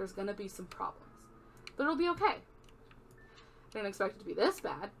great. There's gonna be some problems. But it'll be okay. I didn't expect it to be this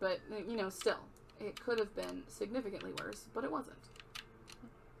bad, but, you know, still. It could have been significantly worse, but it wasn't.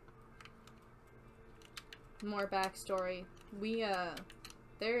 more backstory.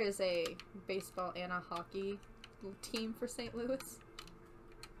 There is a baseball and a hockey team for St. Louis.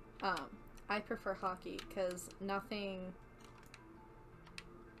 I prefer hockey because nothing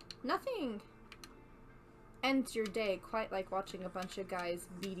ends your day quite like watching a bunch of guys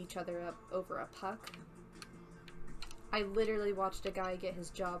beat each other up over a puck. I literally watched a guy get his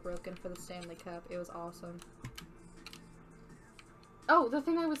jaw broken for the Stanley Cup. It was awesome. Oh, the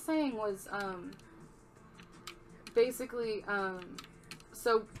thing I was saying was, basically,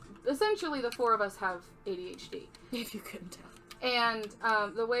 so essentially the four of us have ADHD. If you couldn't tell. And,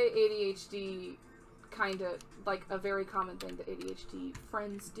 the way ADHD kind of, like, a very common thing that ADHD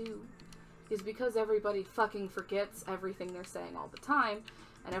friends do is because everybody fucking forgets everything they're saying all the time,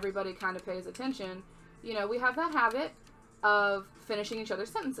 and everybody kind of pays attention, you know, we have that habit of finishing each other's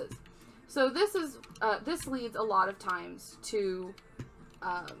sentences. So this leads a lot of times to,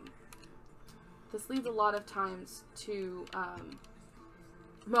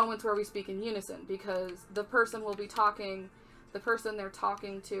 moments where we speak in unison, because the person will be talking, the person they're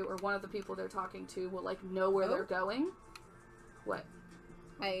talking to, or one of the people they're talking to will, like, know where they're going. What?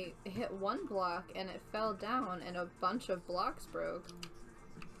 I hit one block, and it fell down, and a bunch of blocks broke.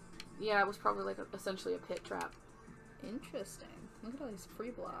 Yeah, it was probably, like, essentially a pit trap. Interesting. Look at all these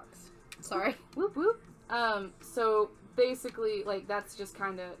free blocks. Sorry. Whoop whoop. So basically, like, that's just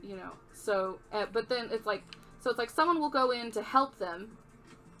kind of, you know, so, but then it's like someone will go in to help them,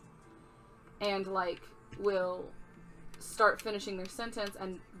 and, like, will start finishing their sentence,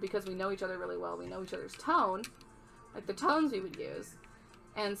 and because we know each other really well, we know each other's tone, like the tones we would use,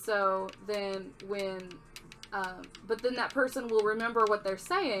 and so then but then that person will remember what they're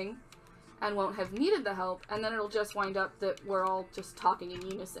saying, and won't have needed the help, and then it'll just wind up that we're all just talking in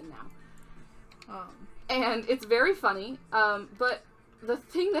unison now. And it's very funny, but the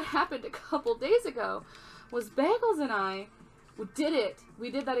thing that happened a couple days ago was Bagels and I did it. We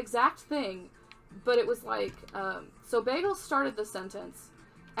did that exact thing, but it was like, so Bagels started the sentence,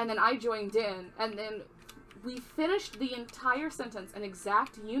 and then I joined in, and then we finished the entire sentence in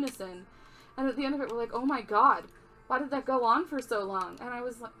exact unison, and at the end of it, we're like, oh my god, why did that go on for so long? And I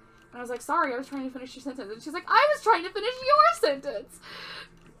was like, sorry, I was trying to finish your sentence. And she's like, I was trying to finish your sentence!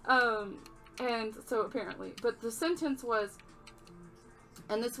 And so apparently, but the sentence was,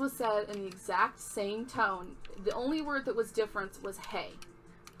 and this was said in the exact same tone, the only word that was different was hey.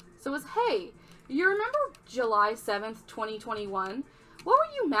 So it was, hey, you remember July 7th, 2021? What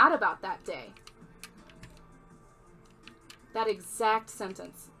were you mad about that day? That exact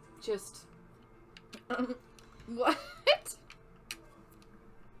sentence. Just... What?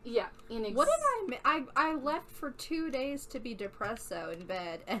 Yeah. What did I left for 2 days to be depressed, though, in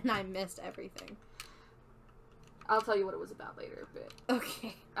bed, and I missed everything. I'll tell you what it was about later, but...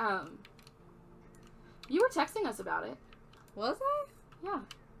 Okay. You were texting us about it. Was I? Yeah.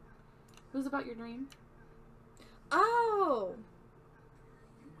 It was about your dream. Oh!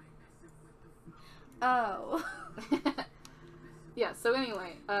 Oh. Yeah, so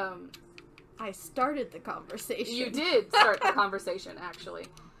anyway, I started the conversation. You did start the conversation, actually.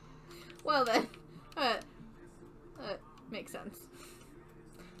 Well then, makes sense.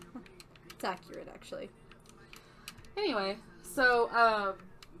 It's accurate, actually. Anyway, so, I'm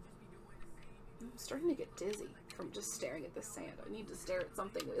starting to get dizzy from just staring at this sand. I need to stare at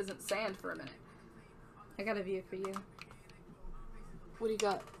something that isn't sand for a minute. I got a view for you. What do you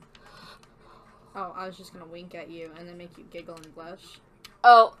got? Oh, I was just gonna wink at you and then make you giggle and blush.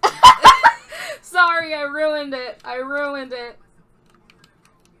 Oh. Sorry, I ruined it. I ruined it.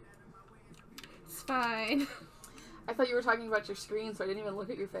 It's fine. I thought you were talking about your screen, so I didn't even look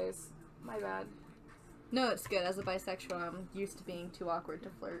at your face. My bad. No, it's good. As a bisexual, I'm used to being too awkward to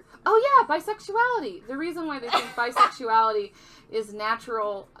flirt. Oh yeah, bisexuality. The reason why they think bisexuality is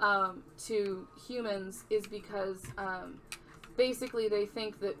natural to humans is because basically they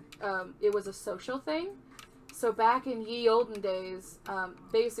think that it was a social thing. So back in ye olden days,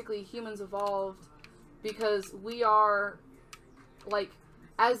 basically humans evolved because we are, like,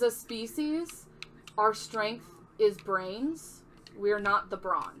 as a species, our strength is brains. We're not the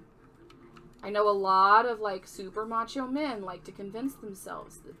brawn. I know a lot of, like, super macho men like to convince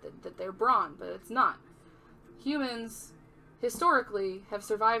themselves that they're brawn, but it's not. Humans, historically, have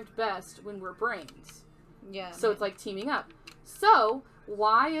survived best when we're brains. Yeah. So it's like teaming up. So,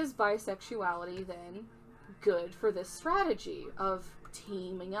 why is bisexuality, then, good for this strategy of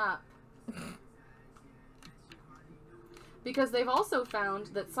teaming up? Because they've also found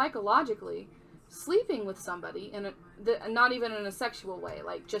that psychologically, sleeping with somebody, not even in a sexual way,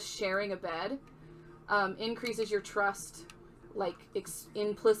 like just sharing a bed, increases your trust, like,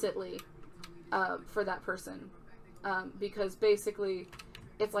 implicitly, for that person. Because basically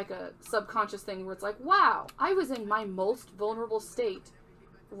it's like a subconscious thing where it's like, wow, I was in my most vulnerable state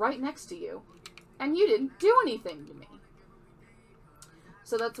right next to you, and you didn't do anything to me.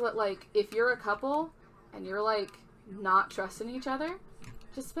 So that's what, like, if you're a couple and you're, like, not trusting each other,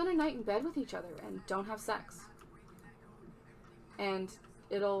 just spend a night in bed with each other and don't have sex. And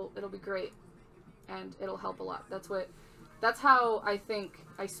it'll be great. And it'll help a lot. That's how I think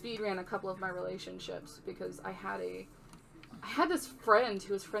I speed ran a couple of my relationships, because I had this friend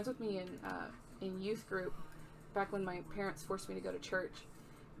who was friends with me in youth group back when my parents forced me to go to church.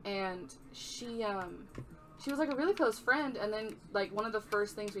 And she was like a really close friend, and then like one of the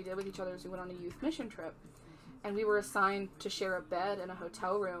first things we did with each other was we went on a youth mission trip, and we were assigned to share a bed in a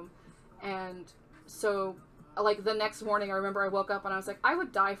hotel room. And so like the next morning I remember I woke up and I was like, I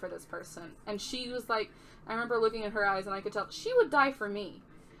would die for this person. And she was like, I remember looking at her eyes and I could tell she would die for me.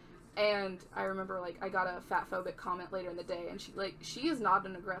 And I remember, like, I got a fat-phobic comment later in the day, and she is not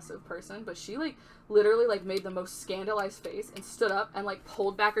an aggressive person, but she, like, literally, like, made the most scandalized face and stood up and, like,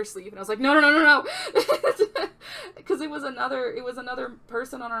 pulled back her sleeve, and I was like, no, no, no, no, no, because it was another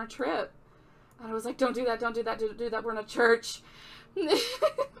person on our trip, and I was like, don't do that, don't do that, don't do that, we're in a church.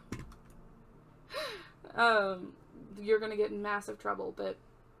 You're gonna get in massive trouble. But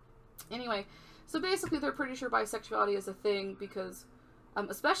anyway, so basically they're pretty sure bisexuality is a thing because,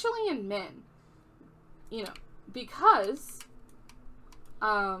 especially in men, you know, because,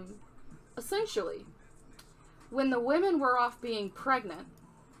 essentially, when the women were off being pregnant,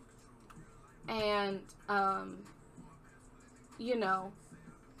 and, you know,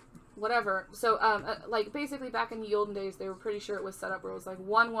 whatever, so, like, basically back in the olden days, they were pretty sure it was set up where it was, like,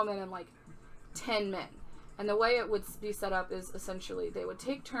 one woman and, like, 10 men, and the way it would be set up is, essentially, they would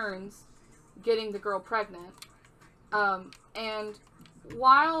take turns getting the girl pregnant, and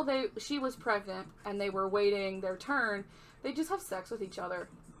while she was pregnant and they were waiting their turn, they just have sex with each other.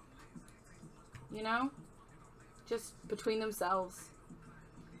 You know? Just between themselves.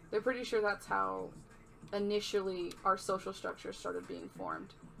 They're pretty sure that's how initially our social structure started being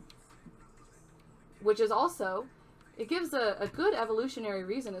formed. Which is also, it gives a good evolutionary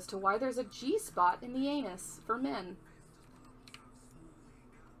reason as to why there's a G-spot in the anus for men.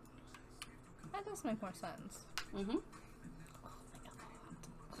 That does make more sense. Mm-hmm.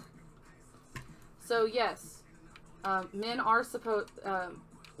 So yes, men are supposed,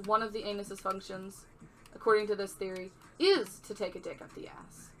 one of the anus's functions, according to this theory, is to take a dick up the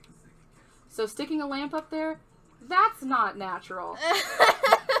ass. So sticking a lamp up there, that's not natural.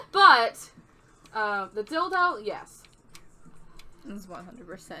 But, the dildo, yes. It's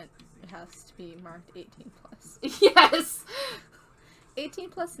 100%. It has to be marked 18 plus. Yes! 18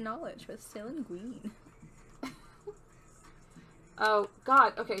 plus knowledge with Cilantro and Gween. Oh,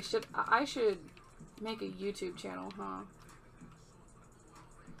 God. Okay, I should make a YouTube channel, huh?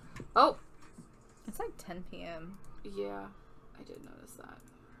 Oh! It's like 10 p.m. Yeah, I did notice that.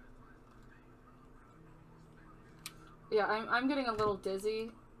 Yeah, I'm getting a little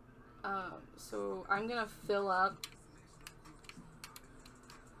dizzy. So I'm gonna fill up.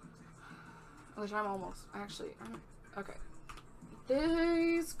 Which I'm almost, actually, okay.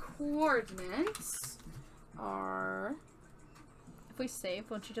 These coordinates are... If we save,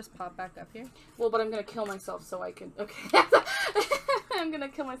 won't you just pop back up here? Well, but I'm gonna kill myself so I can, okay. I'm gonna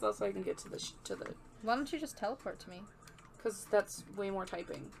kill myself so I can get to the... Why don't you just teleport to me? Because that's way more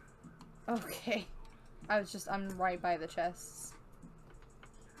typing. Okay. I'm right by the chests.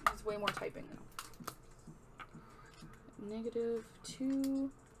 It's way more typing now. -2,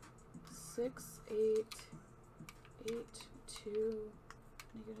 6, 8, 8, 2,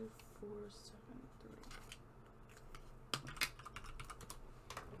 -4, 7, 3.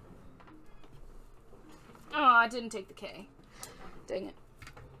 Oh, I didn't take the K. Dang it.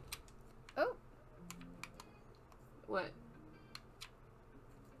 Oh. What?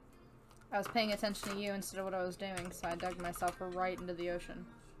 I was paying attention to you instead of what I was doing, so I dug myself right into the ocean.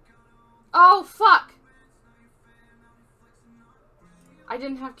 Oh, fuck! I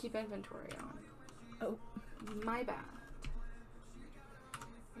didn't have keep inventory on. Oh. My bad.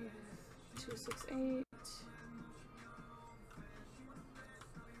 2, 6, 8.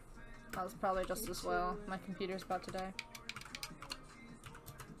 That was probably just as well. My computer's about to die.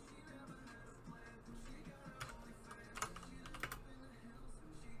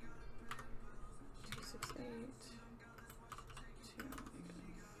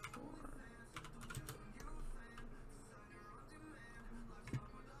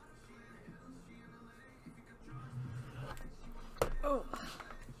 Oh.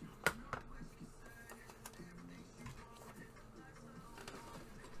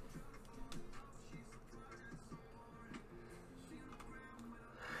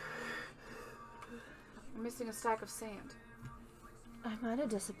 a stack of sand? I might have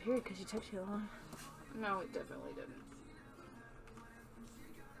disappeared because you took too long. No, it definitely didn't.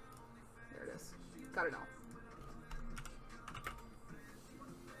 There it is. Got it all.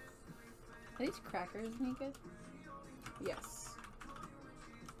 Are these crackers any good? Yes.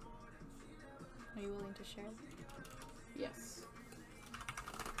 Are you willing to share? Yes.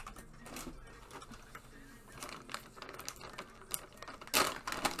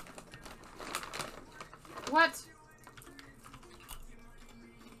 What?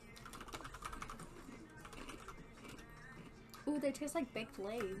 Ooh, they taste like baked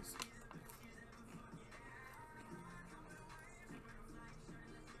Lay's.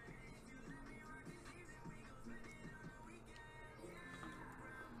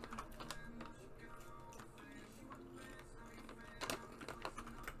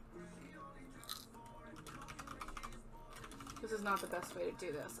 This is not the best way to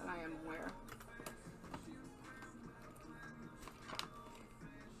do this, and I am aware.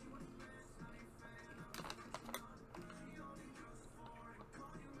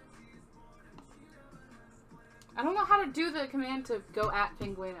 I don't know how to do the command to go at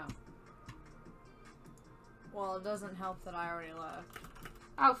Pinguino. Well, it doesn't help that I already left.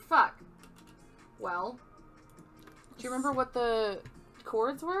 Oh, fuck. Well. Do you remember what the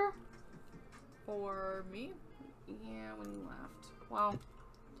chords were? For me? Yeah, when you left. Well,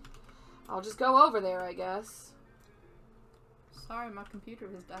 I'll just go over there, I guess. Sorry, my computer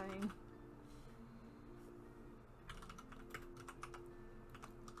was dying.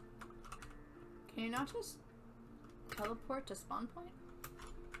 Can you not just teleport to spawn point?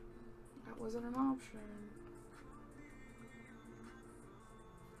 That wasn't an option.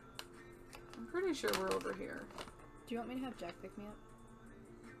 I'm pretty sure we're over here. Do you want me to have Jack pick me up?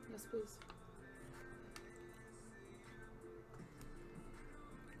 Yes, please.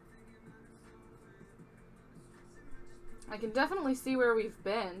 I can definitely see where we've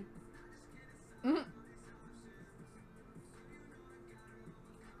been. Mm-hmm.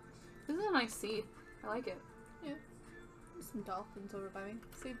 This is a nice seed. I like it. Yeah. There's some dolphins over by me.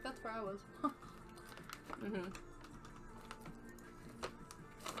 See, that's where I was. Mm-hmm.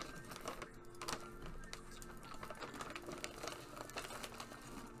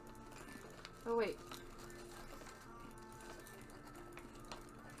 Oh, wait.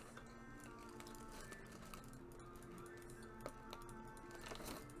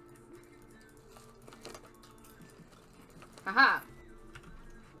 Aha!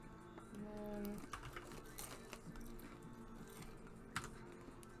 And then...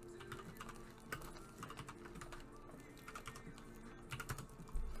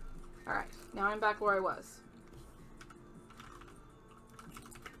 Alright, now I'm back where I was.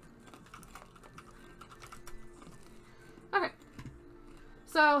 Okay.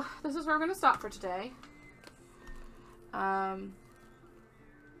 So, this is where we're going to stop for today.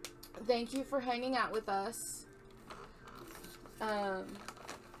 Thank you for hanging out with us.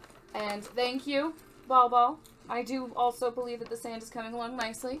 And thank you, Ball Ball. I do also believe that the sand is coming along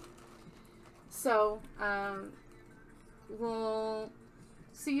nicely. So, we'll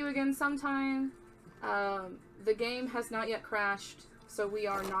see you again sometime. The game has not yet crashed, so we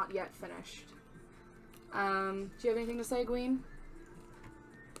are not yet finished. Do you have anything to say, Gween?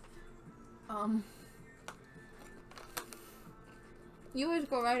 You always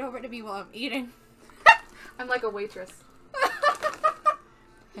go right over to me while I'm eating. I'm like a waitress.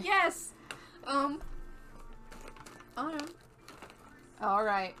 Yes! Oh no.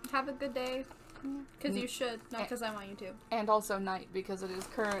 Alright. Have a good day. Because you should, not because I want you to. And also night, because it is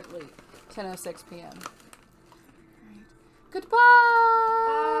currently 10:06 p.m. Alright. Goodbye!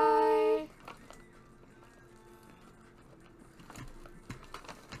 Bye!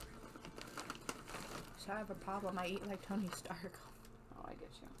 So I have a problem. I eat like Tony Stark. Oh, I get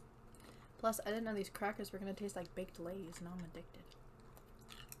you. Plus, I didn't know these crackers were going to taste like baked Lay's. Now I'm addicted.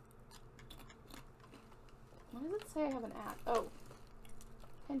 Why does it say I have an ad? Oh.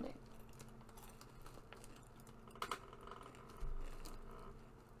 Pending.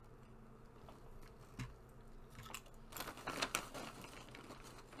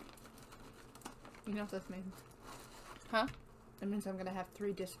 You know what this means? Huh? It means I'm going to have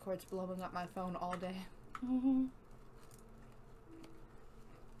 3 Discords blowing up my phone all day. Mm-hmm.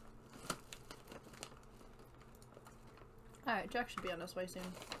 Alright, Jack should be on his way soon.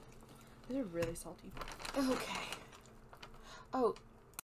 These are really salty. Okay. Oh,